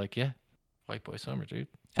there, I'd be like, yeah, White boy summer, dude.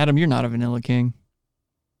 Adam, you're not a vanilla king.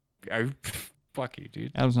 Fuck you,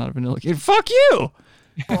 dude. Adam's not a vanilla king. Fuck you!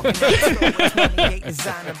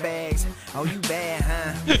 Designer bags. Oh, you bad,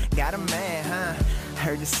 huh? Got a man, huh?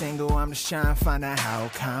 Heard the single, I'm just trying to find out how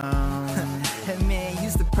come. And man,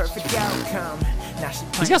 use the perfect outcome. Now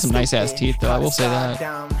He's got some nice ass teeth, though. I will say that. He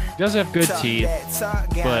does have good teeth,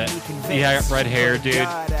 but he got red hair, dude.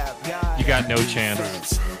 You got no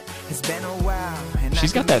chance.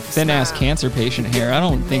 She's got that thin ass cancer patient hair. I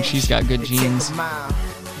don't think she's got good genes. She's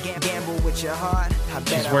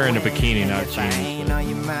wearing a bikini, not jeans.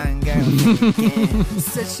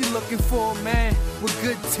 Said she looking for a man with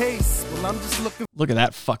good taste. Well, I'm just looking. Look at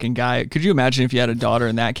that fucking guy. Could you imagine if you had a daughter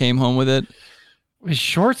and that came home with it? His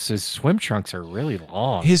shorts, his swim trunks are really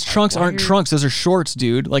long. His trunks aren't trunks. Those are shorts,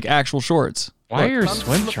 dude. Like actual shorts. Why are your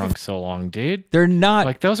swim trunks so long, dude? They're not.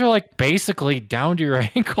 Like, those are like basically down to your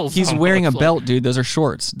ankles. He's wearing a almost. belt, dude. Those are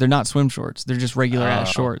shorts. They're not swim shorts. They're just regular ass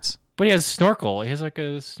shorts. But he has snorkel. He has like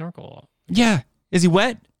a snorkel. Yeah. Is he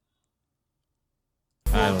wet?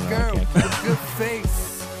 I don't know. Girl with good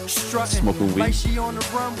face, strutting like she on the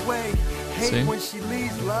runway. Hate when she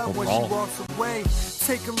leaves, love when she walks away.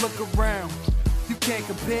 Take a look around. You can't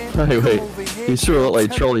compare. Wait. He sort of looked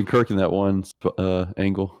like Charlie Kirk in that one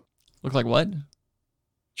angle. Look like what?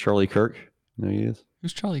 Charlie Kirk. You know who he is?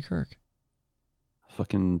 Who's Charlie Kirk?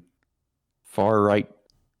 Fucking far right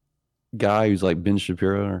guy who's like Ben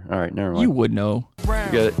Shapiro. All right, never mind. You would know. You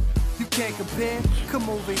got it. You can't compare. Come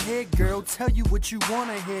over here, girl. Tell you what you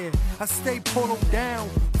wanna hear. I stay polo down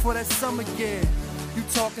for that summer gear. You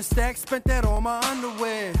talking stacks? Spent that on my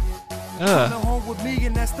underwear. Come to home with me,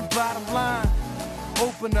 and that's the bottom line.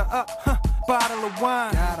 Open her up, bottle of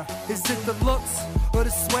wine. Is it the looks or the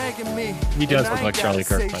swag in me? He does look like Charlie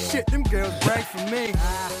Kirk, by the way. Shit, them girls brag for me.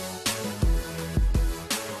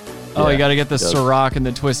 Oh, you got to get the Ciroc and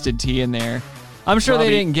the Twisted Tea in there. I'm sure they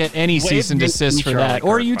didn't get any cease and desist for that.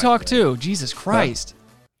 Or you talk too. Jesus Christ.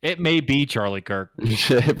 It may be Charlie Kirk.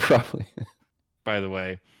 Probably. By the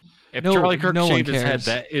way, if Charlie Kirk shaved his head,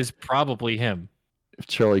 that is probably him. If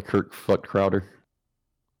Charlie Kirk fucked Crowder.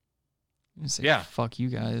 Yeah. Fuck you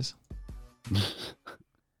guys.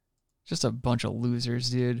 Just a bunch of losers,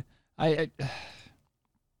 dude. I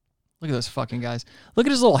look at those fucking guys. Look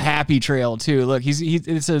at his little happy trail too. Look,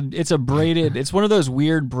 it's a braided. It's one of those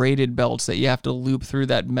weird braided belts that you have to loop through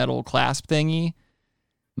that metal clasp thingy.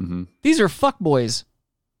 Mm-hmm. These are fuck boys.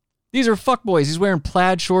 These are fuck boys. He's wearing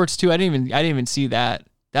plaid shorts too. I didn't even see that.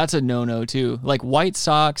 That's a no-no too. Like white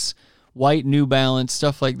socks, white New Balance,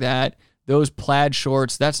 stuff like that. Those plaid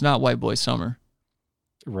shorts. That's not white boy summer.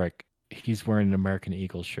 Rick, he's wearing an American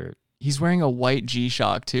Eagle shirt. He's wearing a white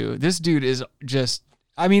G-Shock too. This dude is just.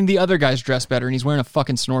 I mean, the other guy's dressed better, and he's wearing a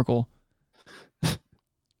fucking snorkel.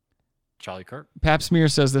 Charlie Kirk. Pap Smear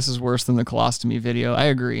says this is worse than the colostomy video. I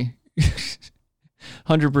agree.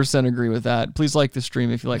 100% agree with that. Please like the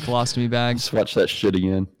stream if you like colostomy bags. Let's watch that shit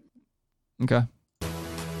again. Okay.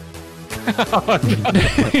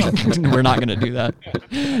 We're not going to do that.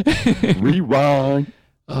 Rewind.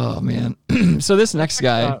 Oh, man. So this next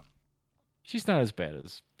guy. She's not as bad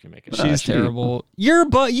as you make it. She's terrible. You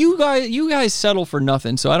guys settle for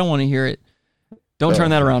nothing, so I don't want to hear it. Don't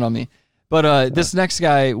turn that around on me. But this next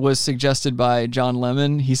guy was suggested by John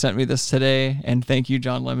Lemon. He sent me this today, and thank you,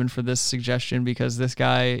 John Lemon, for this suggestion because this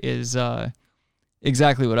guy is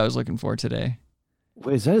exactly what I was looking for today.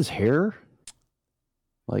 Wait, is that his hair?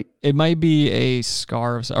 Like it might be a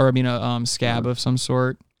scar, or I mean a scab of some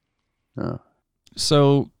sort.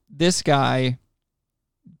 So this guy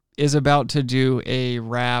is about to do a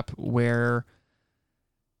rap where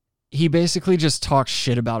he basically just talks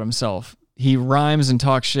shit about himself. He rhymes and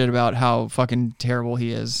talks shit about how fucking terrible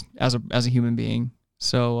he is as a human being.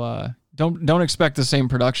 So don't expect the same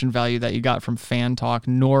production value that you got from Fan Talk,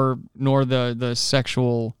 nor the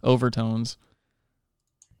sexual overtones.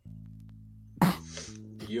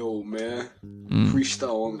 Yo, man.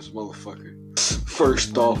 Freestyle on this motherfucker.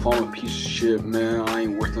 First off, I'm a piece of shit, man. I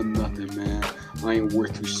ain't worth nothing, man. I ain't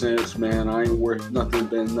worth 2 cents, man. I ain't worth nothing,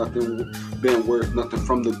 been worth nothing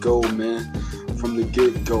from the go, man. From the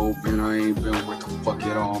get-go, man. I ain't been worth the fuck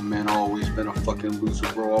at all, man. I always been a fucking loser,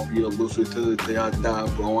 bro. I'll be a loser till the day I die,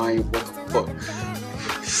 bro. I ain't worth the fuck.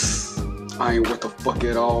 I ain't worth the fuck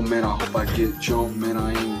at all, man. I hope I get jumped, man.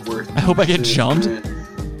 I ain't worth. I hope I get jumped. Man.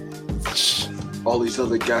 All these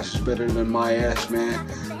other guys is better than my ass, man.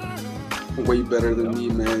 Way better than me,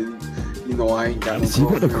 man. You know, I ain't got no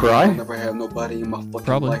girlfriend. I'll never have nobody in my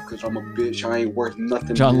fucking life because I'm a bitch. I ain't worth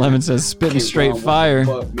nothing. John man. Lemon says spitting straight fire.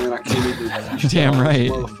 Fuck, man. I can't even Damn right.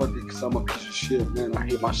 Motherfucker, because I'm a piece of shit, man. I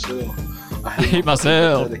hate myself. I hate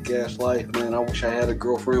myself. Pathetic ass life, man. I wish I had a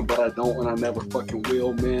girlfriend, but I don't, and I never fucking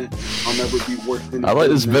will, man. I'll never be worth anything. I like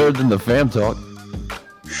this man. better than the fam talk.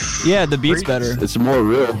 Yeah, the beat's better. It's more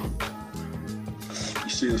real. You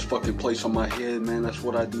see this fucking place on my head, man. That's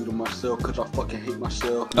what I do to myself because I fucking hate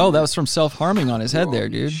myself. Oh, that was from self-harming on his head there,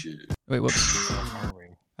 dude. Wait, whoops.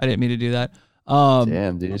 I didn't mean to do that.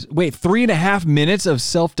 Damn, dude. Wait, 3.5 minutes of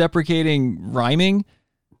self-deprecating rhyming?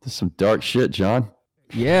 This is some dark shit, John.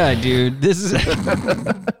 Yeah, dude. This is... What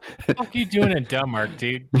the fuck are you doing in Denmark,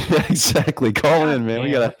 dude? Exactly. Call in, man.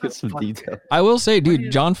 We gotta get some detail. I will say,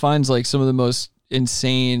 dude, John finds like some of the most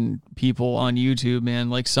insane people on YouTube, man.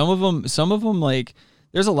 Like some of them, like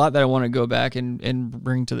there's a lot that I want to go back and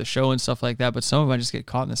bring to the show and stuff like that. But some of them I just get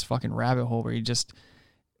caught in this fucking rabbit hole where you just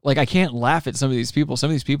like, I can't laugh at some of these people. Some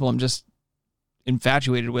of these people I'm just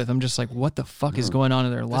infatuated with. I'm just like, what the fuck is going on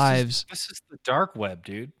in their lives? This is the dark web,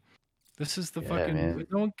 dude. This is the fucking, man.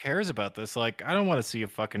 no one cares about this. Like, I don't want to see a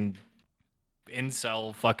fucking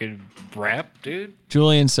incel fucking rap, dude.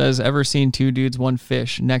 Julian says, ever seen Two Dudes, One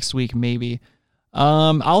Fish? Next week, maybe.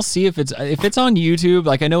 I'll see if it's on YouTube.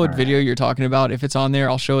 Like, I know what video you're talking about. If it's on there,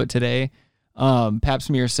 I'll show it today. Pap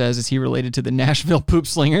Smear says, is he related to the Nashville poop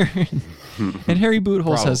slinger? And Harry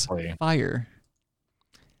Boothole says, fire.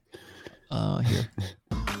 Here.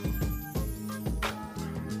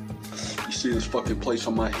 You see this fucking place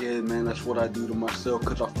on my head, man. That's what I do to myself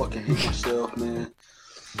because I fucking hate myself, man.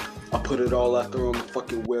 I put it all out there on the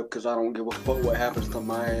fucking web because I don't give a fuck what happens to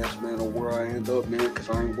my ass, man, or where I end up, man, because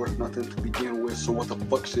I ain't worth nothing to begin with. So what the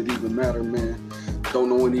fuck should even matter, man? Don't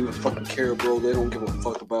no one even fucking care, bro. They don't give a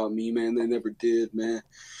fuck about me, man. They never did, man.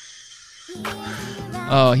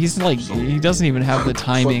 Oh, he's like, he doesn't even have the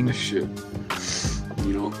timing. Fuck this shit.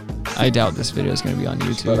 You know? I doubt this video is going to be on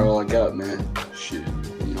That's about all YouTube. I got, man. Shit.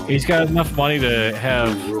 You know? He's got enough money to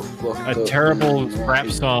have a terrible rap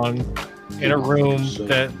song in a room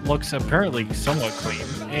that looks apparently somewhat clean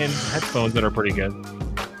and headphones that are pretty good.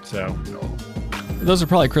 So Those are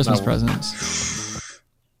probably Christmas presents.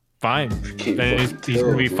 fine. Then he's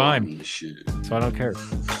gonna be fine. So I don't care.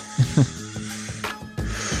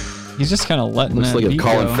 He's just kind of letting Looks that like if beat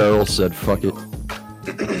Colin go. Farrell said, fuck it.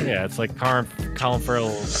 Yeah, it's like Colin Farrell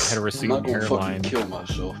had a I'm receding not gonna hairline. fucking kill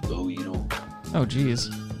myself, though, you know? Oh,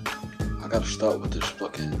 jeez. I gotta stop with this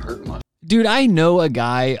fucking hurting myself. Dude, I know a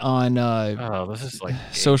guy on this is like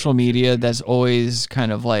social media that's always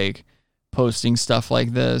kind of like posting stuff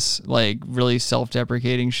like this, like really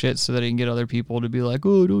self-deprecating shit so that he can get other people to be like,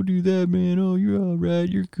 oh, don't do that, man. Oh, you're all right.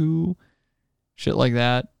 You're cool. Shit like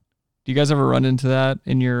that. Do you guys ever run into that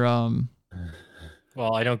in your...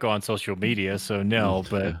 Well, I don't go on social media, so no,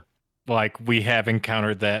 but like we have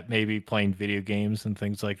encountered that maybe playing video games and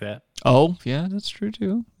things like that. Oh, yeah, that's true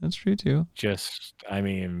too. That's true too. Just, I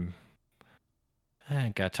mean, I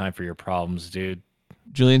ain't got time for your problems, dude.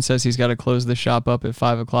 Julian says he's got to close the shop up at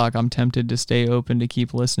 5 o'clock. I'm tempted to stay open to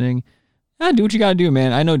keep listening. Do what you got to do,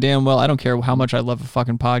 man. I know damn well I don't care how much I love a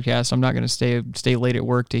fucking podcast. I'm not going to stay late at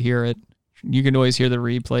work to hear it. You can always hear the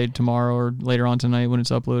replay tomorrow or later on tonight when it's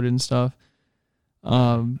uploaded and stuff.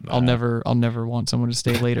 I'll never want someone to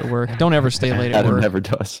stay late at work. Don't ever stay late at Adam work. never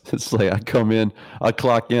does. It's like I come in, I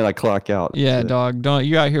clock in, I clock out. Yeah, dog. Don't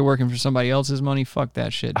you out here working for somebody else's money? Fuck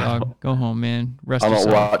that shit, dog. Go home, man. Rest I don't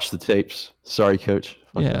yourself. watch the tapes. Sorry, coach.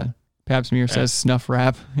 Fuck Yeah. Pap Smear says snuff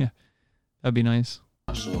rap. Yeah. That'd be nice.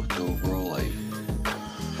 Myself, though, bro, like...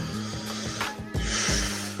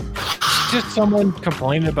 Just someone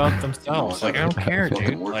complaining about themselves. Like I don't care,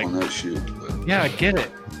 dude. Work Like, on that shit, but... yeah, I get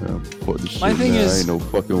it. Fuck this shit, My thing man. is- I ain't no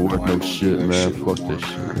fucking work, no shit, man. Fuck this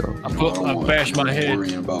shit, yo. I bash my head.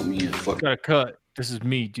 Worrying about me and fuck. Got a cut. This is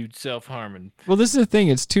me, dude. Self-harming. Well, this is the thing.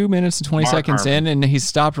 It's 2 minutes and 20 Mark seconds Harmon. in, and he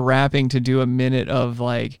stopped rapping to do a minute of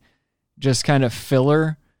like just kind of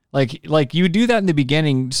filler. Like you do that in the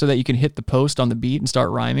beginning so that you can hit the post on the beat and start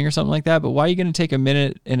rhyming or something like that. But why are you going to take a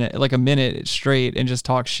minute a minute straight and just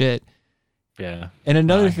talk shit? Yeah. And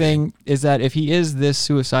another thing is that if he is this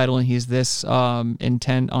suicidal and he's this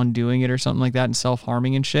intent on doing it or something like that and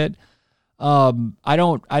self-harming and shit, I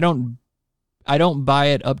don't buy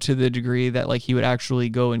it up to the degree that like he would actually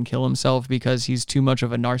go and kill himself because he's too much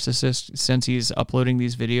of a narcissist since he's uploading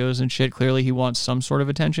these videos and shit. Clearly he wants some sort of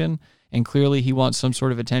attention, and clearly he wants some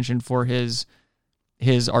sort of attention for his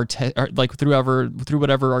like through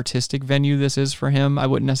whatever artistic venue this is for him. I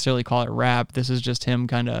wouldn't necessarily call it rap. This is just him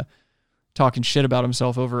kind of talking shit about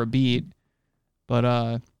himself over a beat. But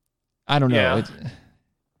I don't know. Yeah.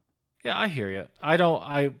 Yeah, I hear you. I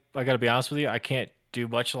gotta be honest with you. I can't do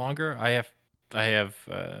much longer. I have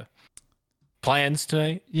plans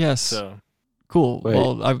tonight. Yes. So cool. Wait,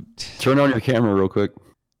 Well, turn on your camera real quick.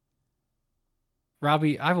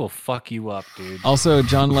 Robbie, I will fuck you up, dude. Also,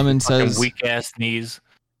 John Lemon says, weak ass knees.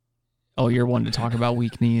 "Oh, you're one to talk about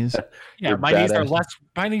weak knees." Yeah, my knees are less.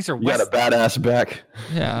 My knees are. You got a badass back.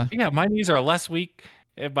 Yeah. Yeah, my knees are less weak,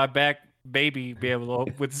 and my back maybe be able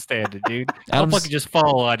to withstand it, dude. I'll Adam's- fucking just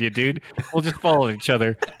fall on you, dude. We'll just fall on each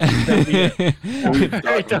other. You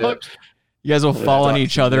guys will fall on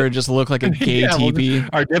each other and just look like a gay Yeah, we'll teepee.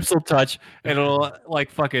 just- our nips will touch, and it'll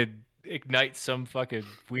like fucking ignite some fucking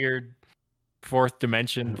weird fourth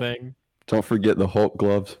dimension thing. Don't forget the Hulk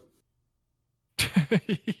gloves.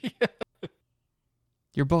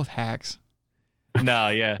 You're both hacks. No,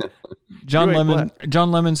 yeah. John You ain't Lemon.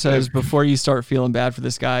 John Lemon says, before you start feeling bad for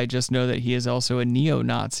this guy, just know that he is also a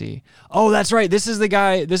neo-Nazi. Oh, that's right. This is the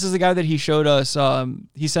guy. This is the guy that he showed us.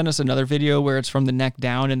 He sent us another video where it's from the neck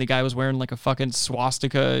down, and the guy was wearing like a fucking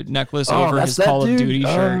swastika necklace over that's his that Call dude? of Duty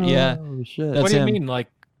shirt. Oh, Yeah, shit. that's What do you him. mean? Like,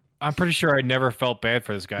 I'm pretty sure I never felt bad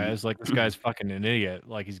for this guy. I was like, this guy's fucking an idiot.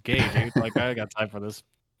 Like, he's gay, dude. Like, I got time for this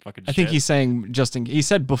fucking I think shit. he's saying he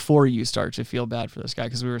said before you start to feel bad for this guy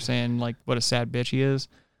because we were saying like what a sad bitch he is.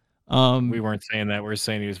 We weren't saying that. We were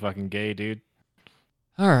saying he was fucking gay, dude.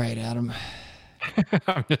 All right, Adam.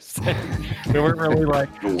 I'm just saying. We weren't really like,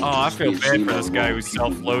 oh, I feel bad for this guy who's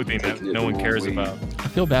self-loathing that no one cares about. I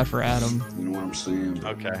feel bad for Adam. You know what I'm saying?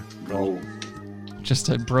 Okay. Bro, Just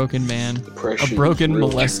a broken man. depression A broken, is real,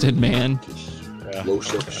 molested man. low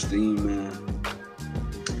self-esteem, man.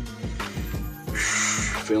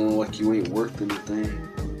 Feeling like you ain't worth anything.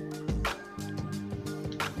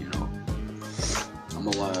 You know, I'm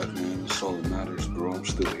alive, man. That's all that matters, bro. I'm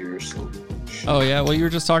still here, so. Oh yeah, well you were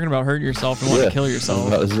just talking about hurting yourself and wanting to kill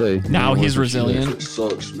yourself. I was about to say, now he's It resilient.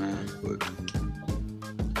 sucks, man, but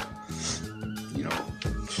you know,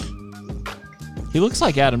 He looks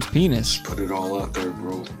like Adam's penis. put it all out there,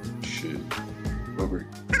 bro. Shit, rubber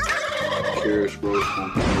cares, bro. It's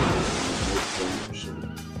gonna be so.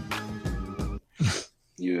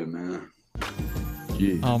 Yeah, man.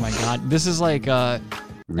 Oh my god, this is like Real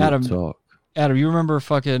Adam. talk. Adam, you remember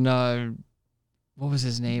fucking what was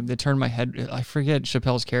his name? The Turn My Head. I forget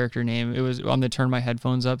Chappelle's character name. It was on the Turn My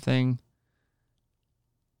Headphones Up thing.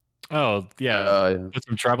 Oh, yeah. Put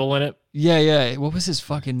some treble in it. Yeah. What was his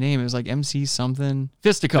fucking name? It was like MC something.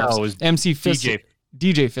 Fisticuffs. No, it was MC DJ Fisticuffs.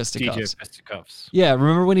 DJ Fisticuffs. Yeah,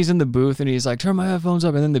 remember when he's in the booth and he's like, turn my headphones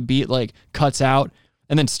up, and then the beat like cuts out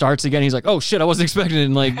and then starts again. He's like, oh shit, I wasn't expecting it.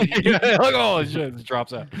 And like, Yeah, like, oh shit, it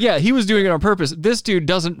drops out. yeah, he was doing it on purpose. This dude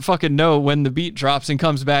doesn't fucking know when the beat drops and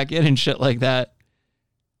comes back in and shit like that.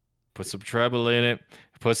 Put some treble in it.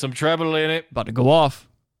 Put some treble in it. About to go off.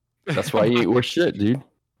 That's why you ain't worth shit, dude.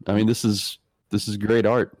 I mean, this is great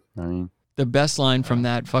art. I mean, The best line from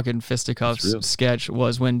that fucking Fisticuffs sketch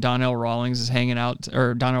was when Donnell Rawlings is hanging out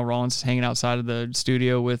outside of the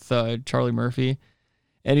studio with Charlie Murphy.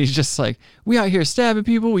 And he's just like, we out here stabbing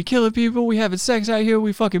people, we killing people, we having sex out here,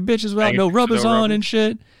 we fucking bitches without no rubbers on and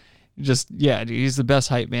shit. Just, yeah, dude, he's the best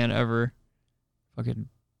hype man ever. Fucking,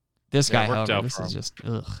 this guy, however, this is just,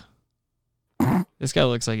 ugh. This guy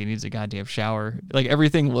looks like he needs a goddamn shower. Like,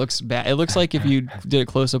 everything looks bad. It looks like if you did a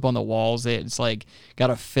close-up on the walls, it's like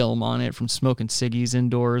got a film on it from smoking ciggies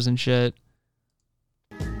indoors and shit.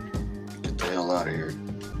 Get the hell out of here.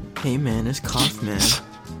 Hey man, it's Kaufman.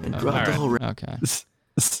 And drop the whole Okay.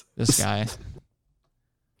 This guy.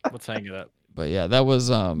 Let's hang it up. But yeah, that was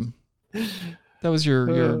your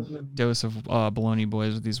dose of baloney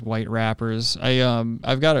boys with these white rappers.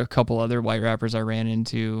 I've got a couple other white rappers I ran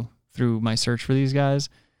into through my search for these guys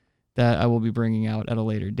that I will be bringing out at a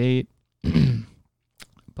later date.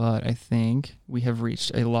 But I think we have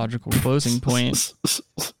reached a logical closing point.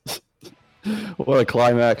 what a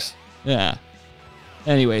climax. Yeah.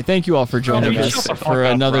 Anyway, thank you all for joining us for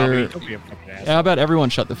another. How about everyone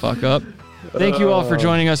shut the fuck up? Thank you all for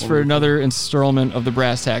joining us for another installment of the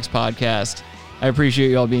Brass Tacks podcast. I appreciate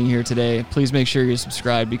you all being here today. Please make sure you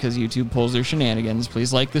subscribe because YouTube pulls their shenanigans.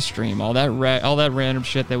 Please like the stream. All that random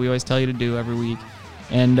shit that we always tell you to do every week.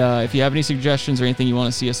 And if you have any suggestions or anything you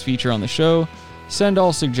want to see us feature on the show, send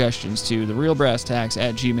all suggestions to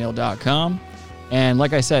therealbrasstacks@gmail.com. And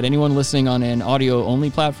like I said, anyone listening on an audio-only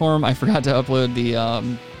platform, I forgot to upload the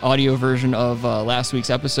audio version of last week's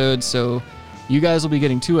episode, so you guys will be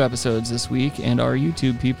getting 2 episodes this week. And our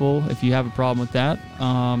YouTube people, if you have a problem with that,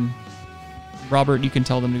 Robert, you can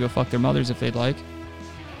tell them to go fuck their mothers if they'd like.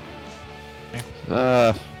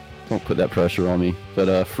 Don't put that pressure on me.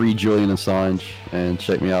 But free Julian Assange, and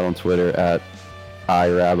check me out on Twitter at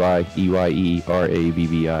iRabbi,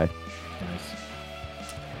 EYERABBI.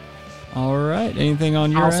 All right. Anything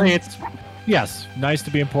on your I'll say end? it's, yes, nice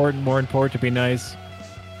to be important, more important to be nice.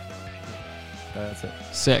 That's it.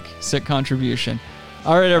 Sick contribution.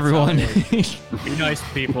 All right, everyone. Be nice to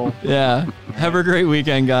people. Yeah. Have a great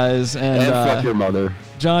weekend, guys. And fuck your mother.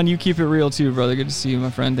 John, you keep it real too, brother. Good to see you, my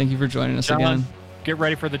friend. Thank you for joining us John, again. get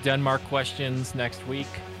ready for the Denmark questions next week.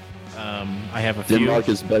 I have a few. Denmark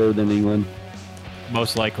is better than England.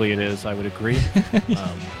 Most likely it is. I would agree.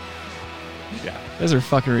 Yeah. Those are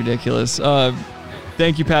fucking ridiculous.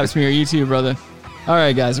 Thank you, Pap Smear. You too, brother. All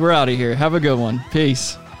right, guys. We're out of here. Have a good one.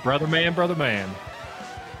 Peace. Brother man, brother man.